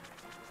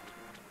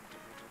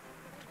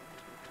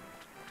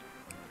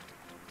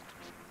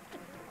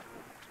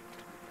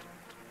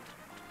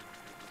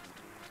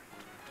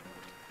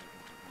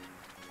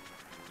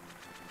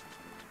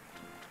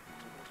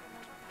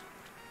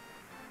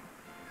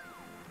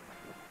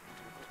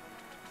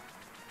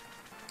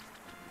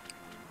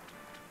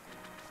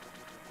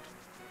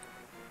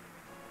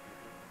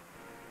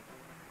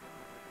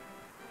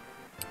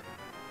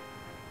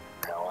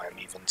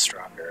 Even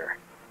stronger.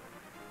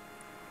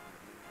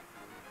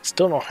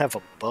 Still don't have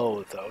a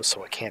bow though,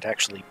 so I can't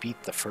actually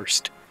beat the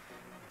first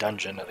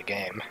dungeon of the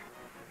game.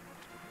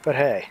 But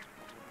hey,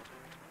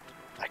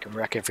 I can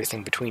wreck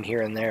everything between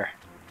here and there.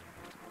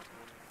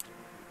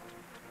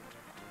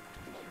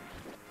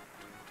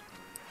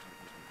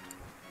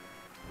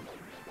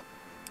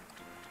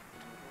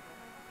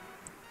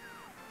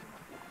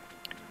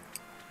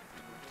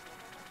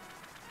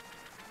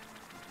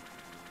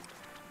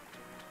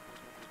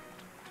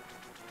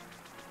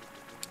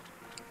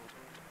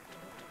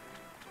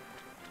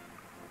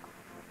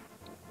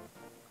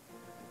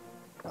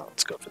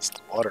 Let's go visit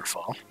the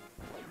waterfall.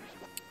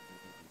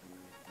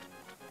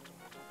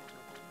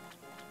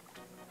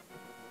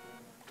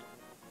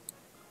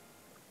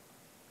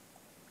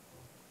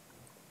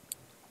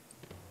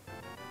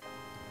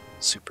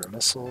 Super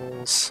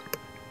missiles,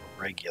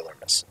 regular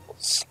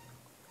missiles.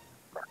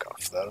 Mark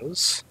off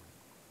those.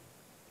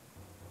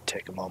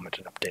 Take a moment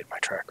and update my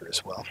tracker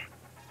as well.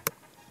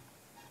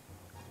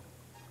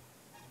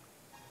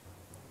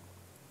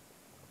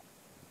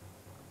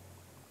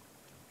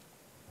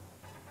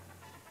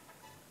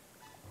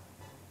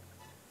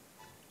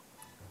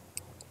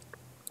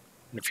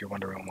 And if you're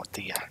wondering what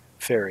the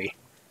fairy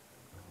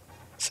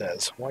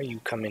says, why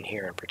you come in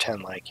here and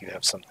pretend like you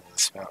have something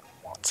this fountain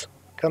wants?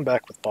 Come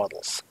back with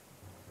bottles.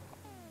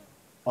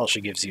 All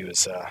she gives you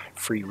is a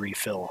free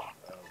refill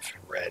of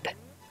red.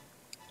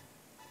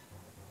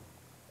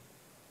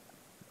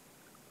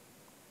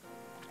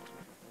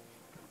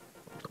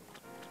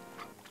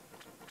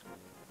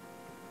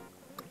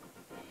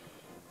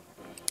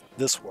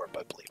 This warp,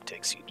 I believe,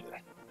 takes you to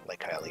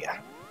Lake Hylia.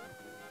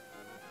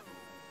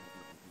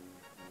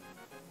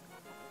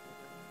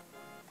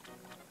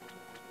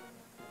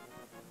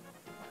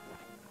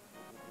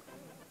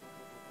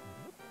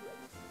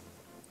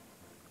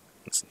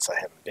 Since I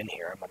haven't been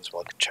here, I might as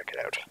well check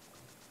it out.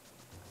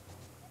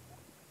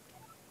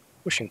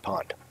 Wishing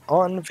Pond.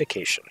 On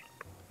vacation.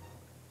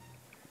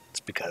 It's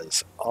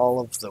because all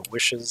of the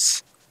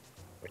wishes,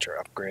 which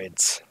are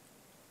upgrades,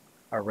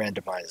 are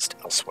randomized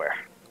elsewhere.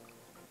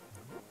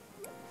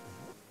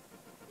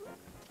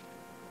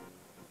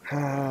 Do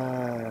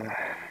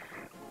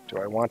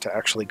I want to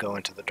actually go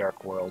into the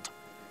Dark World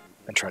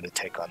and try to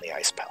take on the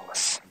Ice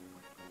Palace?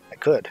 I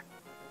could.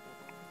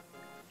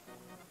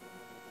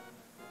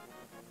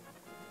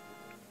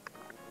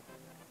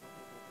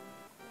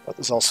 But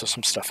there's also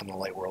some stuff in the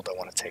Light World I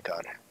want to take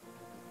on.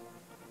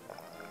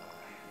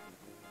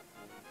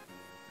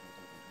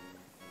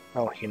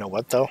 Oh, you know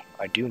what though?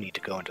 I do need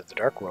to go into the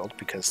Dark World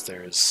because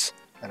there's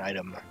an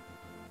item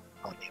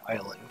on the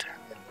island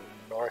in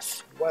the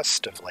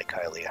northwest of Lake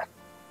Hylia.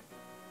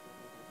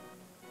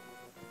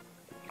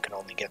 You can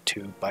only get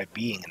to by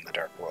being in the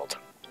Dark World.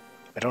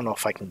 I don't know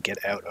if I can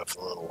get out of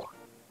the little...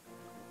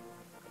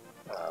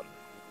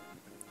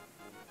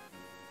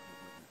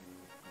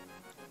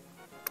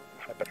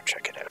 I better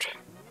check it out.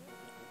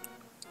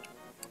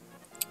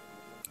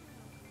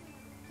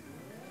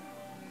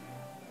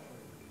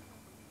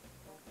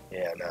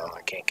 Yeah, no,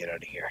 I can't get out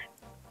of here.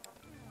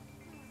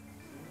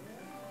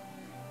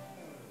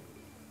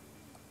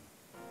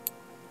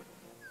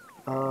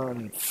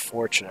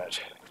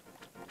 Unfortunate.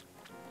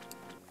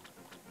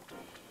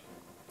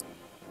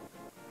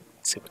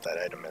 Let's see what that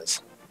item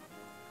is.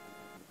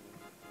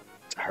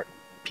 It's a heart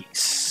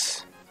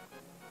piece.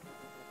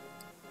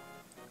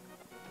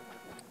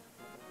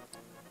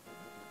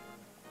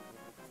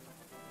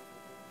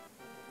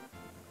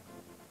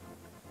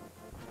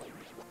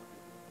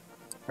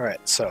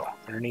 Alright, so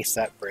underneath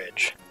that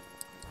bridge,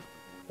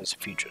 there's a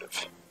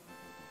fugitive.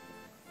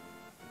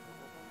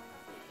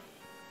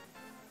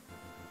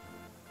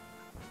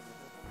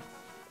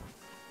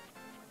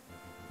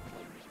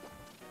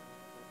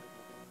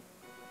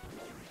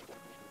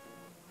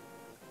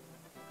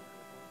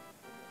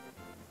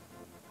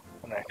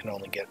 And I can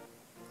only get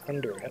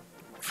under it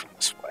from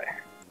this way.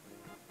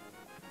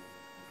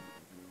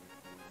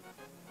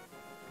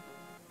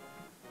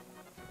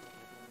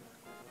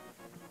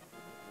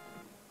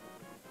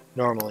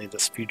 Normally,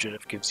 this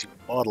fugitive gives you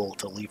a bottle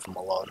to leave him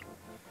alone.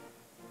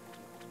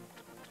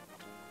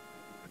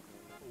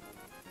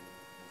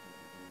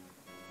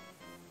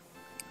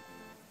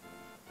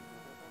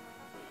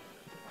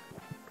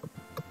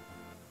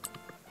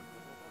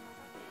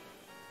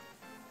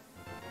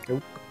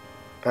 Nope.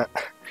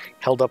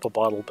 Held up a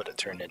bottle, but it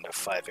turned into a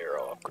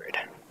 5-arrow upgrade.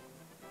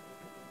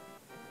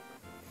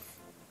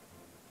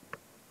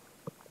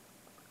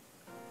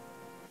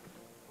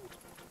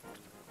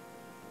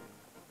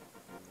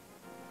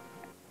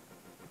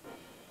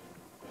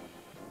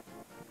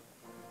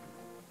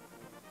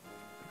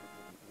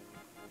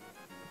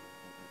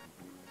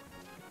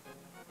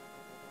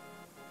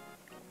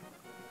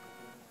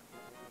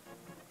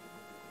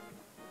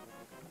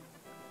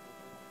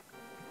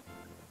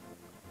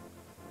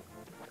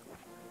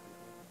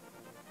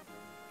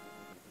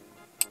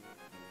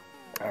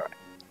 Alright,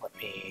 let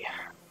me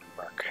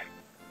mark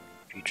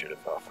fugitive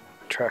off on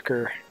the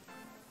tracker.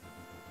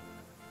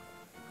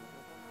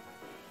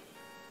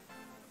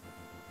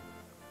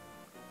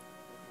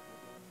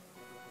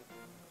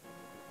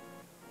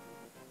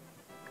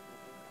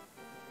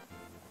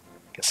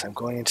 Guess I'm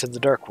going into the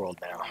Dark World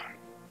now.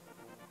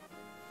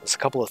 There's a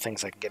couple of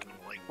things I can get in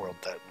the Light World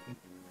that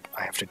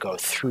I have to go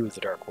through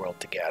the Dark World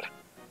to get.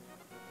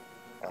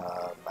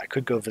 I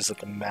could go visit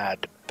the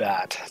Mad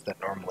Bat that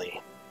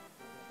normally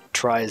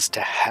tries to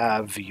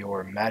have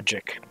your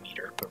magic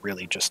meter, but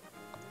really just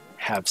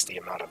halves the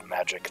amount of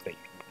magic that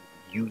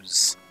you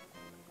use.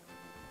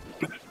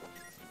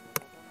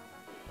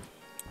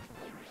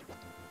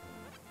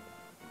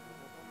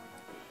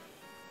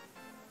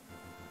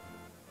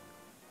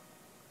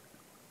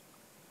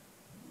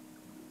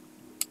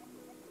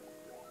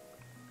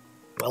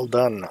 Well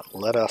done.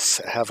 Let us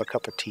have a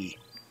cup of tea.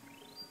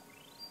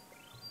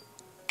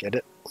 Get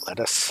it? Let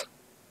us.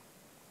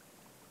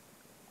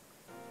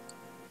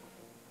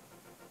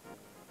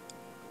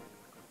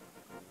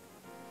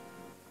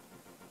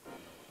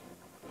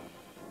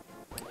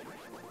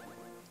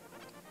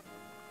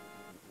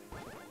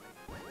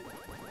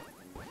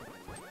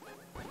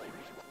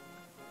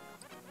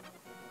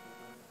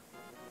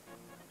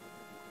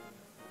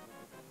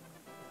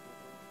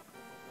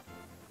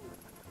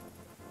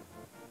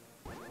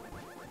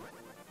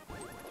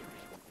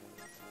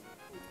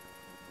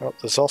 Oh,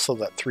 there's also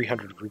that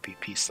 300 rupee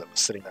piece that was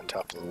sitting on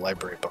top of the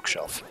library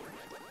bookshelf.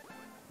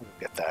 We'll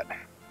get that.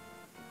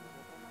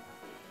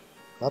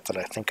 Not that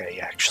I think I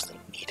actually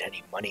need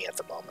any money at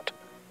the moment.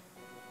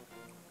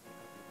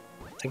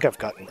 I think I've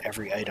gotten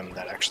every item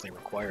that actually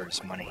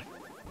requires money.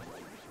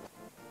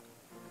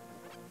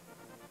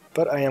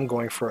 But I am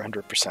going for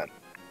 100%.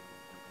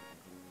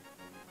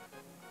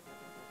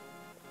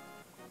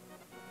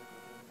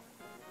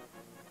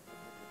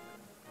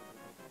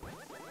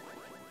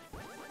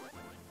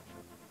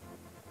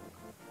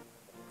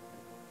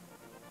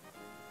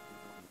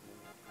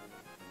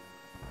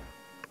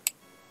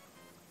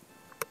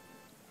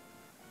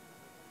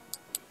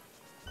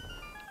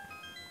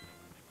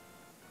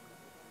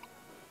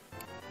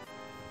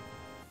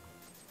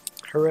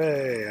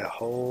 Hooray! A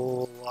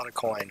whole lot of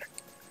coin.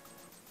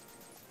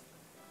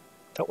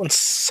 That one's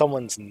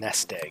someone's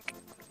nest egg,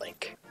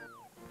 Link.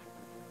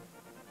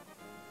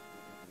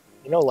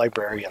 You know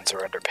librarians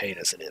are underpaid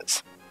as it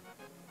is.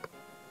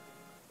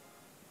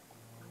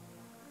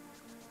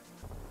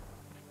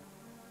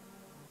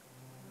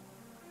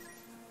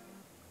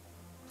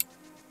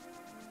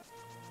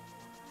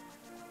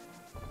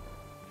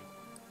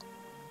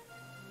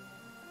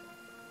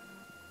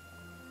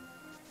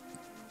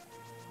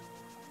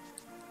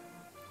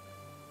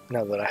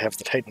 Now that I have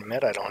the Titan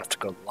Med, I don't have to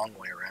go the long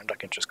way around, I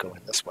can just go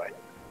in this way.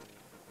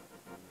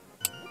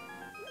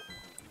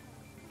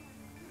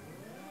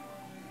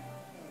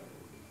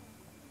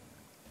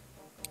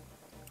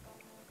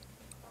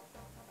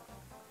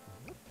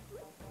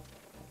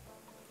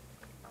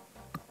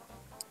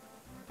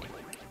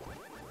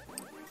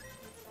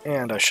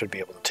 And I should be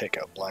able to take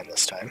out blind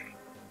this time.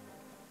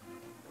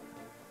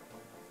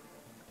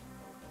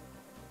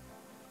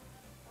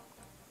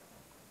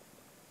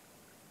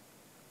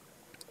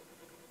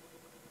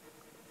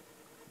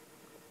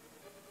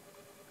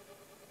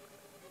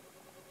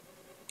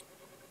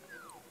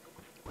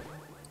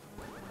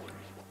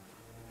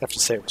 I have to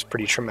say it was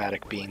pretty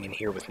traumatic being in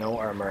here with no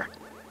armor,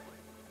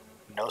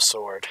 no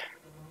sword,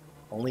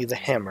 only the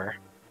hammer,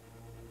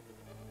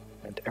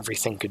 and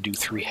everything could do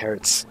 3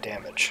 hearts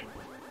damage.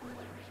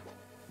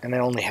 And I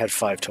only had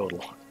 5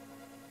 total.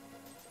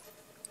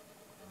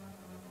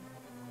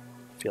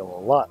 Feel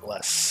a lot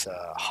less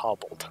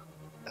hobbled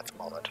at the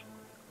moment.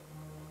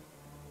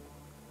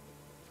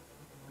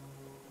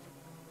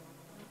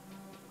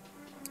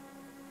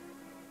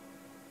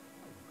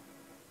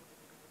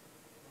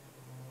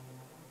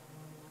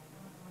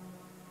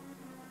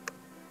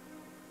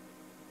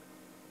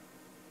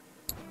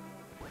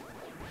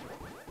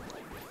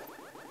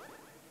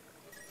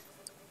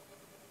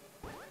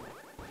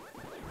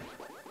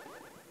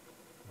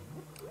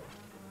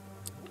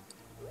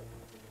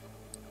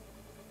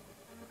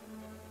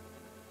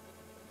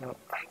 Nope,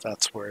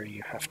 that's where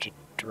you have to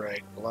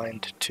drag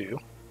blind to.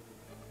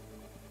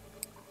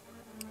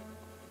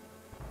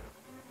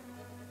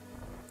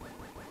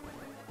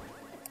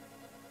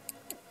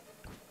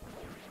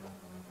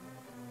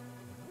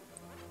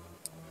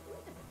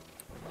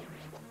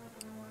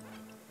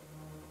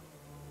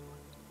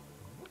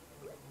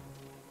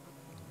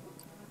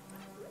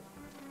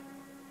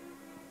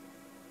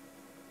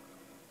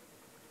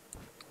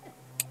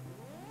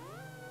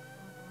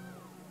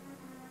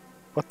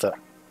 What the?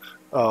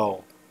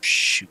 Oh,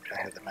 shoot,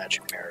 I had the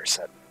magic mirror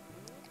set.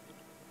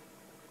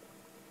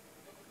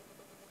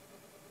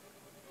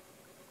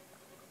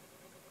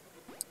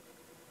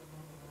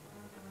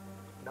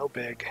 No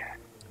big.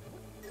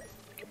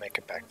 I can make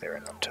it back there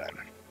in no time.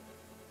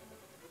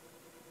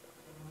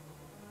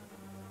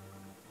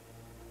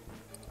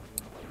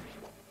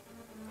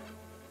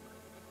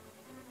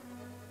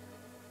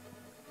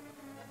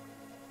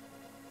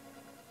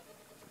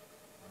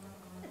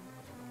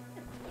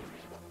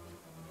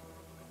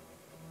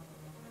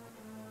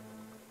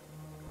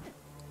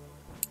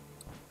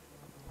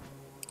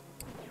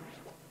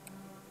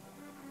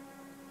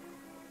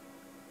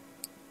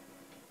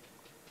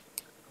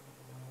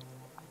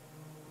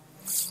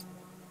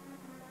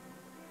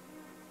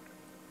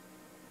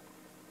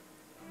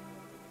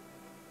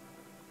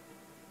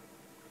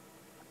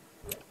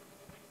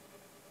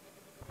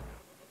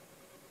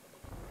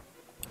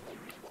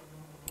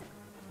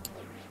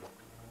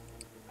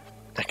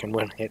 I can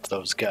one-hit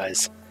those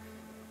guys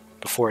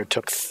before it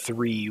took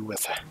 3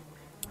 with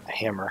a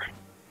hammer,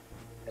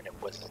 and it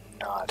was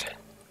not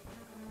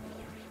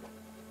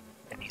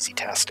an easy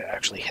task to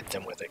actually hit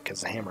them with it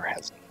because the hammer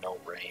has no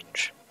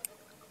range.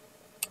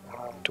 Do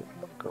I want to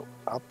go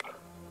up?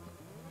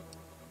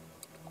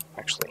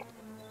 Actually,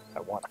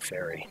 I want a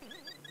ferry.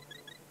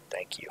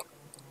 Thank you.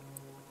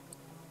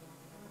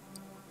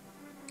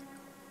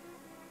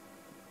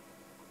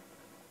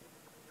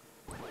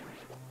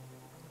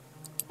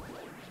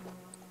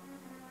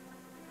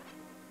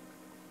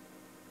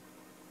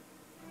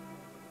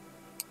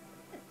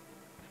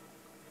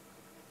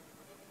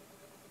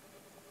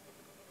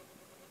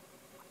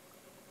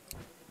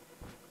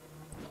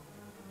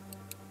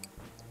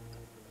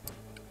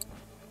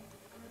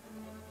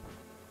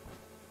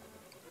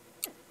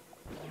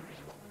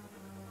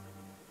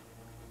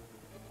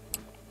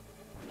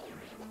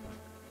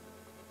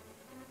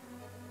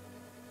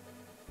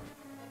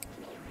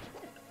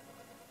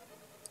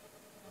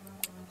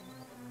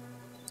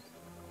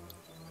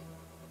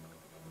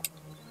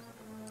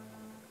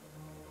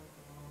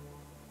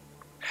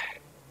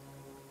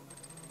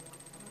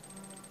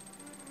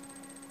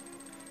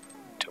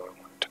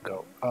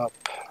 Go up.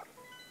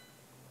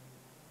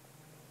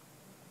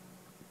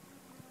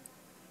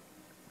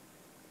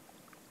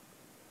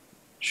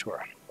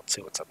 Sure, let's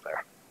see what's up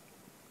there.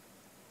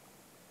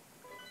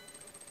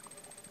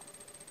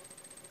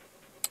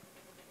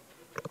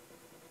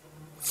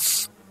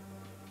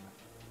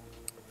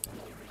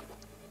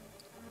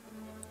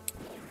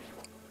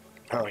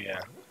 Oh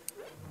yeah.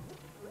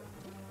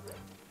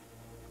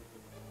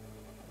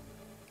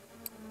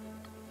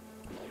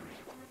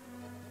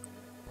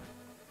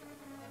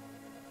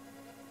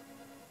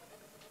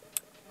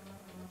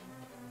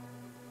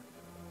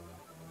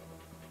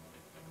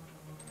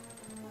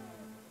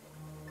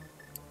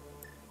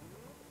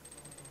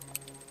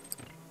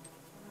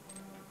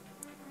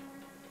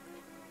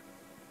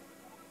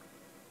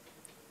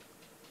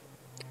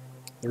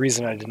 The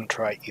reason I didn't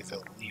try either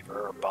the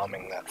lever or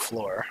bombing that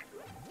floor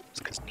is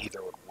because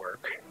neither would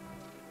work.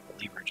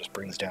 The lever just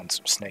brings down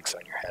some snakes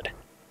on your head.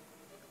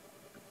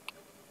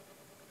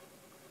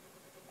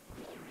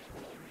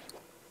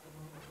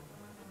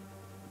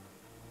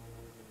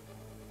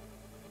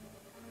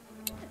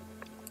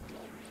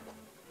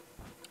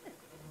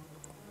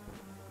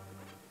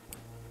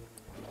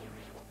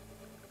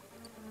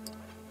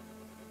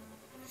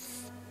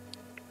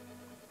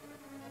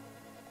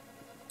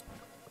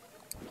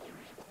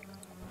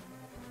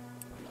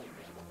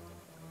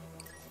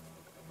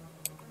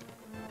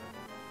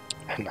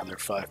 Another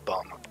 5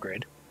 bomb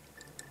upgrade.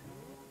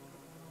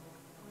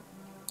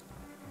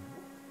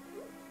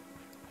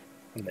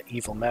 And the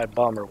evil mad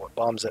bomber, what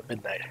bombs at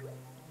midnight?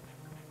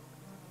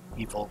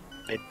 Evil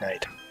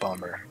midnight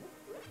bomber,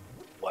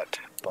 what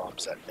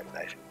bombs at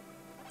midnight?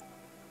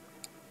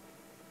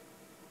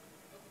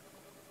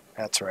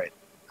 That's right,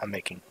 I'm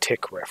making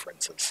tick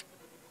references.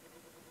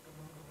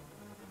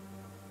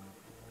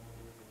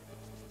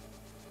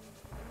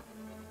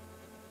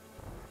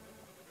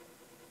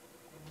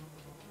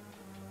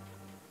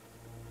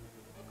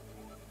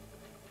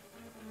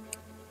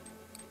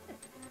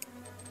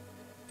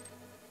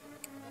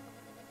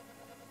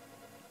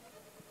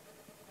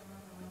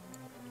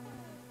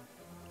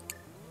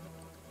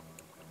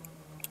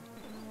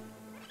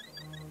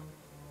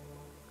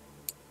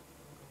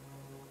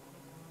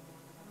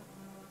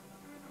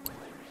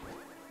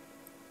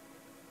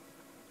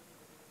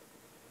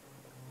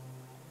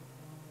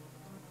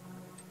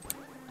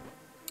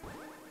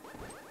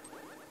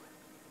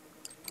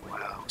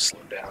 Slow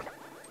down.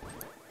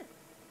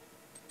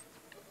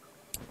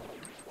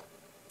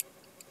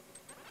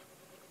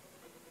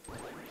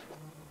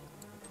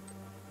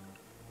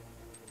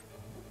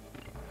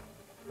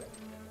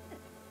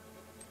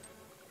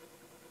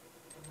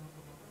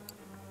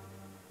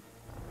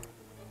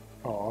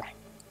 Oh,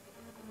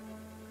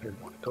 I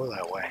didn't want to go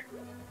that way.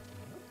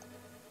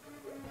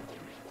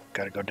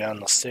 Gotta go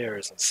down the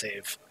stairs and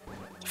save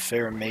the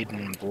fair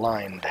maiden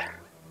blind.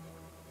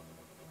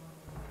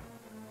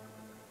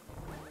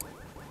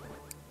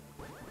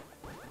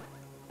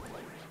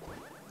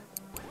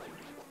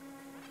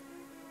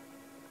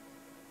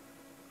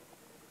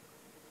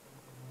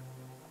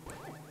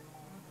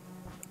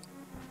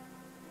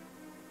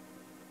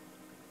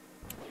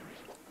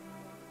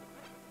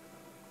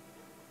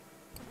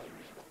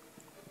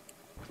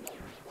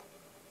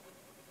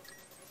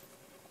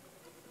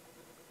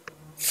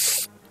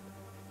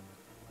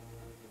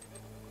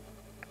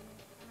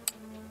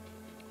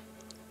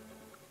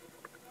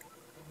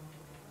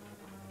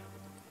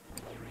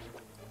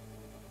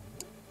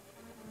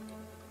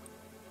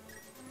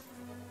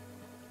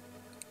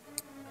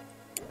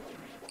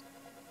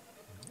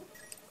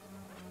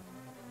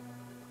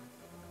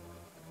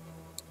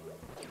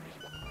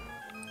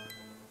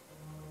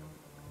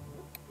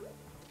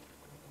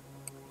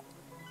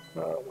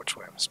 Which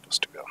way am I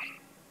supposed to go?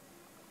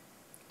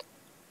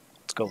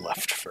 Let's go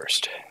left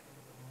first.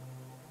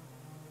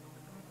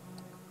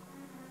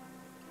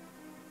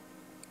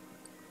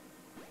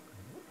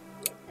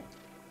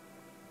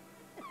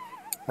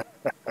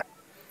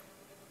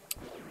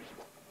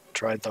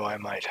 Tried though I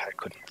might, I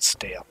couldn't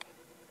stay up.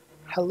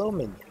 Hello,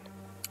 minion.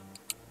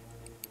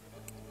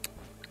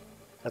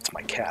 That's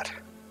my cat.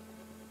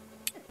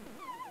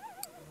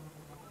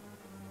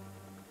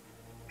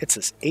 It's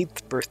his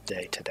 8th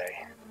birthday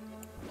today.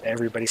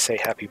 Everybody say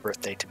happy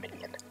birthday to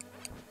Minion.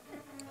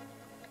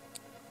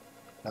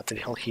 Not that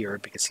he'll hear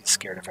it because he's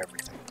scared of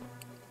everything.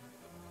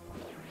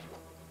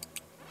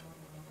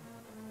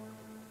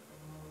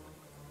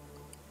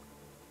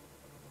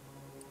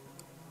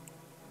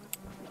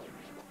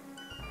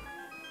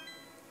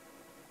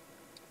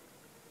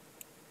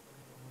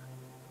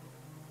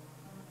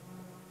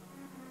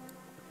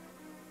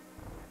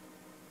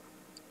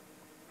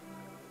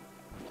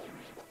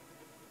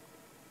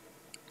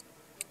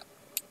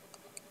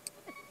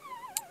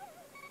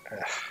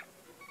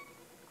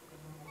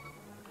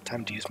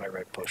 Time to use my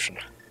red potion.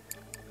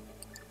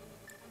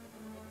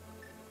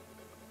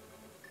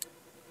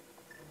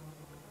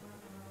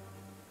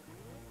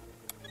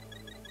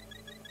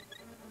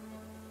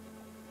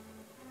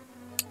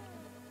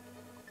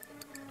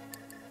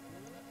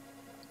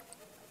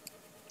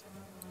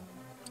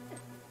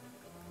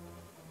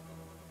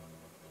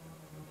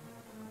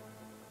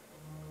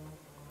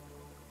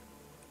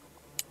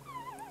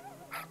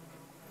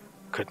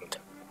 Couldn't.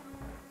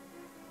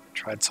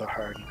 Tried so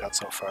hard and got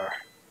so far.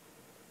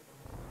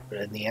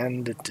 But in the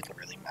end, it didn't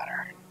really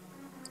matter.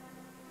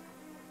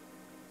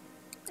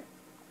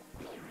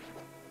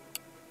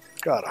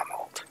 God, I'm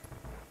old.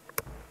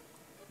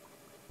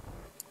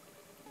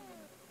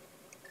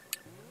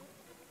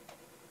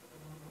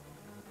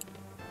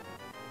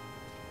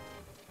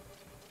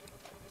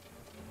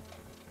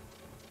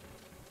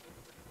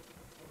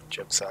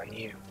 Joke's on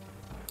you.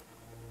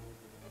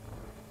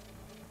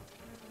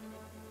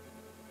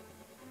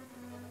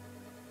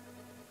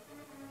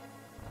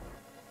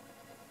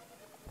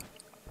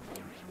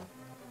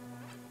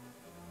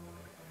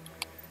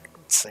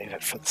 Save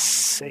it for the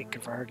sake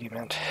of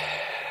argument.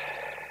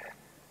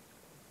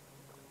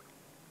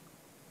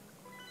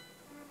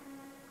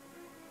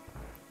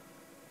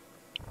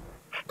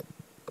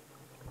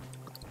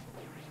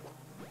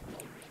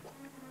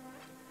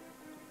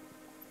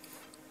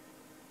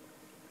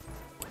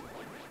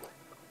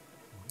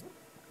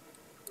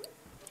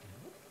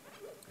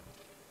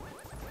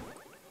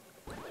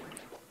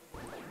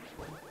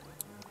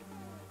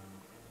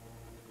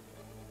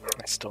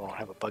 I still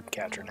have a bug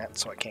catcher net,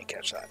 so I can't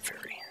catch that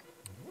fairy.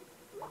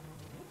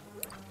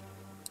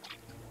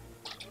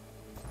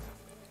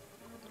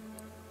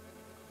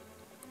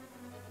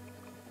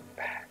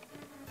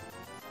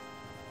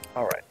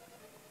 Alright.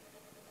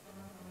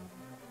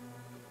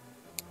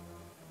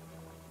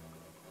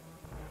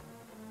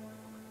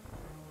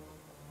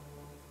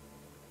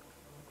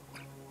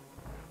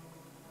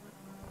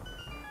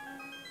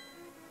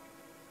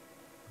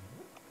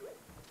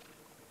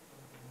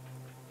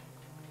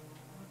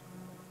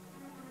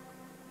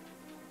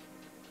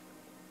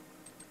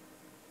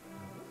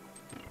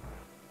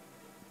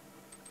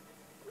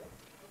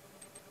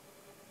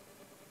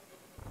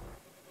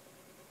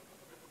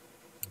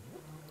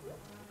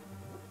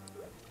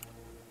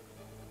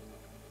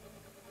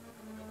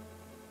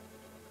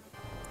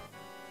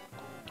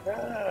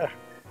 Ah,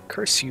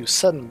 curse you,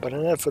 sudden but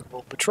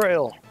inevitable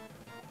betrayal.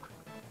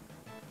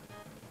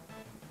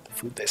 The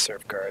food they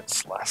serve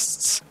guards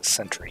lasts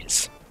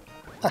centuries.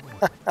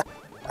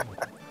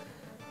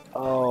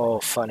 Oh,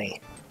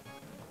 funny.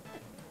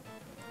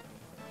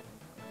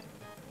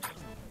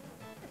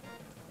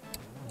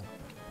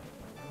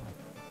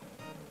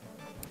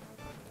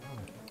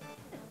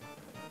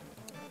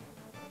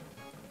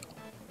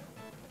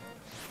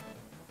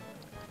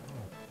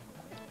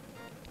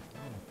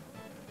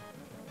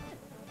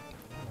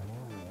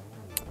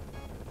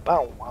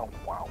 Bow, wow,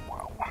 wow,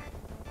 wow.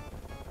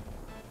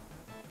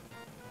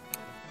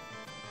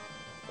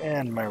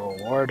 And my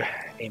reward,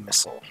 a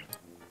missile.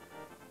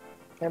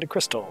 And a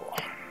crystal.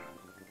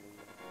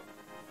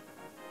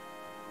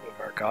 We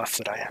mark off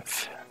that I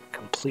have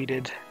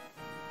completed.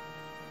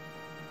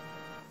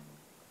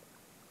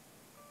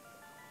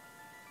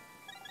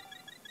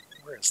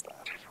 Where is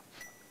that?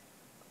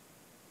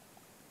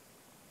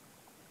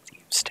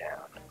 Thieves Town.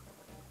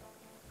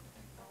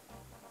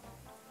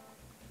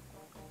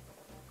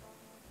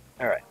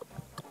 Alright.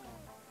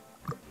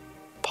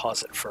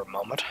 Pause it for a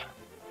moment.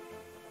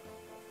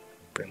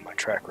 Bring my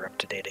tracker up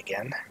to date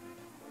again.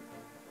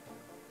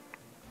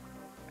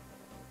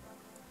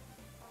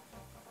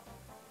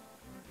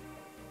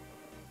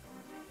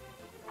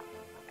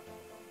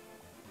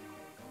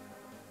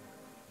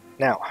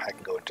 Now I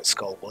can go into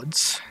Skull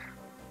Woods.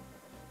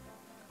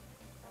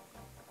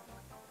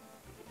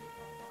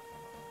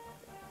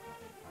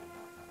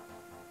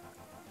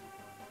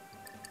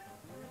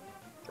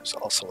 There's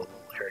also a little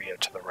area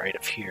to the right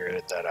of here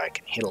that I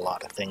can hit a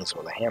lot of things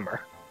with a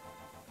hammer.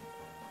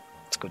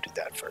 Let's go do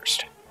that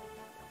first.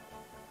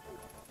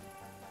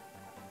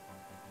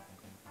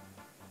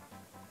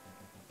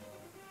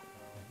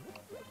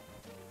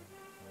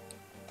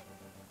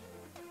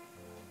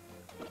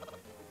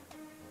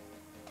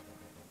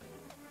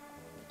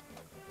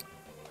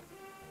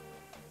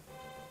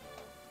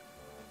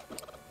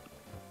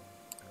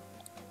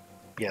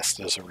 Yes,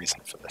 there's a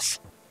reason for this.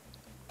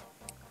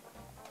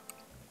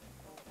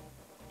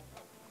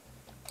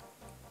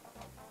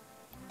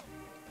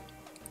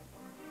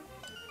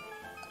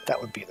 That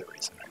would be the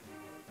reason.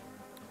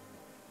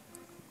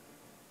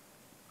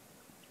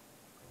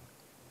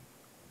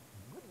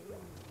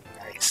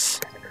 Nice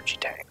energy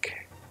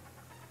tank.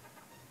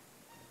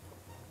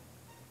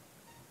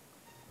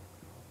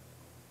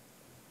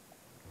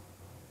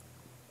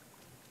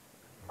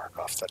 Mark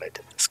off that I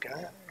did this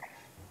guy.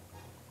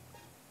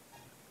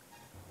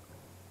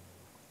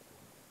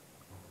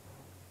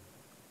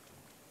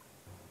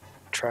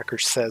 Tracker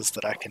says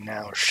that I can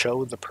now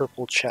show the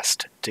purple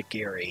chest to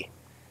Gary.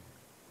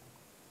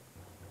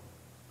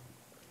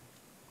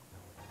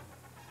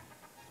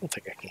 I don't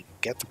think I can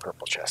get the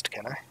purple chest,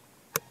 can I?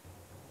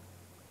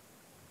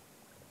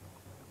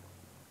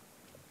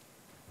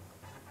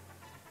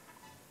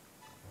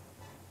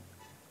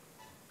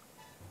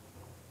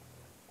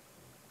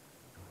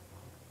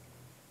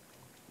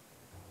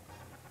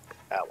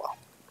 Ah, well.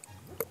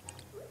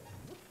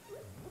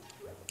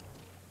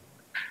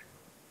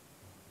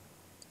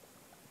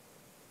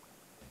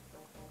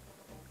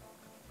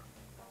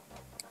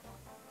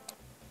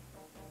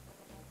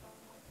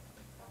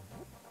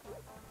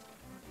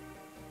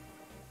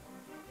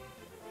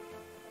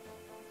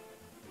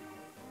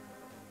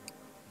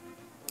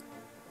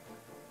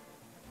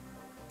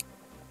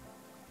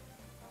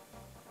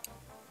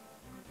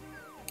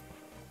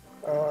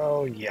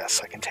 Oh, yes,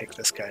 I can take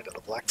this guy to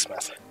the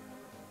blacksmith.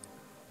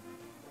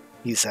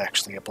 He's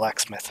actually a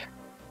blacksmith.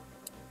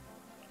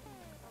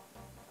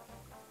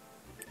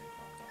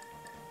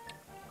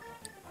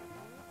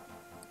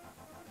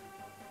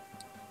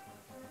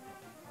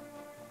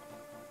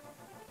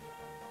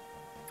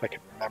 If I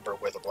can remember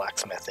where the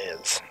blacksmith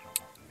is.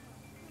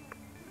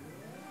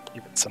 I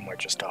believe it's somewhere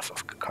just off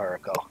of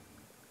Kakariko.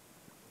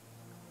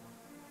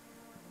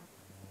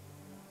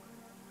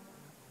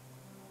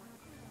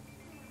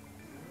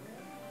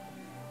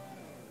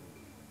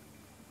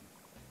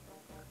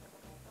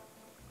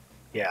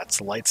 Yeah, it's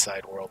the light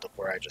side world of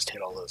where I just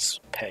hit all those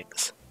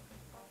pegs.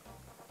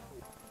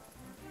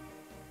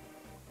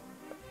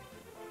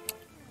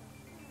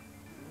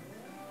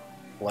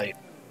 Light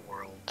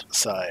world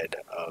side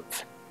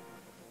of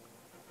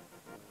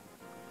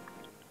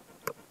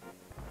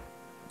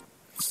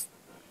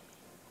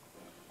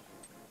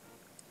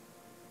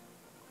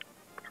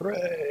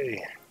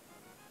Hooray!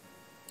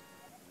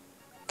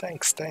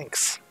 Thanks,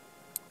 thanks.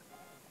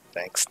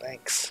 Thanks,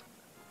 thanks.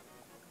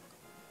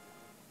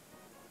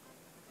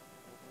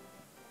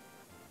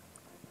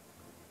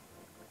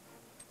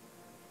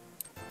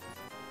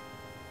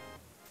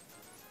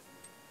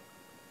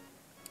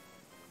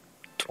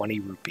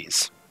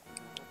 ₹20.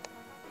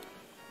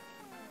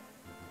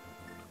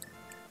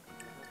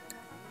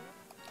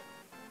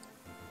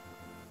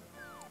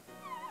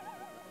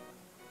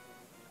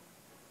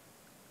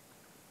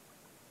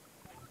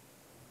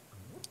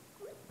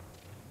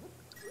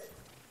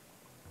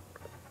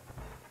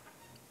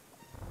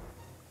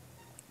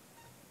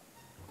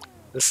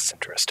 This is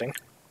interesting.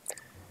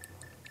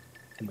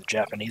 In the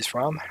Japanese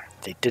ROM,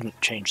 they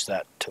didn't change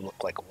that to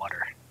look like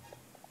water.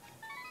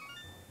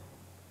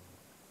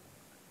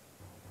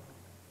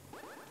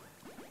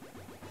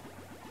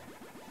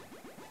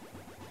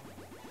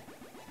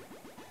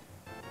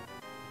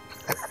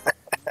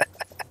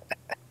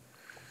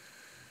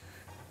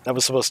 That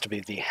was supposed to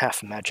be the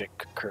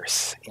half-magic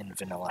curse in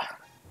vanilla.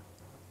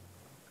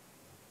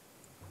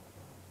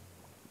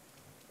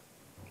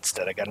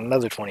 Instead, I got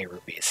another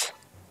 ₹20.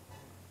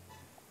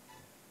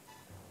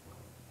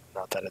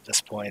 Not that at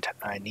this point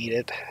I need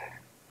it.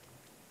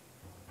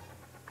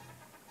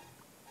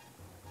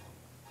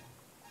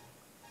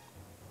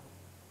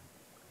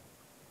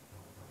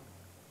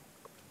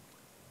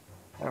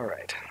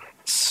 Alright,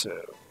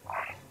 so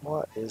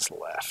what is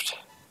left?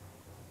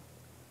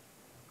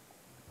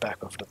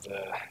 Back over to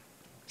the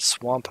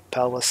Swamp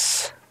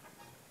Palace.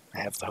 I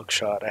have the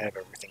hookshot, I have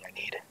everything I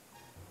need.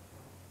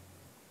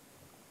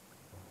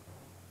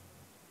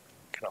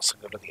 Can also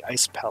go to the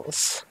Ice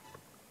Palace.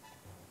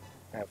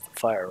 I have the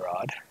Fire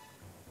Rod.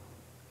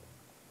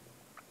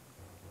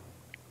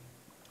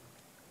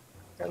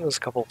 And there's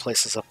a couple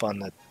places up on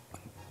the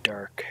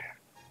dark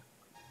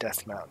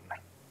Death Mountain.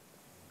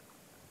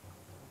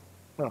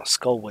 Oh,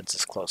 Skullwoods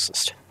is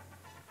closest.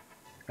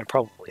 And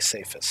probably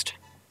safest.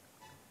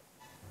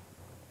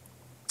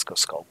 Let's go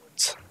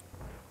Skullwoods.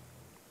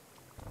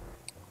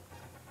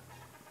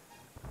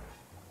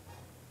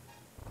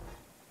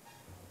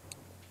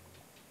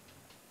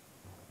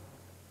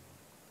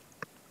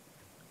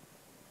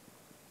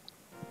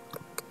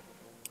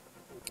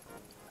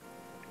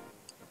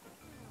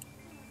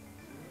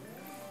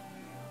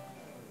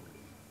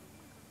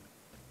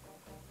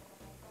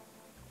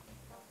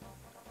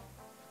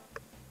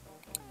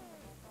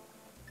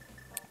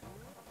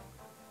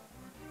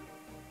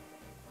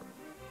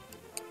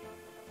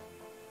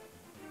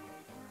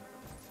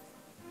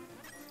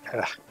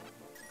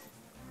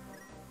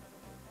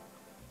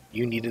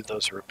 You needed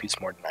those rupees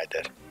more than I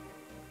did.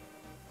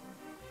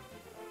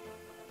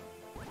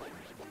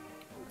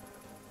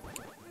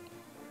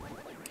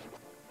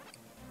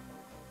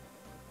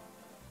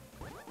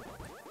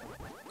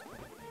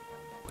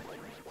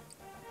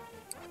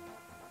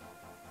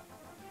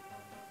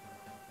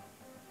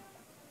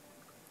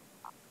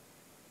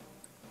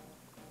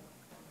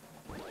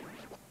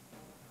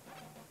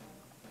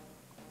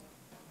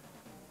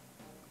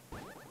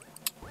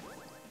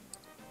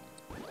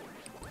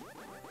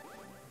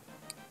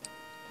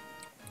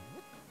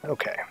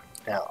 Okay,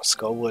 now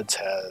Skullwoods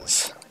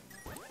has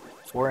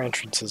 4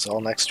 entrances all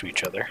next to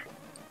each other.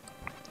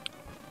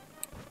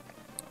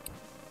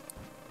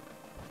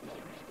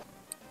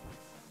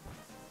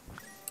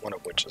 One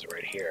of which is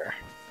right here.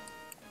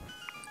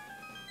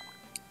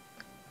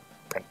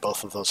 And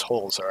both of those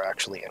holes are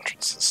actually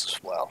entrances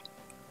as well.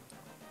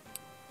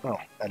 Oh,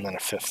 and then a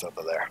 5th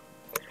over there.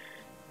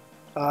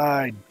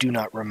 I do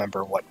not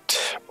remember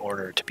what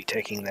order to be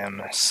taking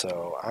them,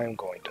 so I'm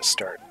going to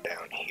start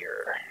down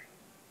here.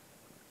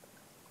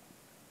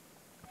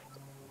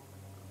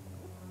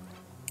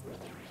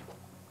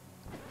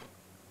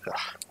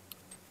 Ugh.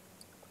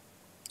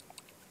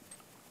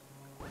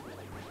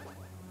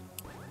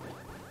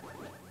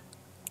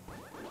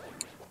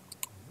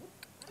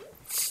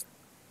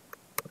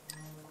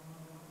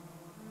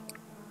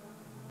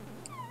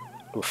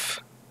 Oof.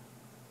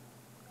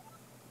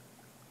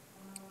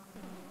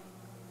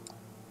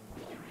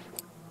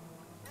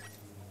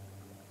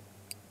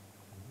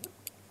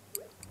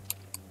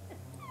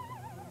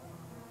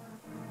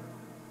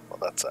 Well,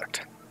 that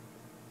sucked.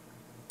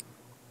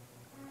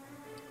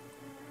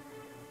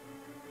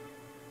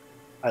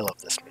 I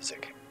love this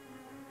music.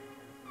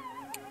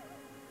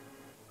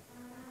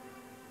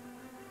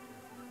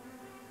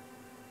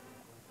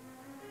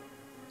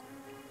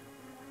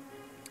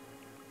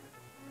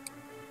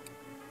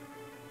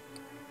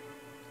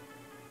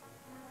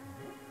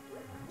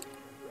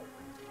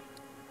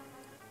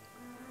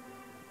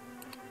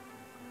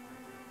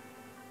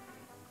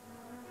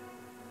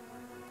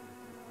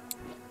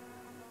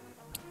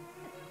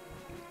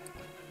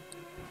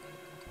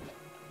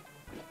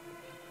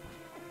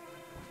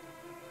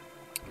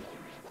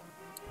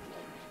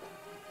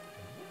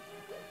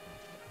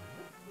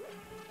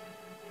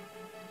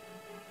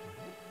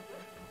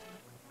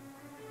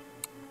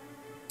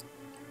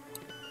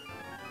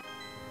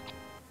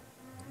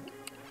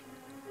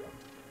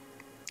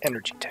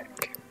 Energy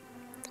tank.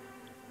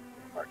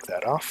 Mark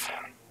that off.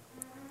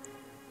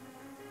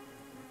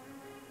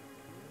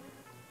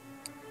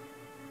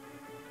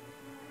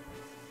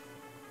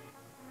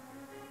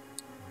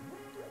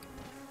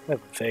 I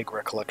have a vague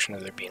recollection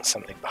of there being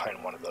something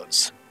behind one of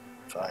those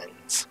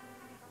vines.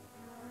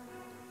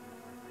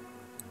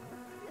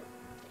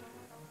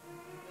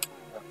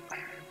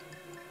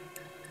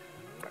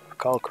 If I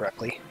recall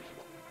correctly,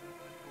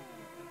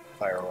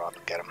 fire around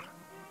and get him.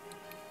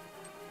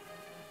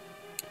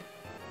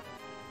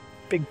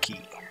 Big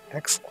key.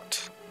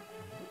 Excellent.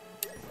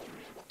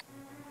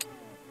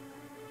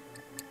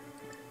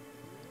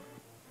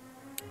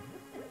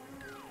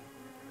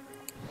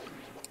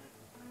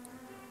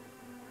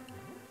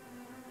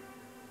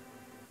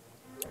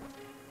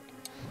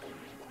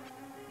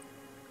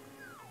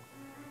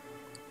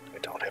 I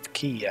don't have a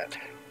key yet.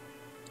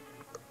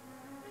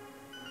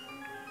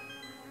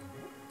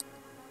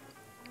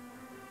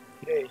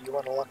 Yay, you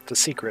unlocked the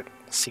secret.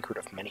 The secret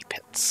of many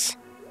pits.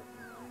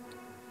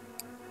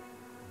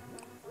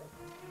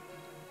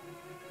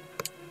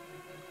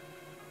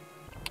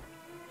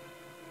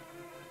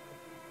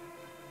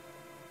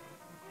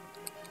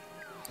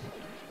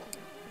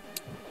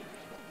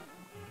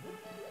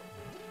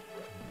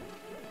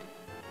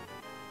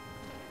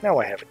 Now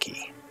I have a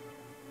key.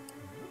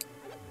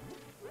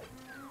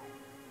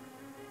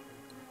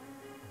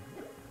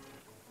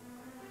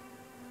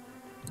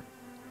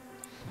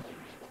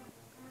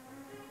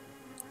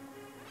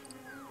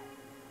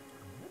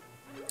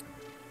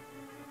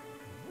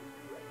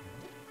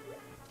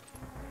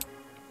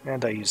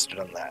 And I used it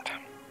on that.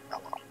 Oh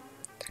well.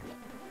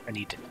 I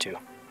needed to.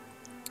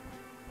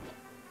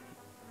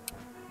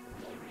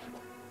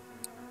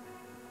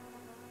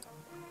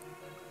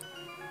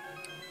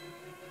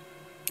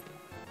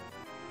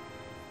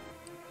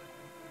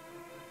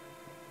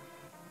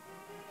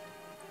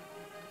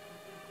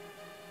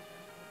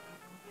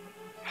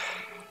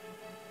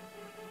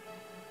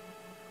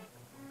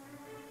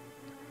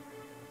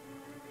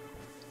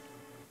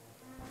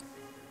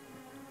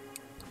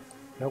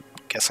 Nope,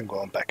 guess I'm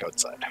going back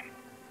outside.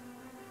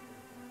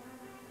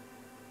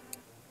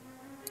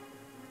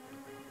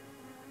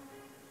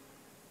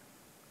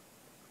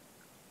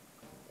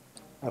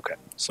 Okay,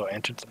 so I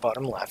entered the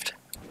bottom left,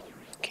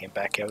 came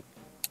back out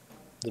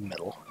the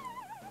middle,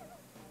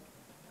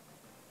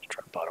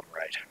 try bottom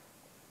right.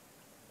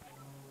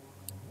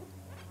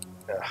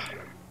 Ugh.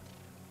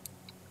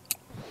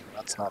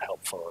 That's not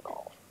helpful at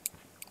all.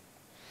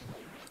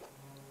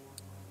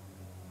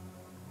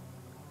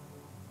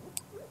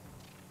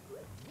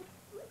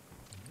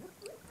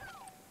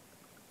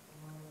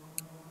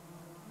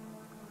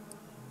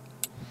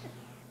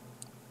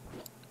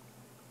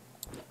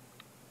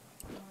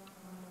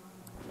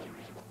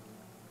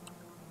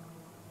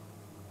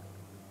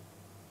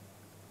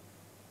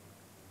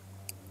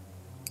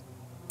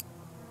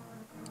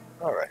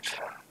 Alright,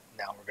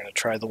 now we're going to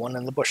try the one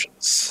in the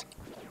bushes.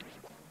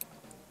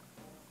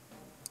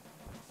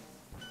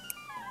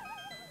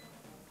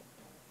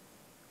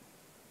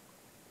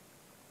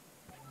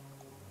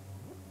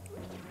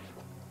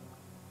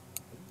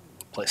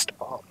 Placed a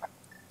bomb.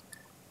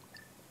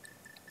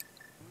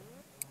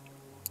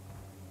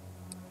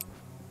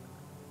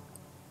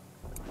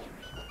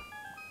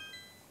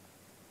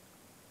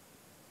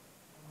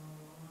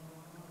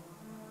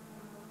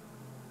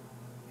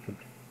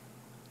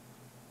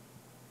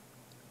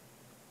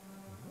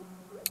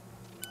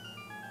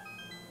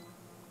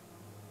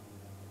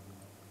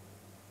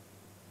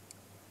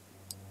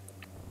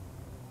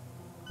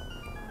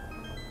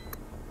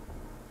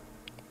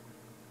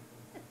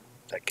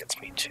 That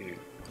gets me to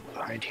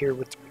behind here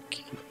with the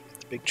key,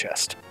 the big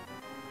chest,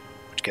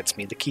 which gets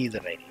me the key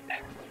that I need.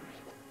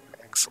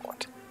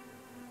 Excellent.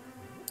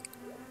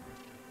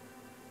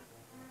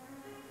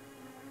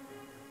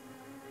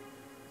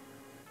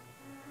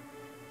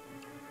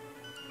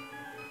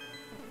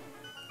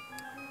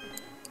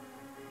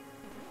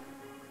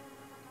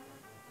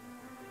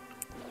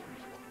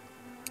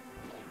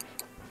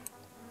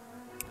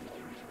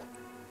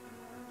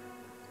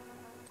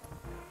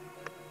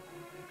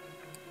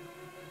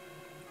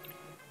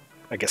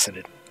 I guess I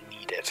didn't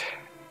need it.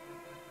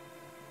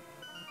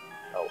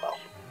 Oh well.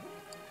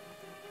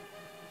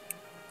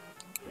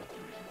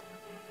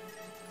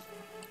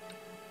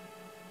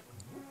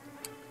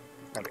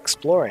 I'm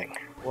exploring.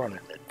 We're on an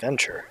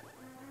adventure.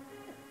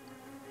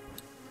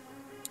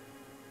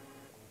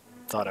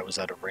 Thought I was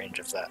out of range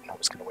of that and I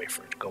was going to wait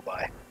for it to go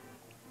by.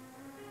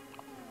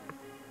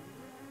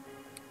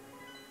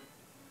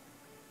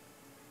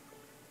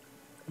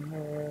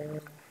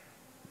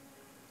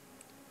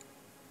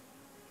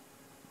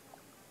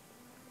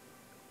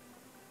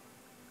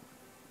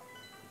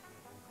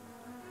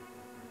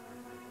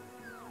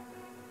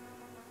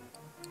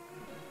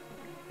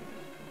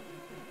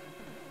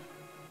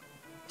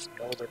 There's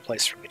no other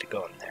place for me to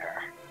go in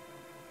there.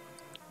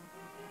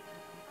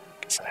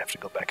 Guess I have to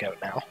go back out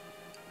now.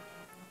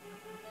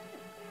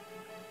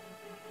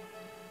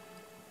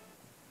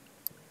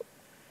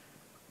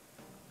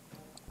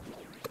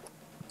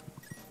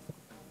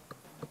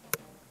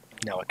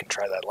 Now I can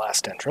try that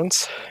last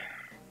entrance.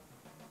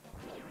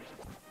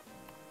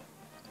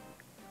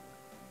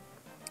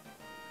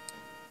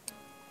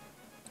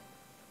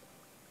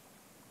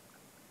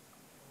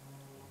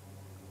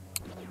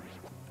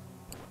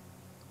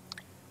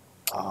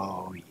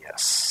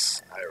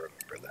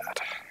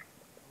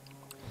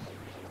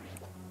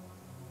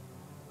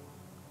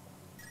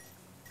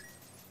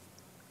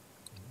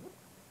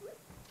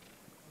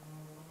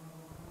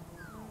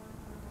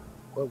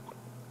 Whoa.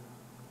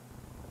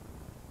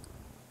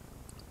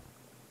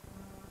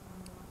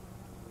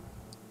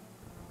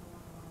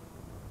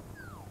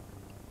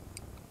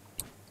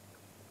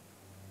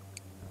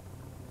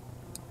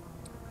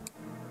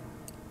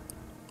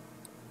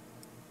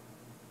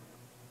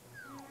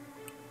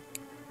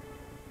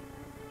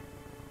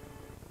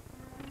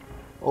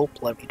 Oh,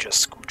 let me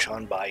just scooch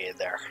on by you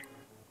there.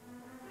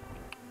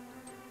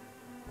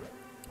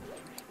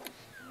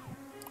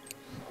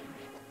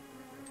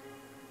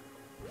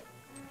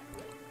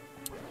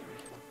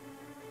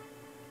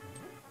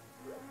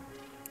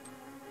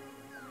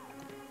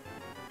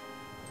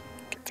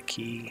 Get the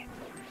key.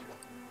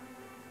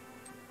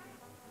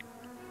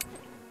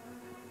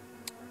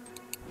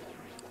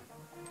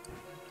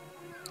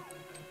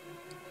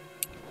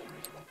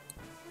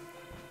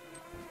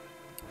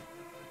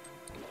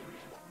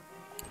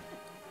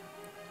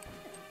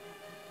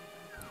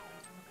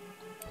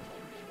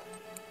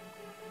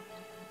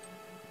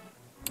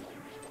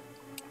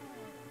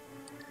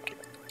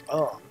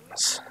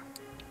 Bombs.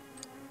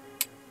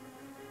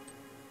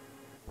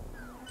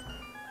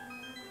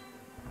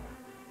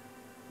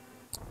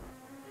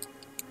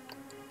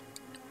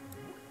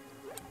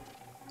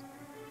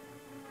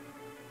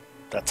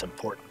 That's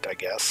important, I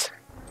guess.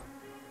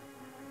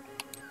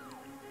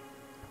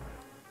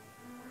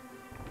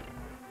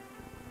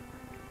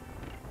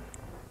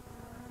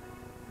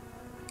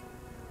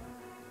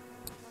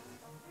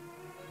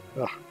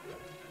 Ugh.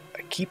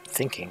 I keep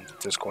thinking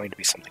that there's going to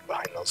be something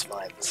behind those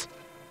vines.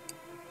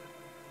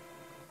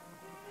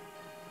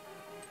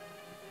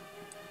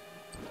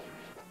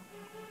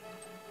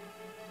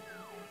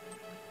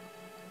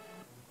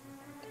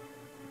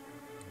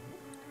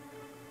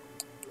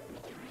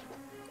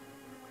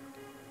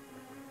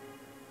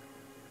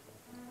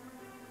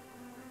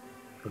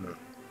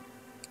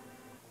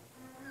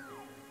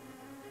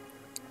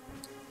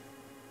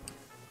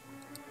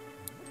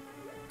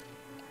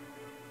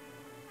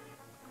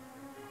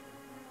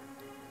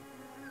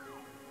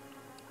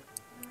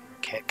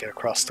 Can't get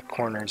across the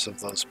corners of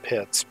those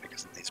pits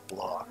because of these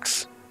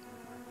blocks.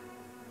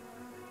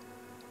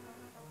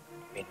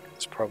 I mean,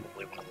 there's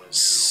probably one of those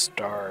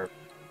star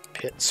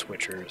pit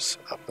switchers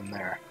up in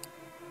there.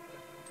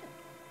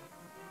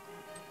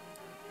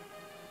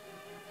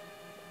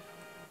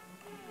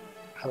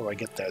 How do I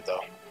get there,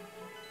 though?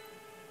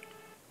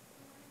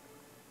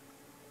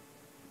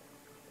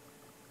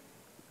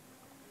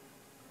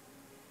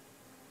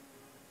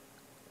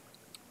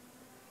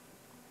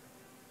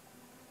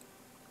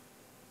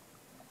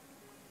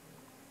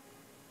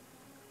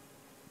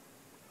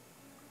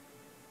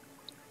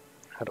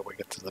 How do I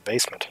get to the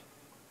basement?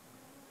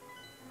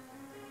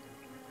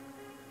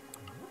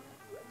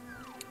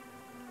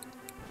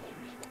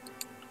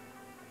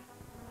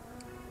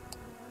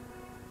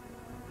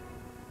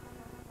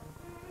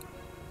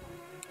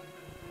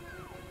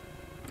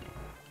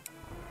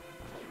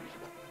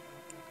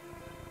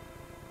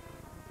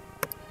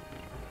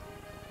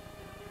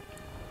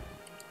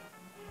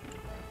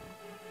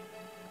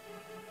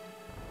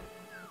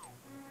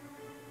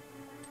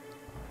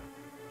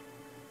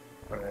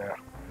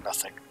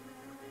 Nothing.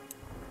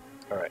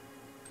 Alright,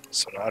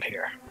 so not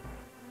here.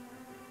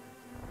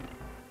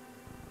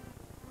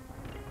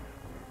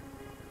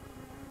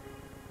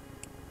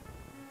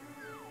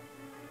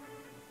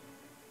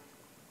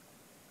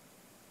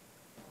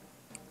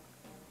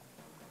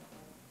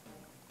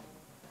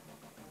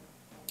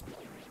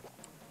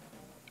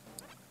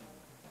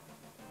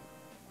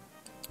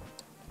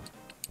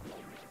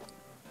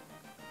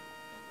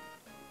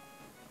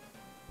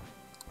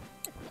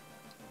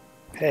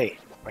 Hey,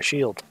 my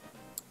shield.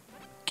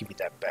 Give me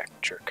that back,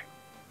 jerk.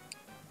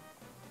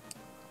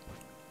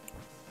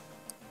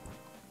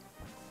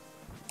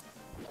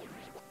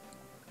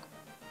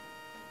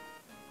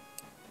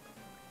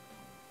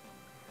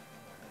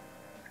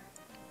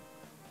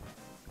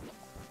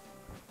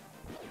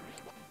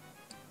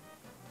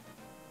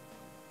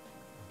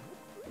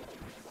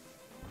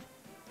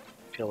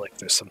 I feel like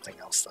there's something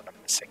else that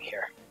I'm missing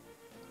here.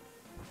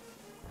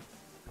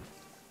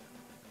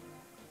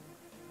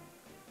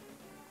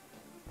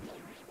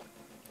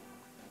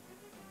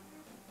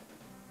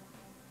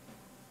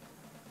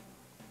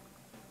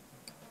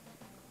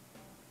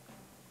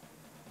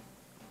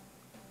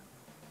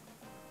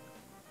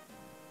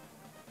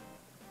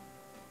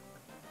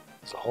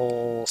 There's a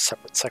whole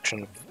separate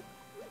section of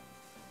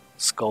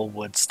skull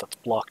woods that's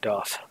blocked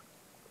off.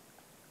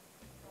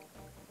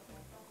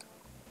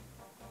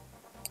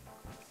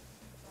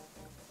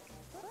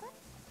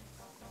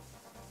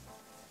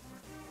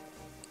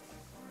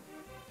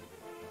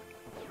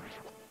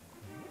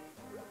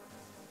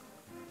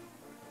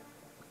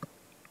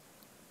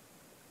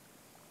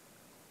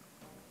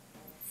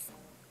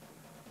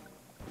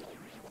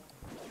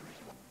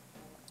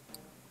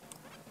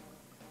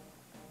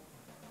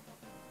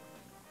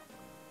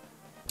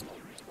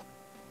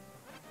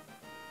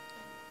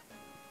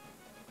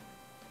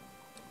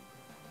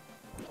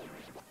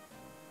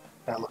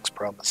 That looks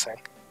promising.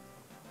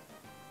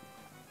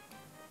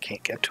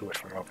 Can't get to it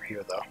from over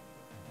here, though.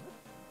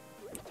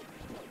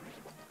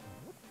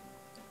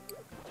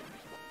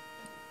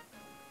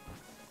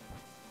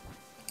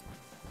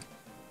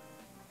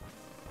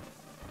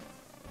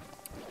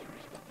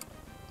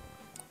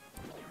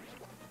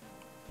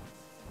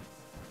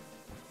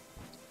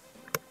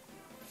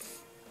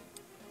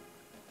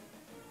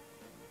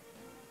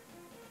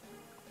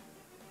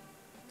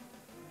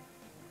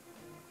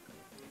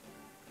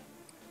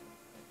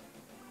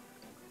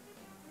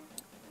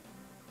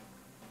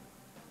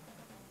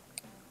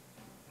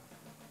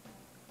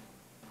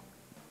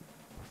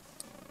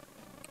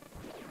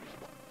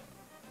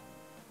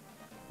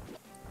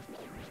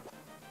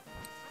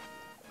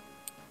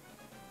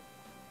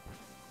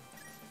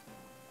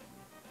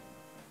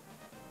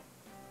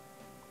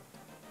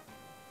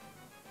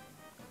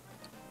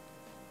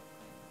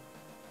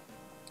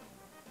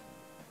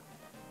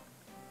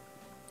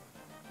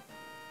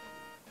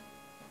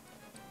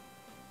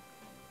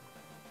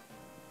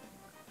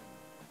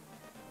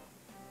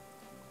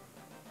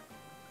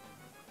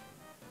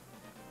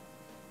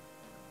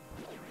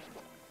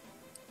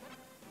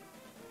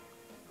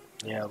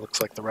 Yeah,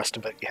 looks like the rest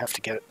of it you have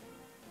to get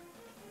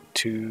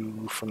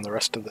to from the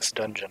rest of this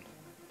dungeon.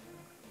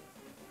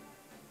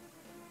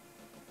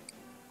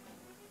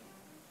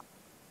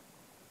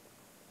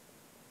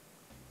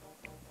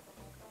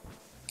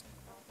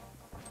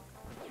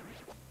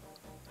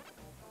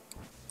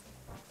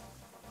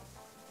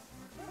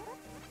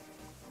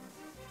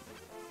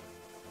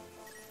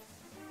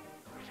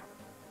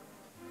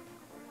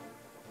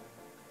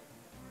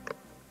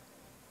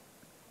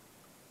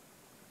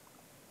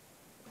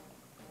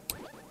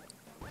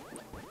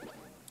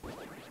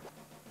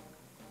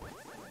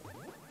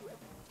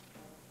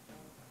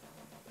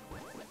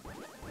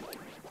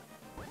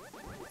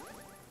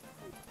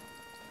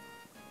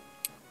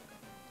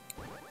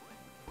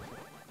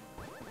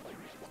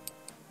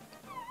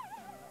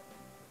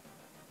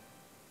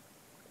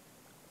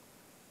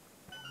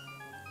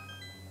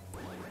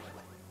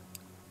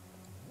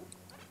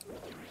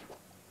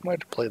 Why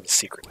did I play the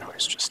secret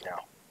noise just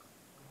now?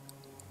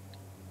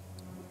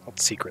 What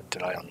secret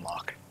did I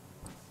unlock?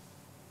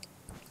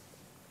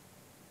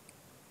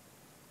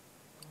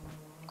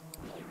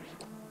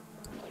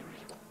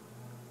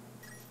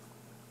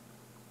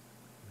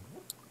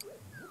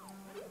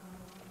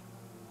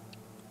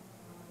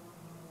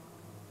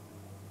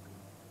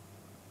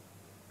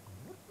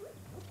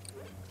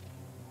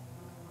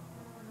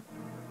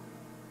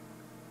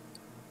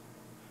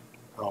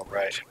 Oh,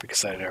 right,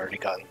 because I had already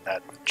gotten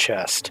that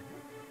chest.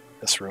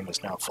 This room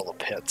is now full of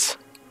pits.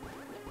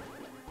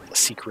 The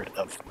secret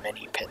of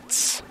many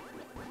pits.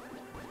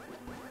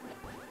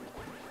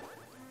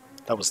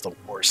 That was the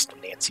worst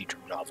Nancy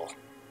Drew novel.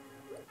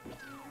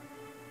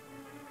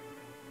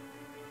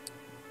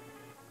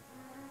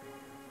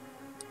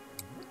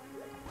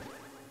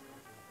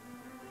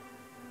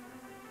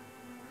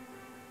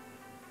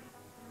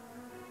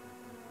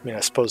 I mean, I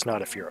suppose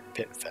not if you're a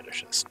pit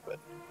fetishist, but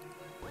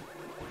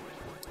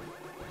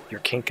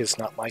your kink is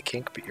not my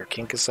kink, but your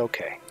kink is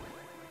okay.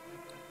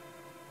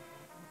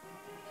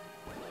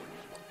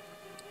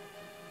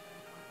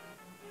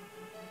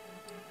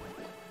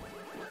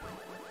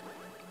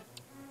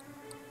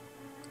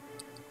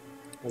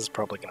 This is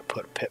probably going to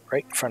put a pit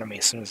right in front of me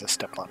as soon as I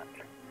step on it.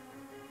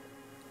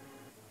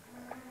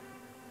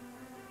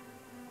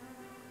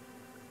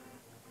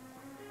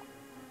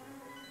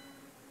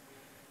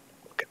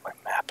 Look at my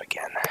map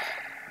again.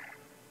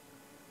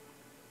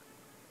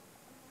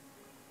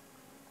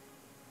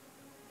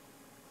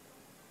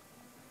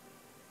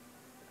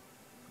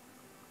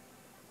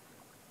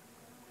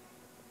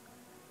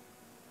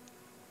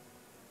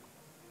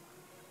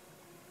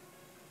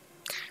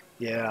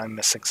 Yeah, I'm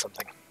missing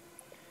something.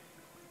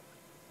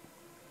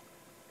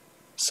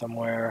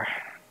 Somewhere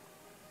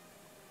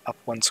up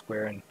 1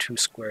 square and 2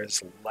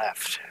 squares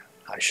left,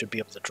 I should be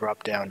able to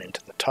drop down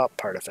into the top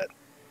part of it,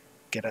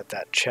 get at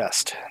that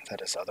chest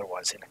that is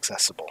otherwise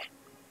inaccessible.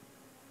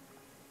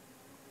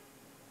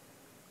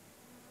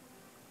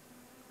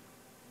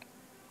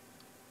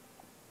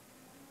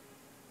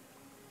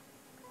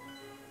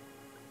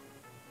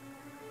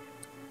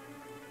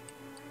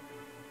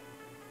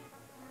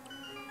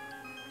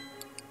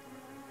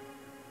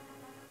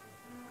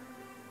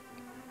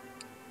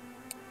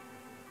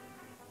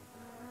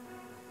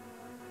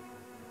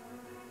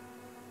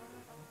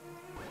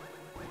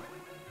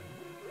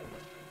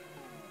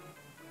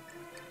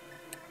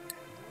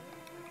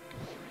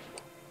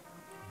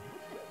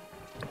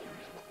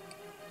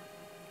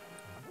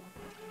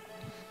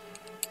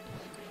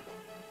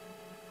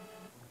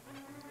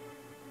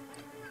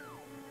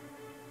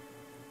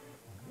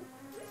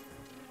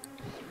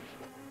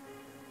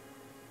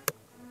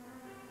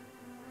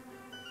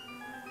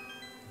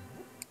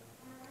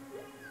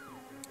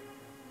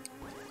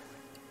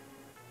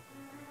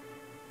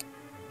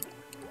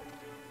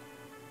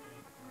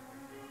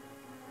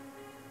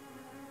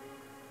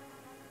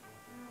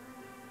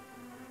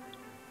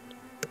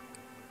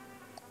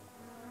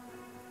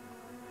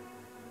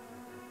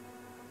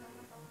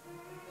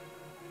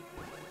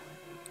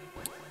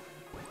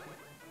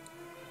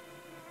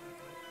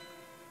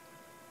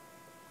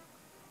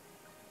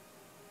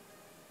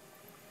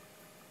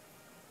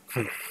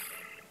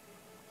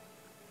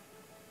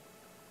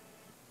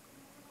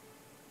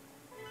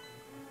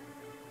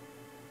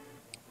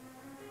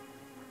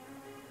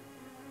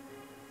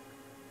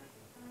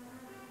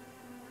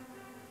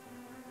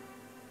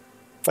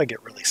 If I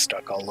get really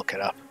stuck, I'll look it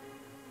up.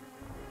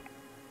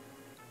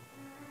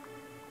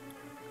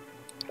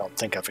 I don't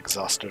think I've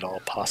exhausted all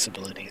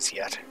possibilities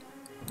yet.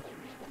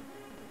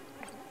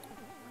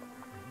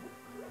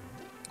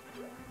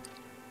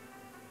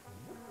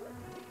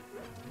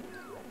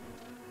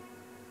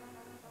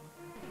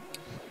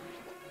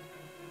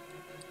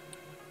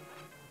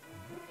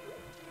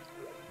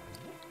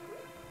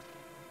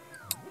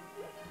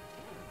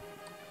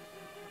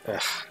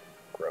 Ugh,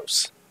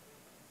 gross.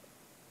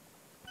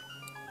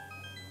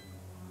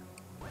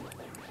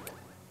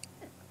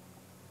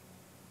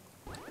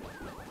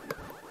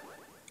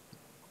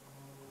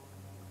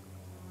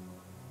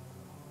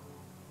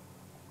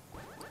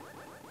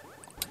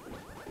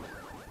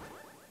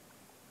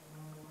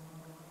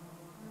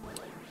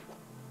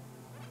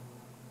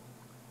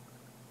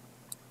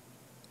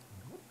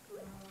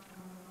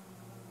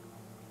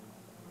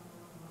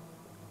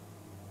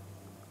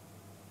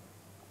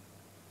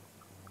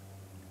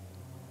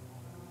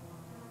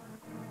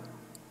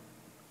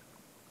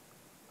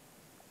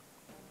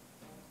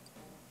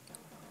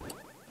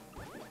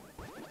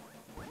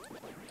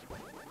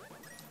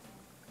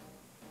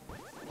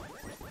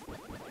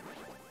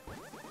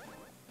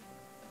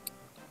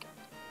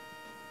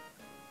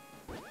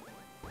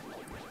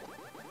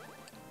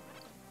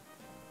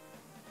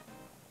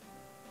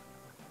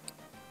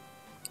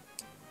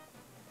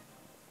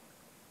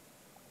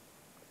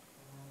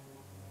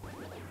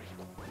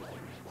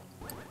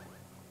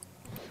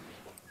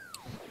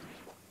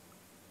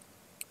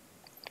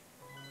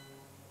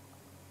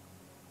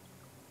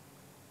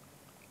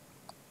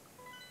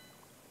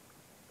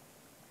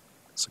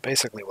 So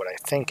basically what I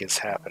think is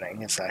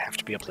happening is I have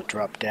to be able to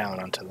drop down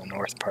onto the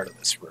north part of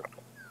this room.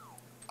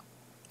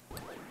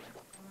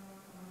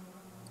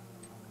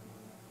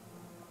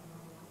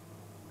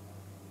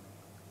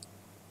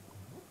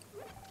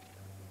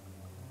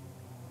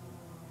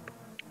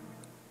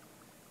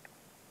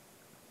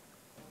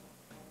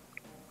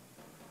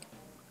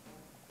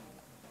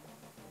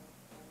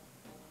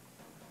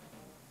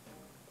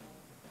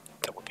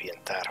 That would be in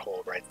that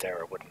hole right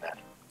there, wouldn't it?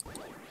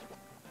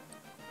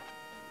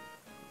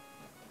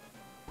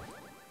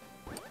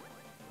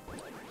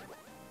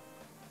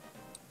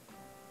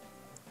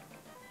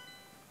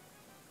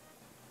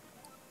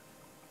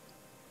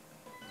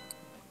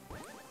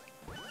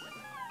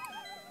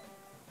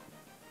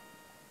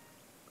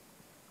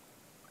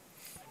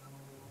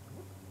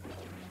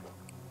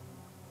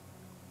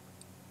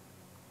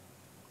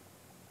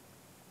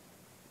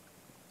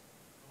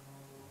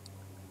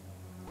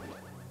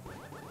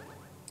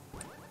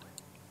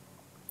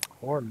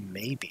 Or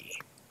maybe...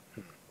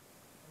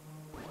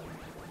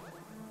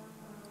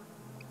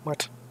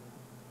 What?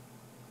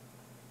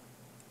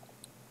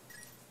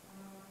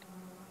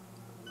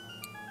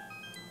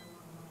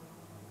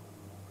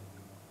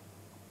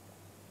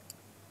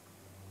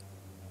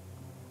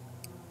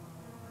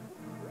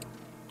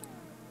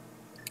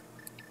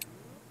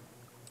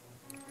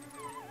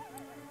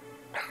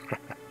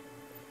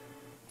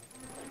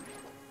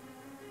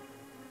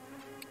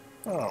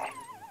 Oh.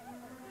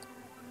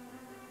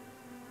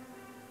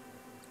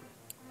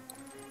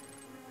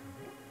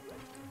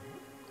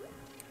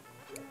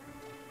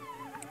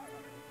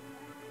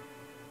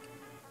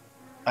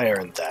 I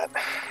earned that.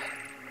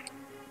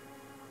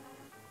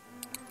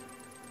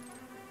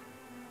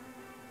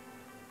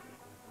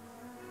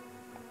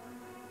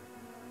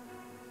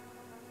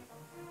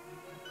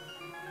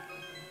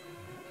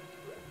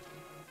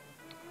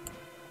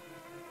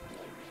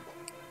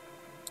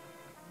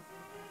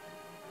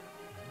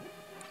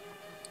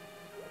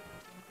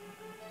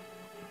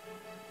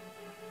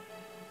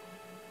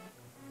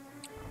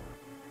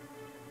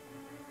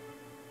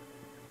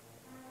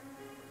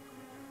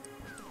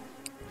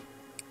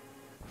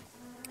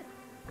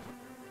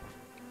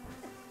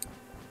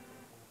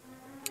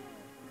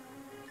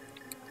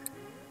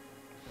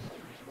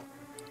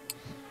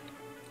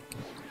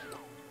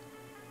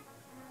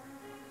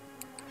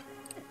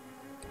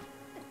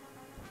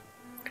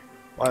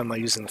 Why am I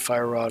using the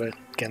fire rod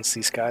against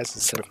these guys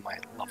instead of my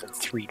level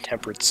 3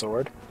 tempered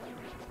sword?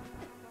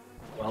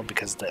 Well,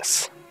 because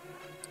this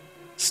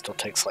still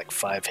takes like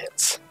 5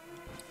 hits.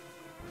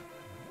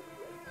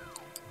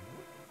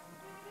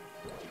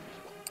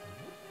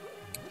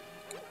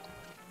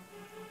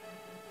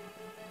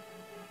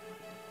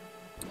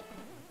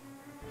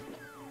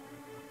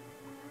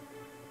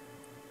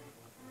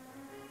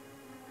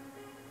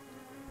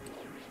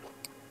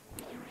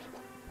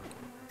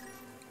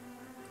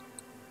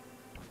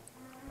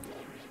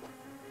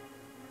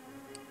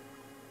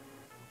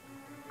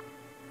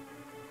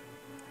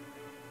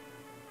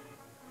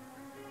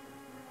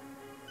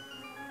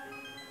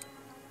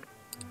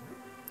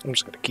 I'm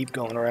just going to keep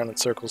going around in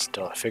circles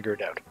until I figure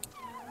it out.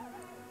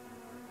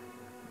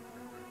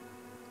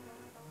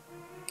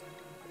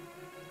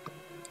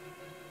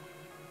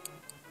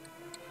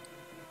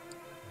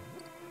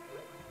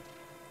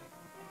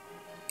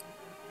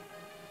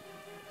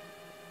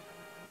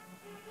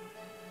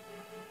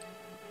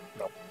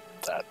 Nope,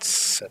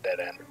 that's a dead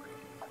end room.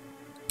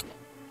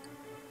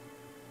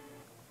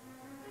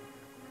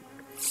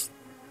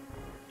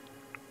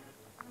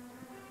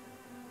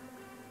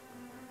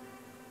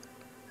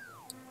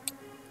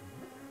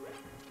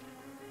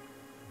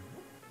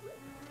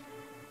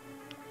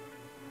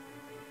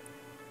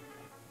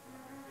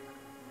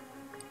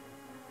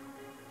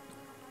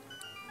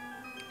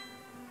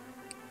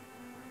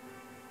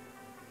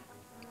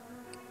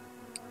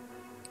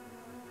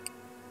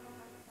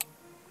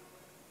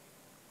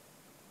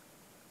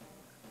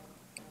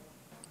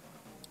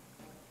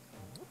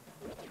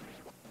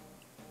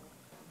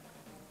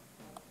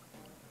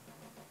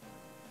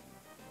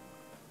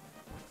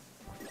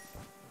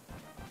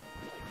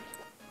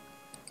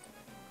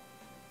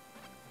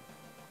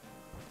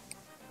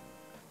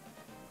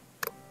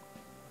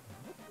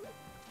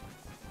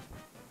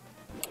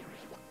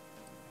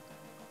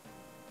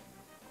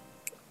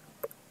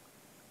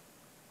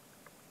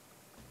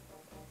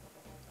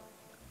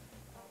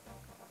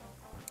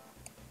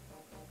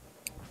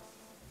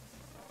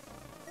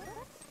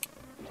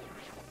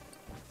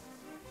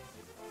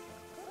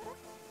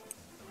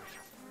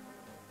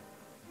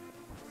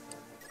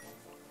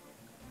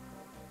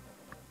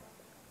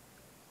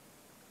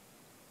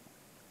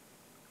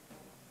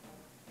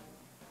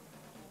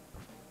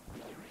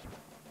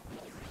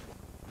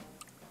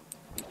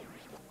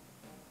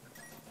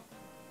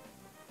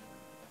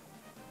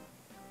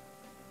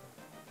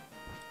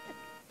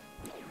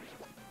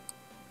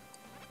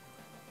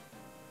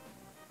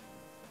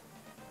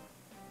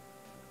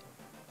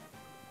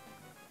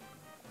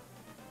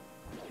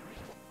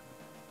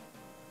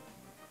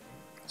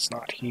 It's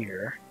not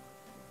here.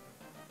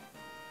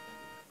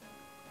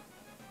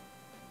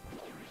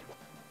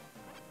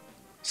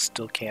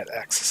 Still can't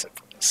access it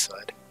from this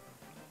side.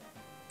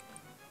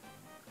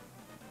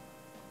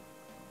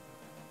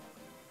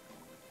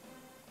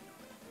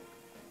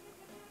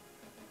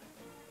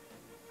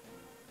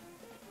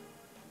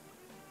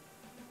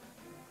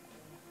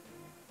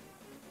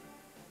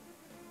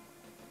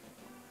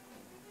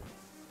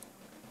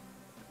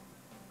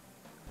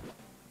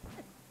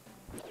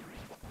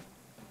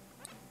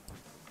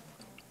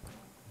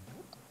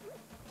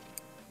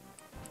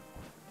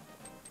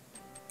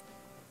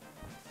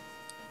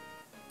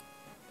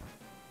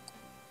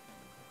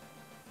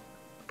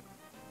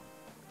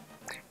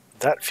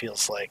 That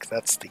feels like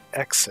that's the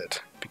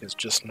exit, because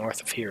just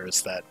north of here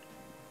is that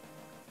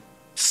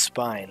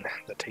spine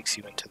that takes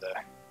you into the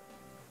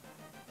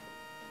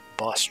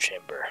boss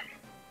chamber.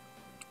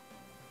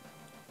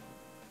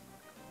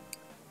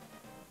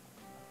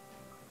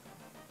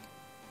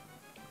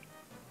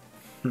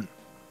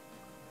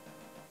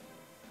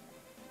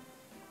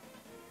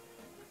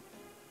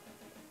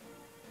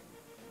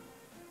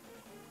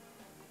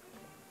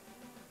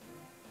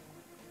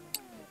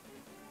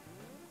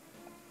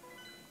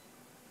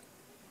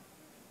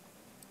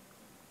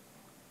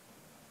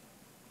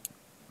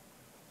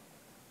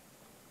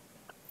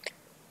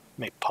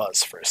 May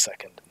pause for a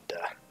second and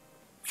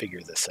figure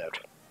this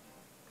out.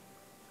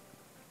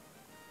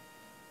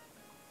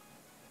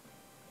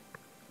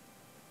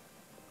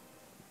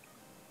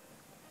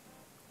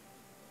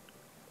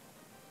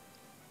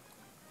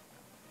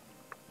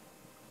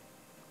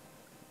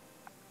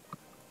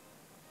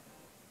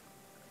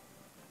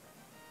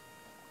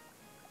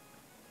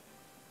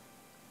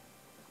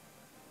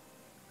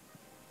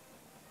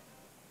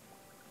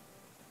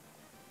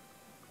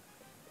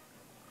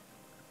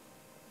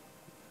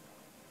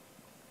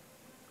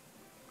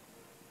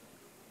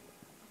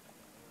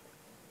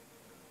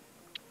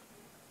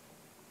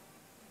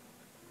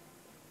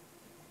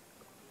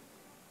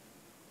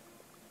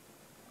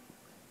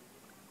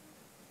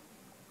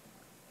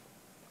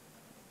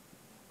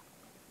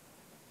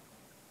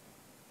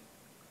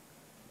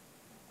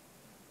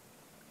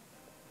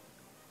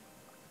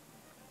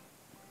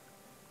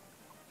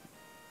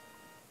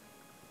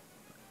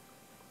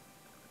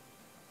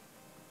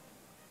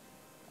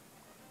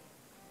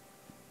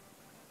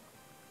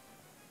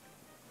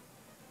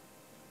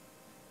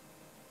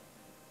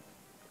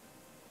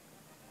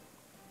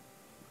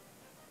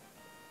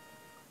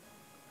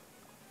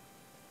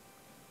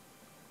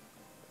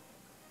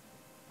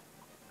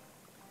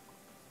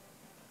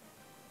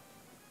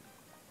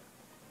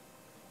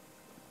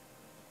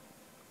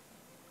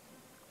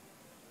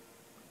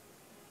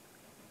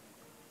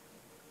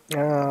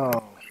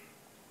 Oh.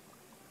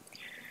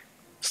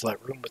 So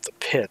that room with the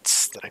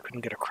pits that I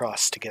couldn't get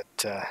across to get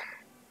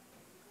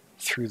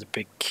through the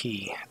big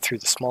key, through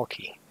the small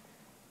key.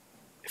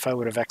 If I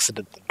would have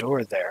exited the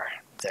door there,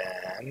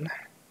 then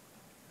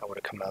I would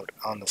have come out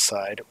on the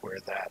side where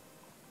that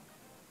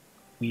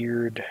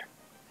weird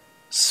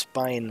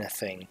spine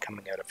thing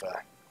coming out of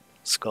a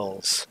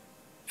skull's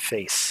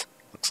face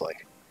looks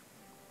like.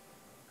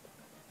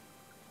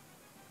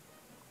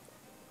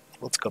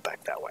 Let's go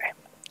back that way.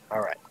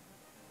 Alright.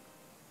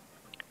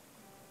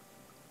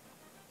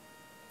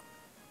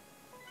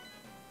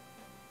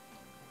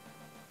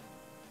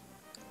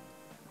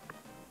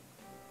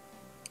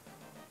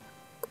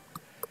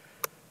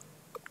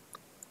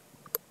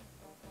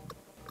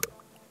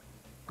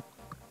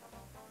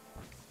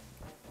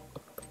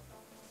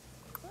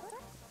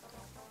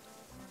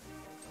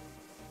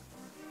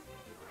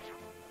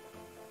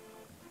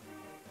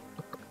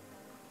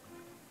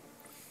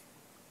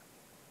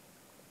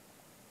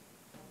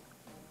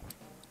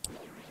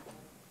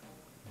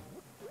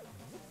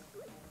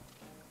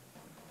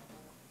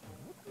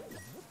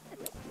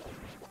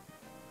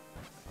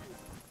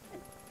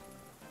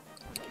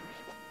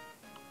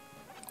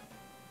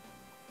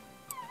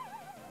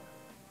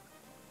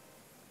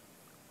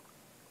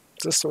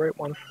 Is this the right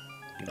one?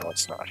 No,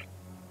 it's not.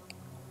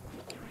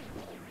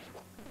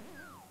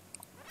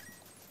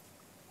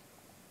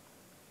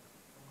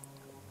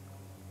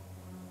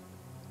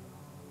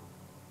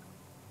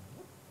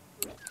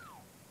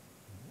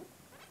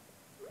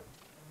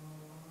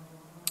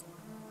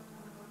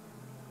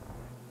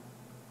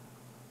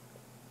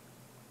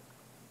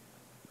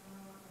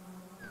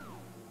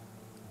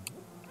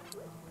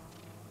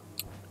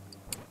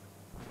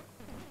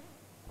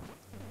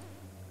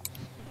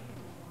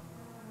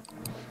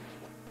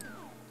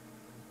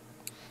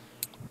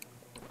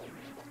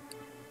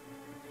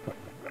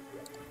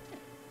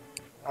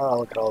 Oh,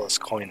 look at all this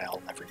coin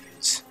I'll never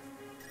use.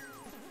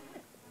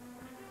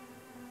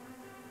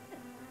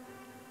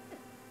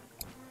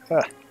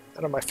 Ah,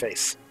 out of my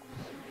face.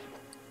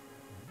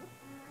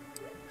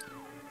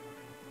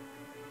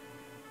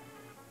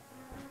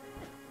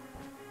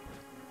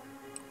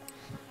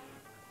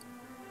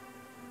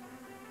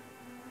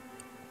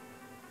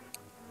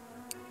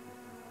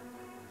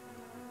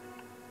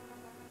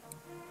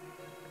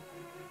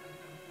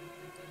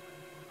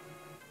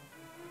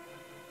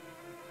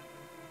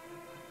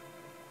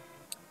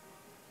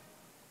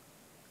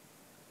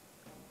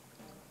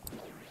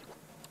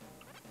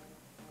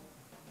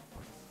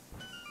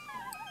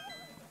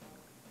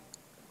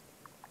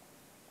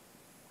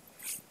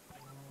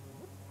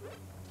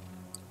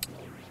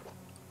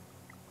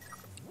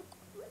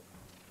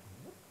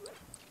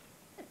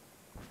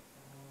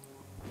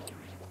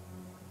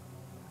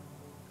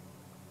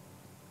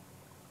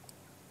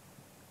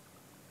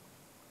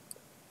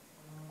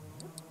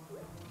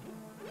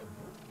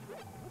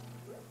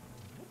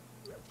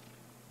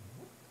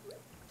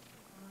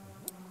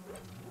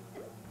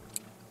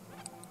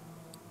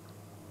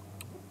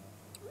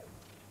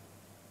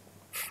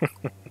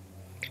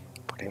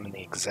 Put him in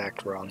the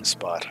exact wrong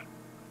spot.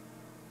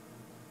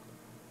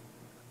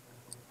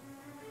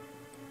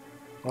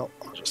 Well,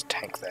 I'll just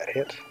tank that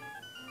hit.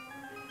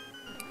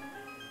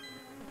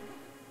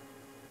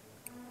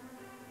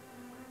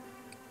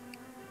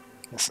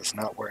 This is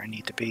not where I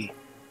need to be.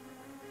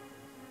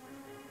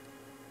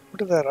 Where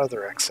did that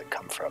other exit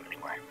come from,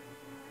 anyway?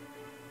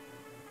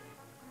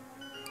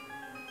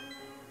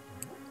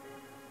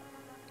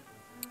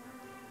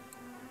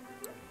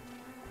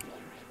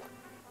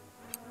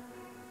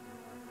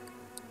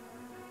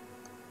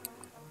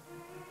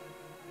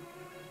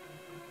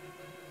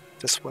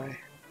 This way?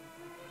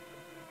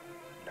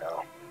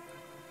 No.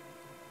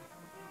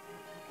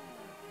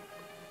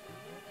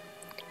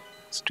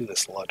 Let's do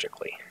this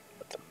logically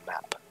with the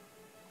map.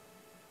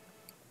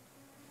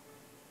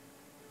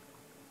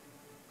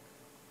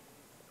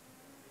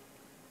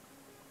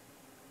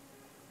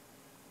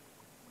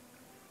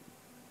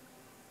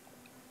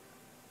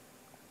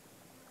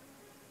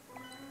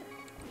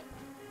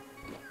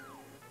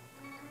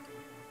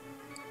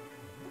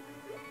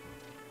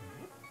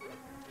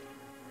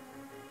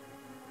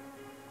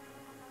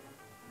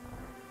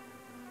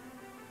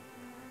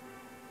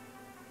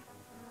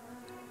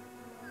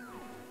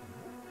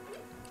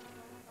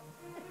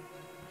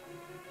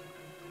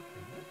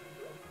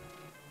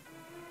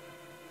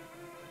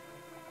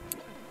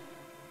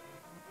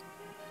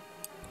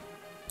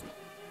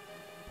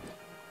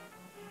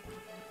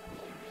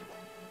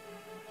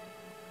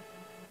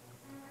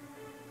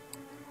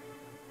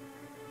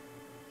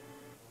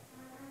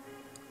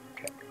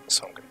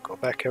 So I'm going to go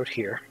back out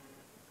here.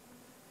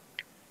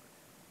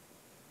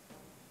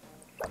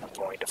 And I'm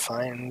going to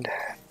find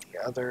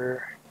the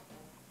other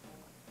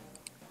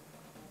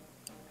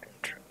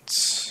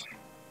entrance,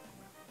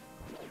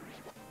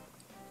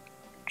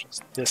 which is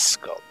this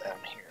skull down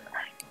here.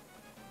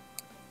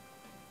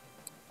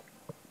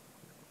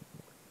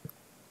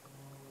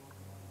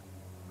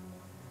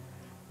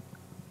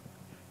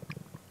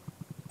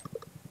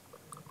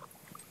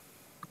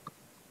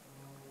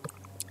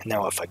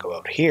 Now if I go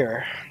out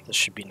here, this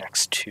should be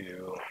next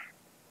to...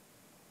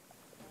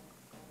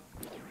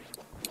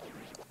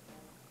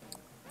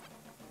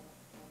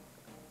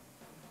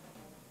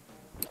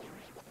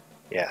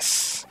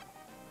 Yes.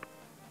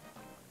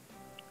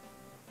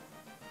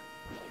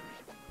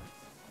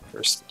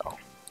 First though.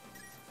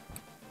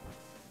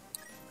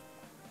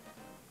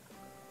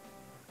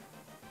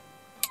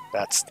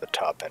 That's the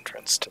top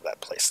entrance to that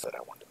place that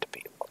I wanted to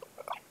be a while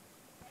ago.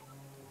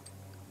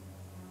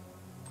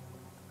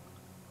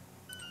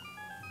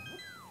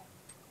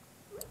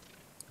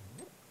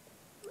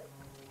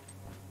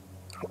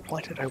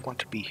 Why did I want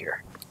to be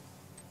here?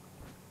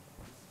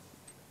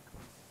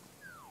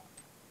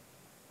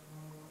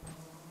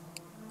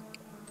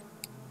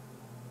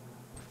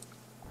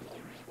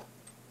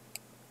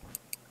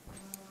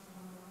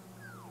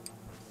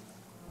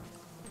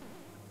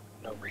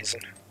 No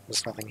reason.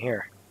 There's nothing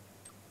here.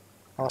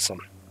 Awesome.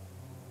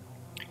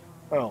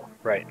 Oh,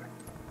 right.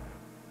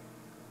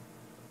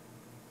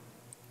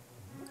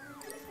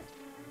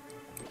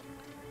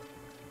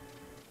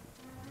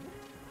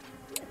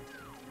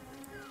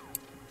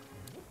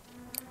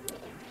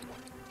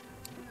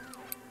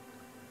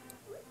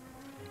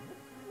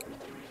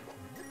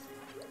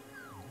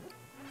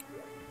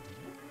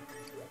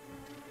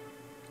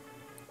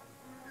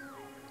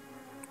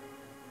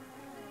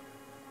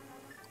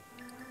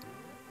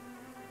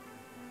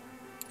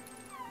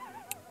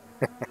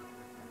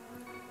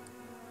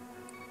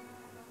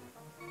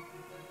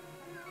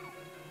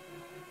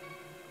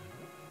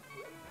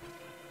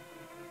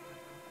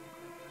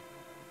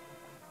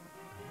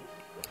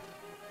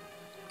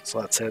 So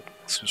that's it.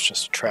 This was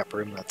just a trap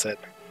room, that's it.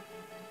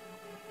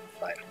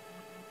 Fine.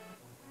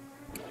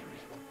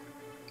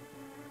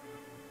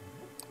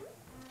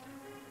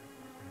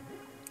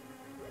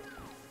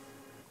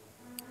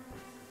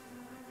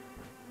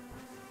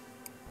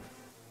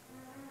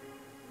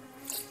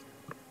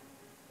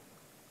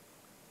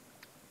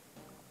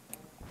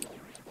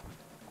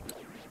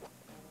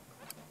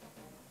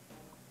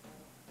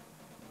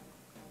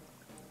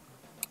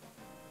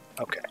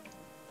 Okay.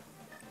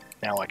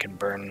 Now I can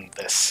burn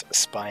this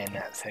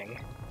spine thing.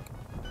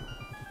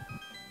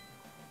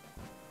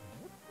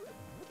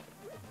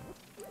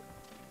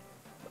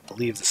 I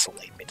believe this will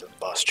lead me to the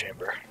boss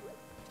chamber.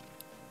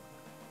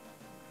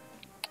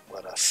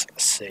 Let us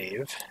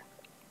save.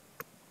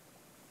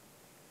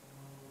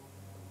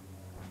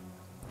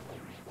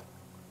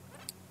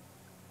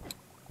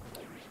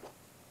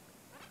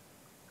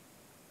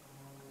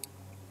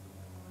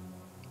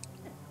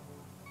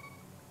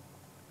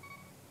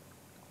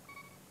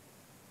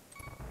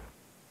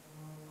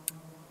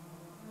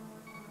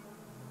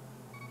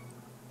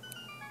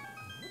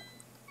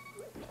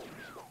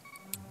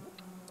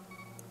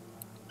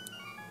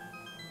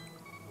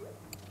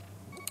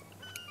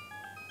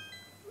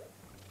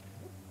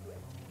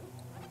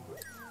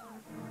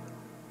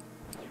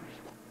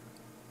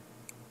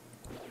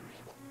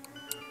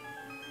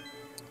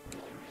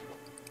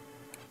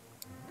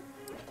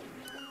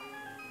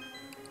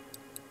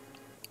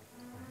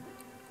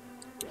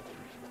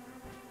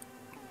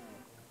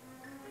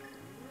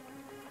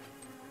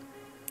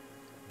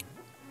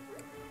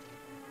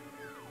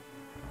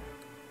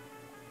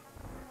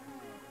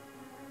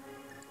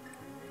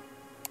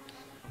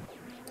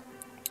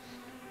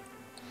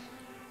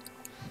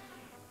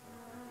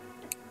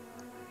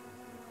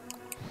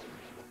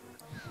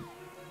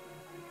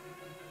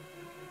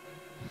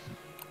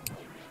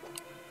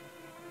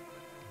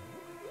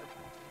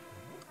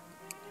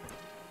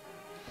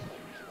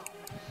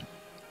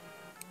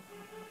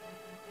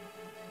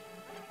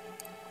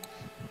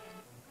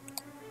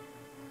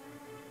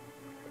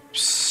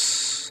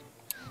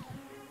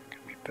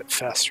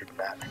 faster than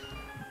that. There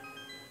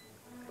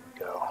we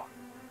go.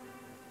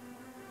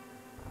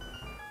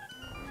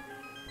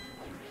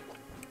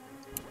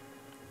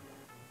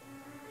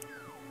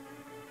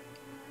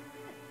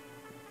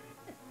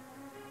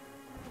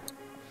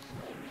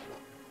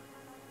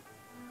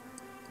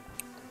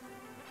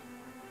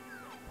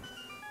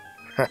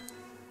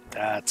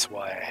 That's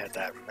why I had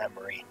that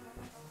memory.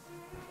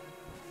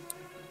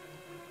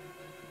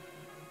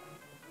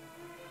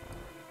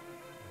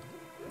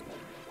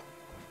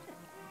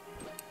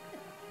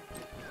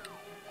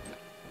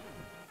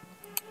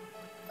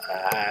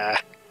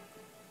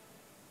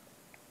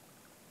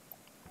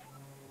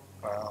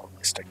 Well, at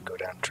least I can go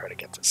down and try to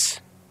get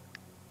this.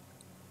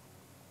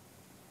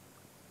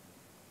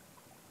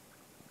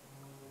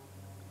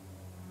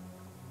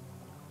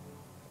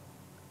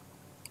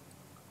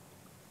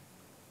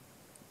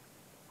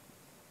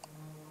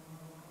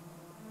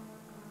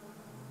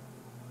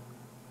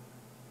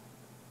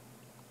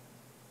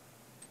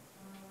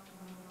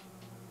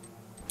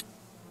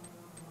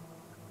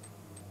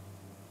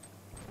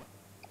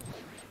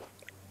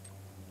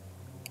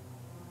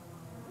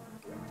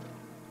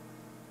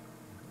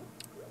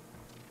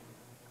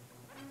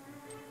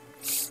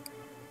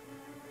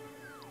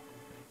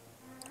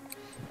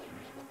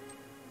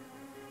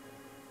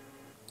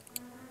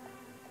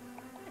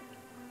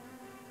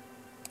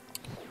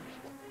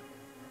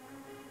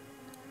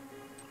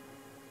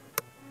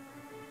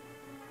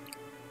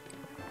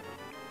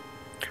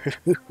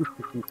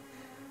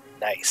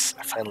 Nice,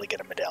 I finally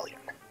get a medallion.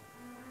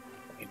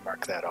 Let me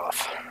mark that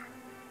off.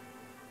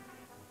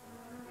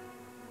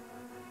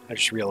 I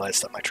just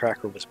realized that my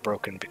tracker was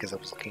broken because I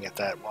was looking at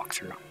that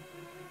walkthrough.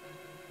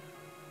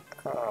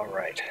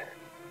 Alright.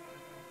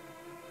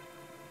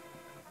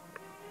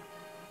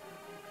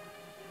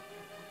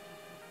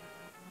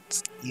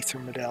 It's the ether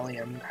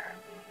medallion.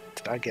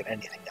 Did I get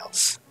anything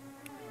else?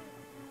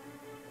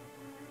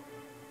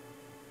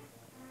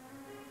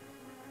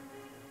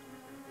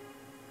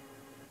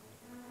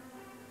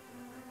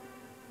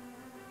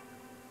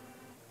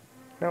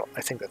 No,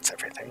 I think that's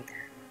everything.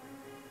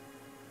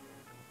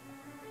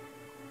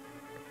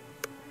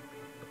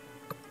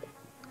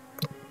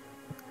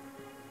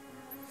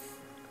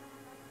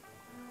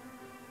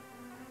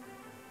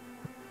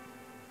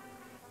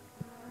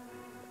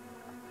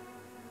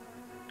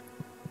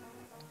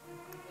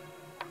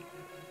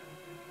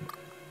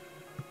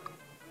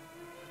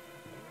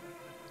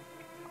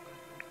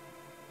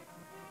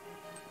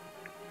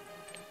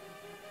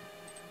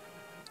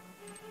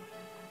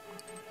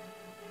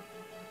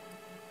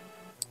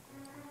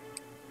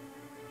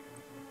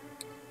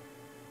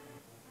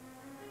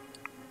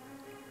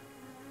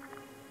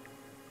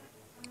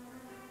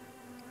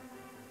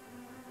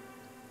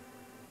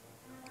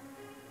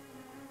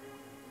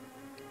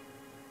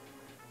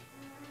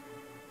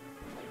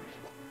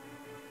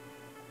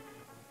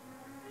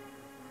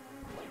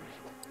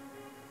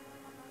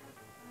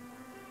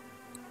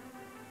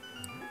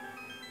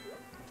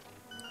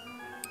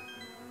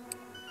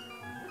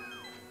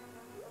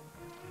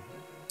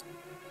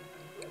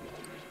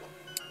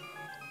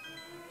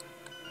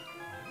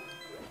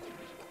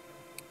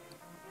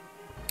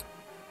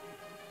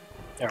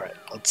 Alright,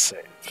 let's save.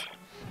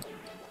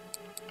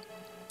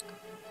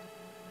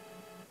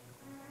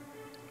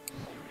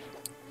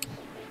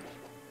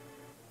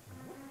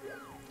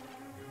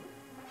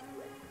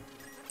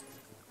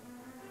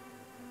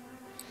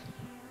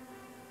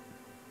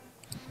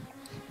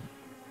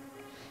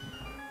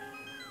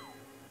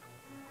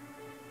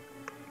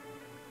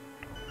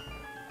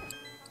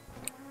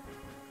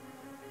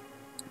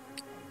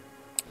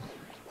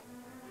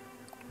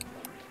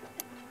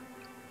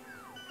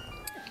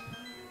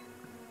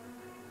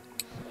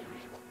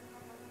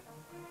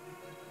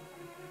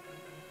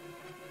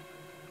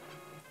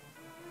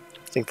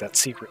 I think that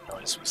secret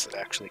noise was it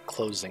actually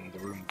closing the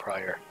room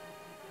prior.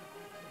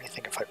 I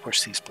think if I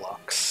push these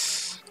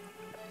blocks...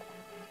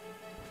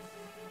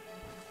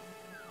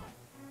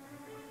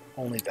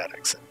 Only that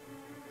exit.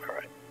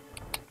 Alright.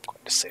 I'm going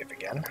to save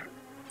again.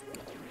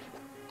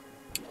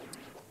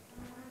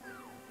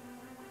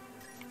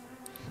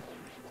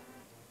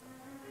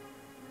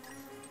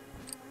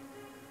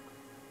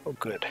 Oh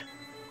good.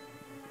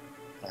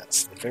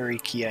 That's the very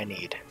key I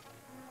need.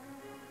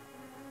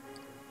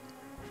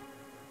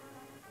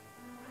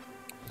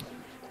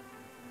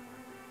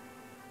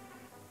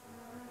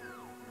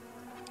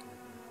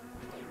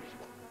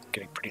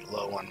 Getting pretty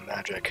low on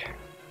magic.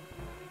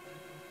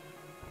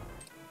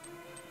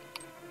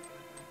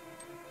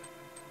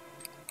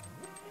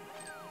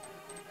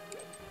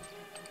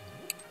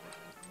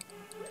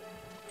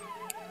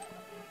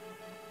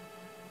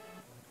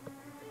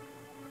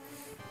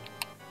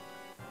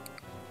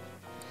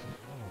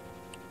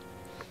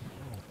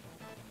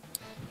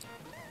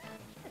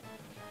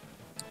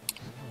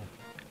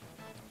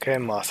 Okay,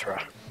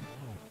 Mothra.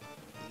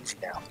 Easy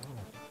now.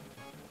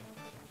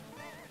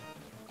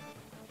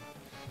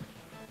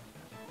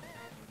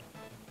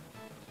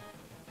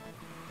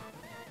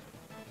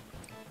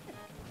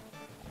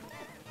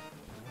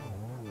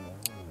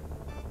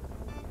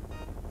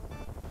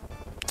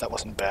 That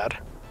wasn't bad.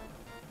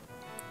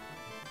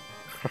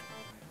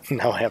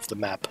 Now I have the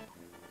map.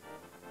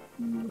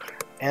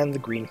 And the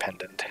green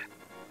pendant.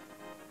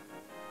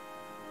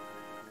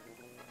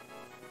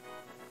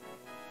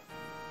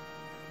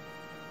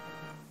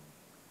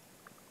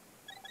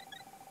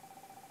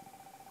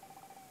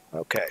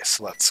 Okay,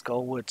 so that's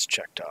Skull Woods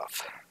checked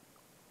off.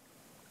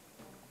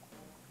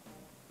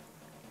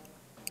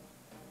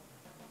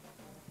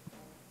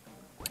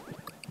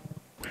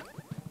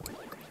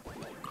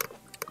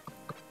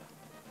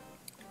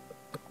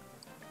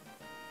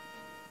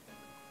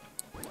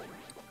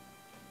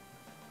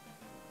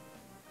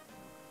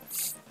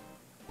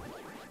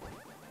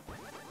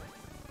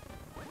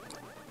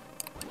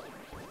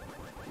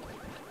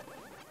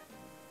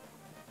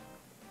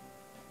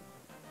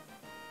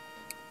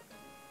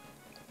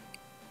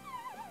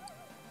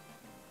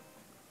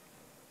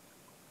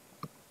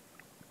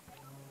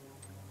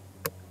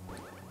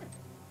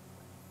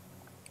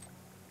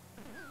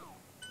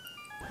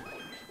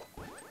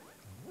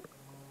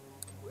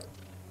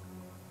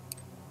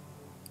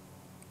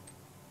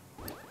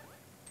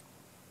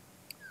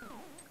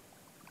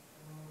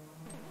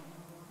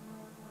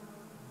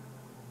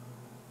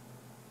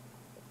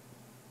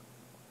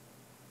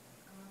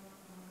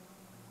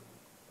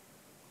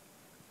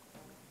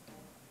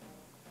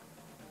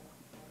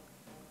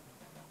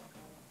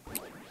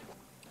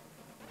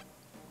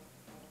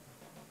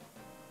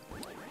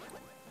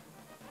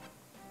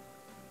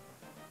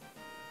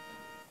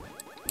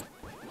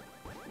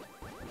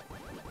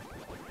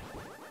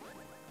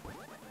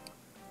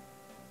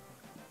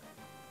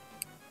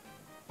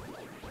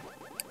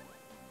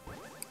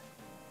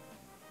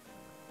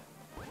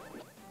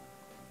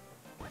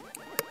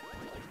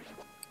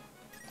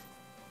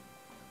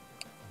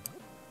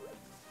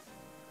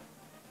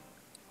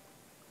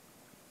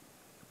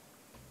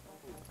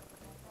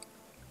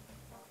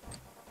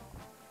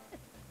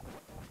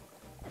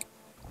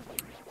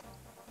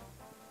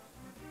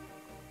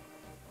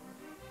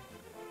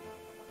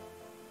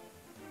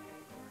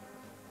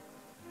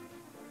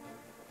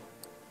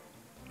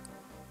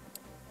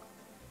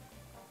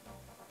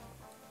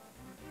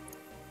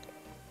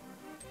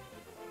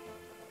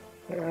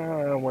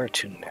 Where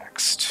to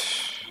next?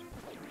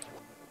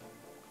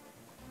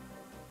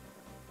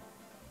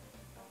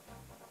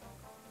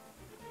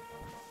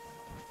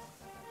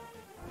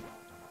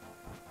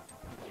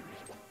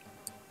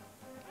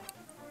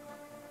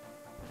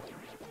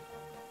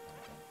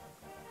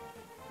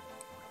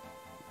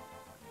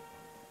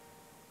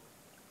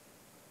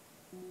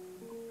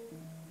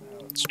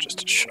 It's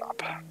just a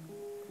shop.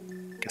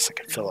 Guess I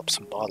could fill up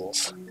some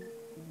bottles.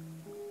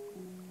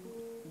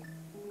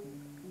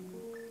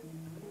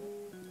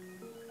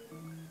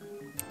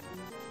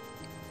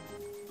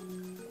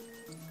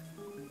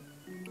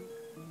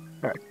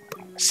 Alright,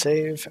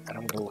 save, and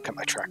I'm going to look at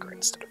my tracker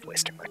instead of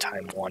wasting my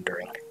time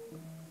wandering.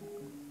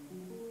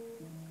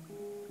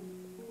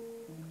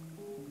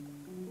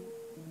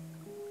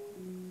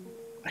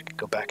 I could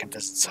go back and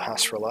visit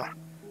Sahasrahla.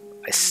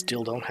 I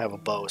still don't have a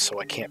bow, so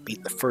I can't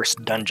beat the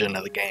first dungeon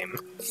of the game.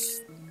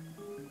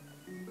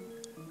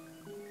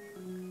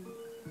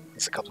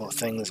 There's a couple of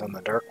things on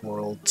the Dark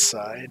World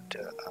side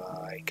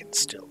I can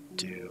still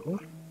do.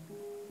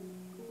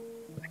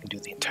 I can do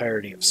the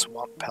entirety of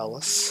Swamp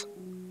Palace,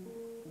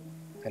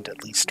 and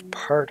at least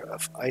part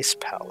of Ice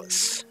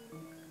Palace.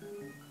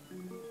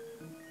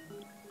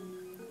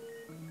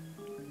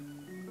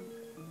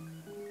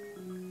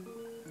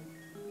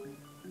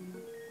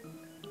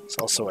 There's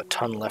also a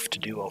ton left to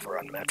do over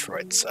on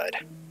Metroid side.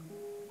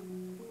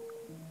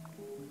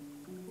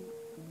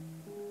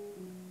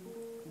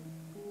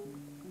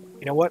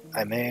 You know what?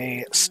 I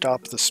may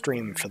stop the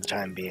stream for the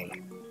time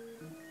being.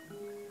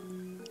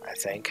 I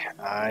think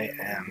I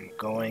am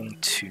going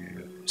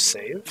to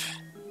save,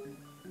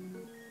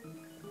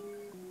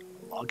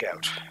 log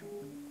out,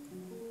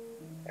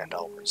 and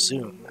I'll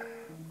resume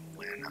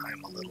when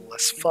I'm a little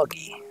less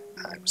foggy.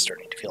 I'm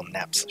starting to feel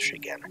napsish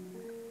again.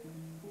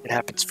 It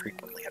happens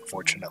frequently,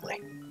 unfortunately.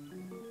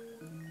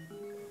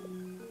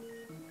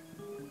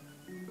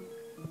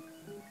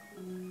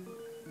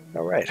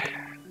 Alright.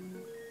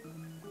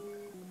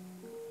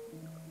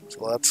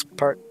 So that's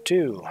part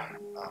 2.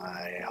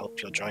 I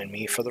hope you'll join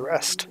me for the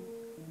rest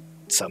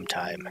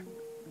sometime.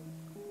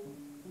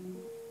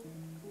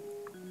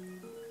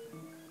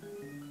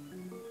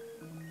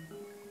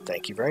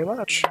 Thank you very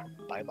much.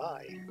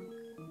 Bye-bye.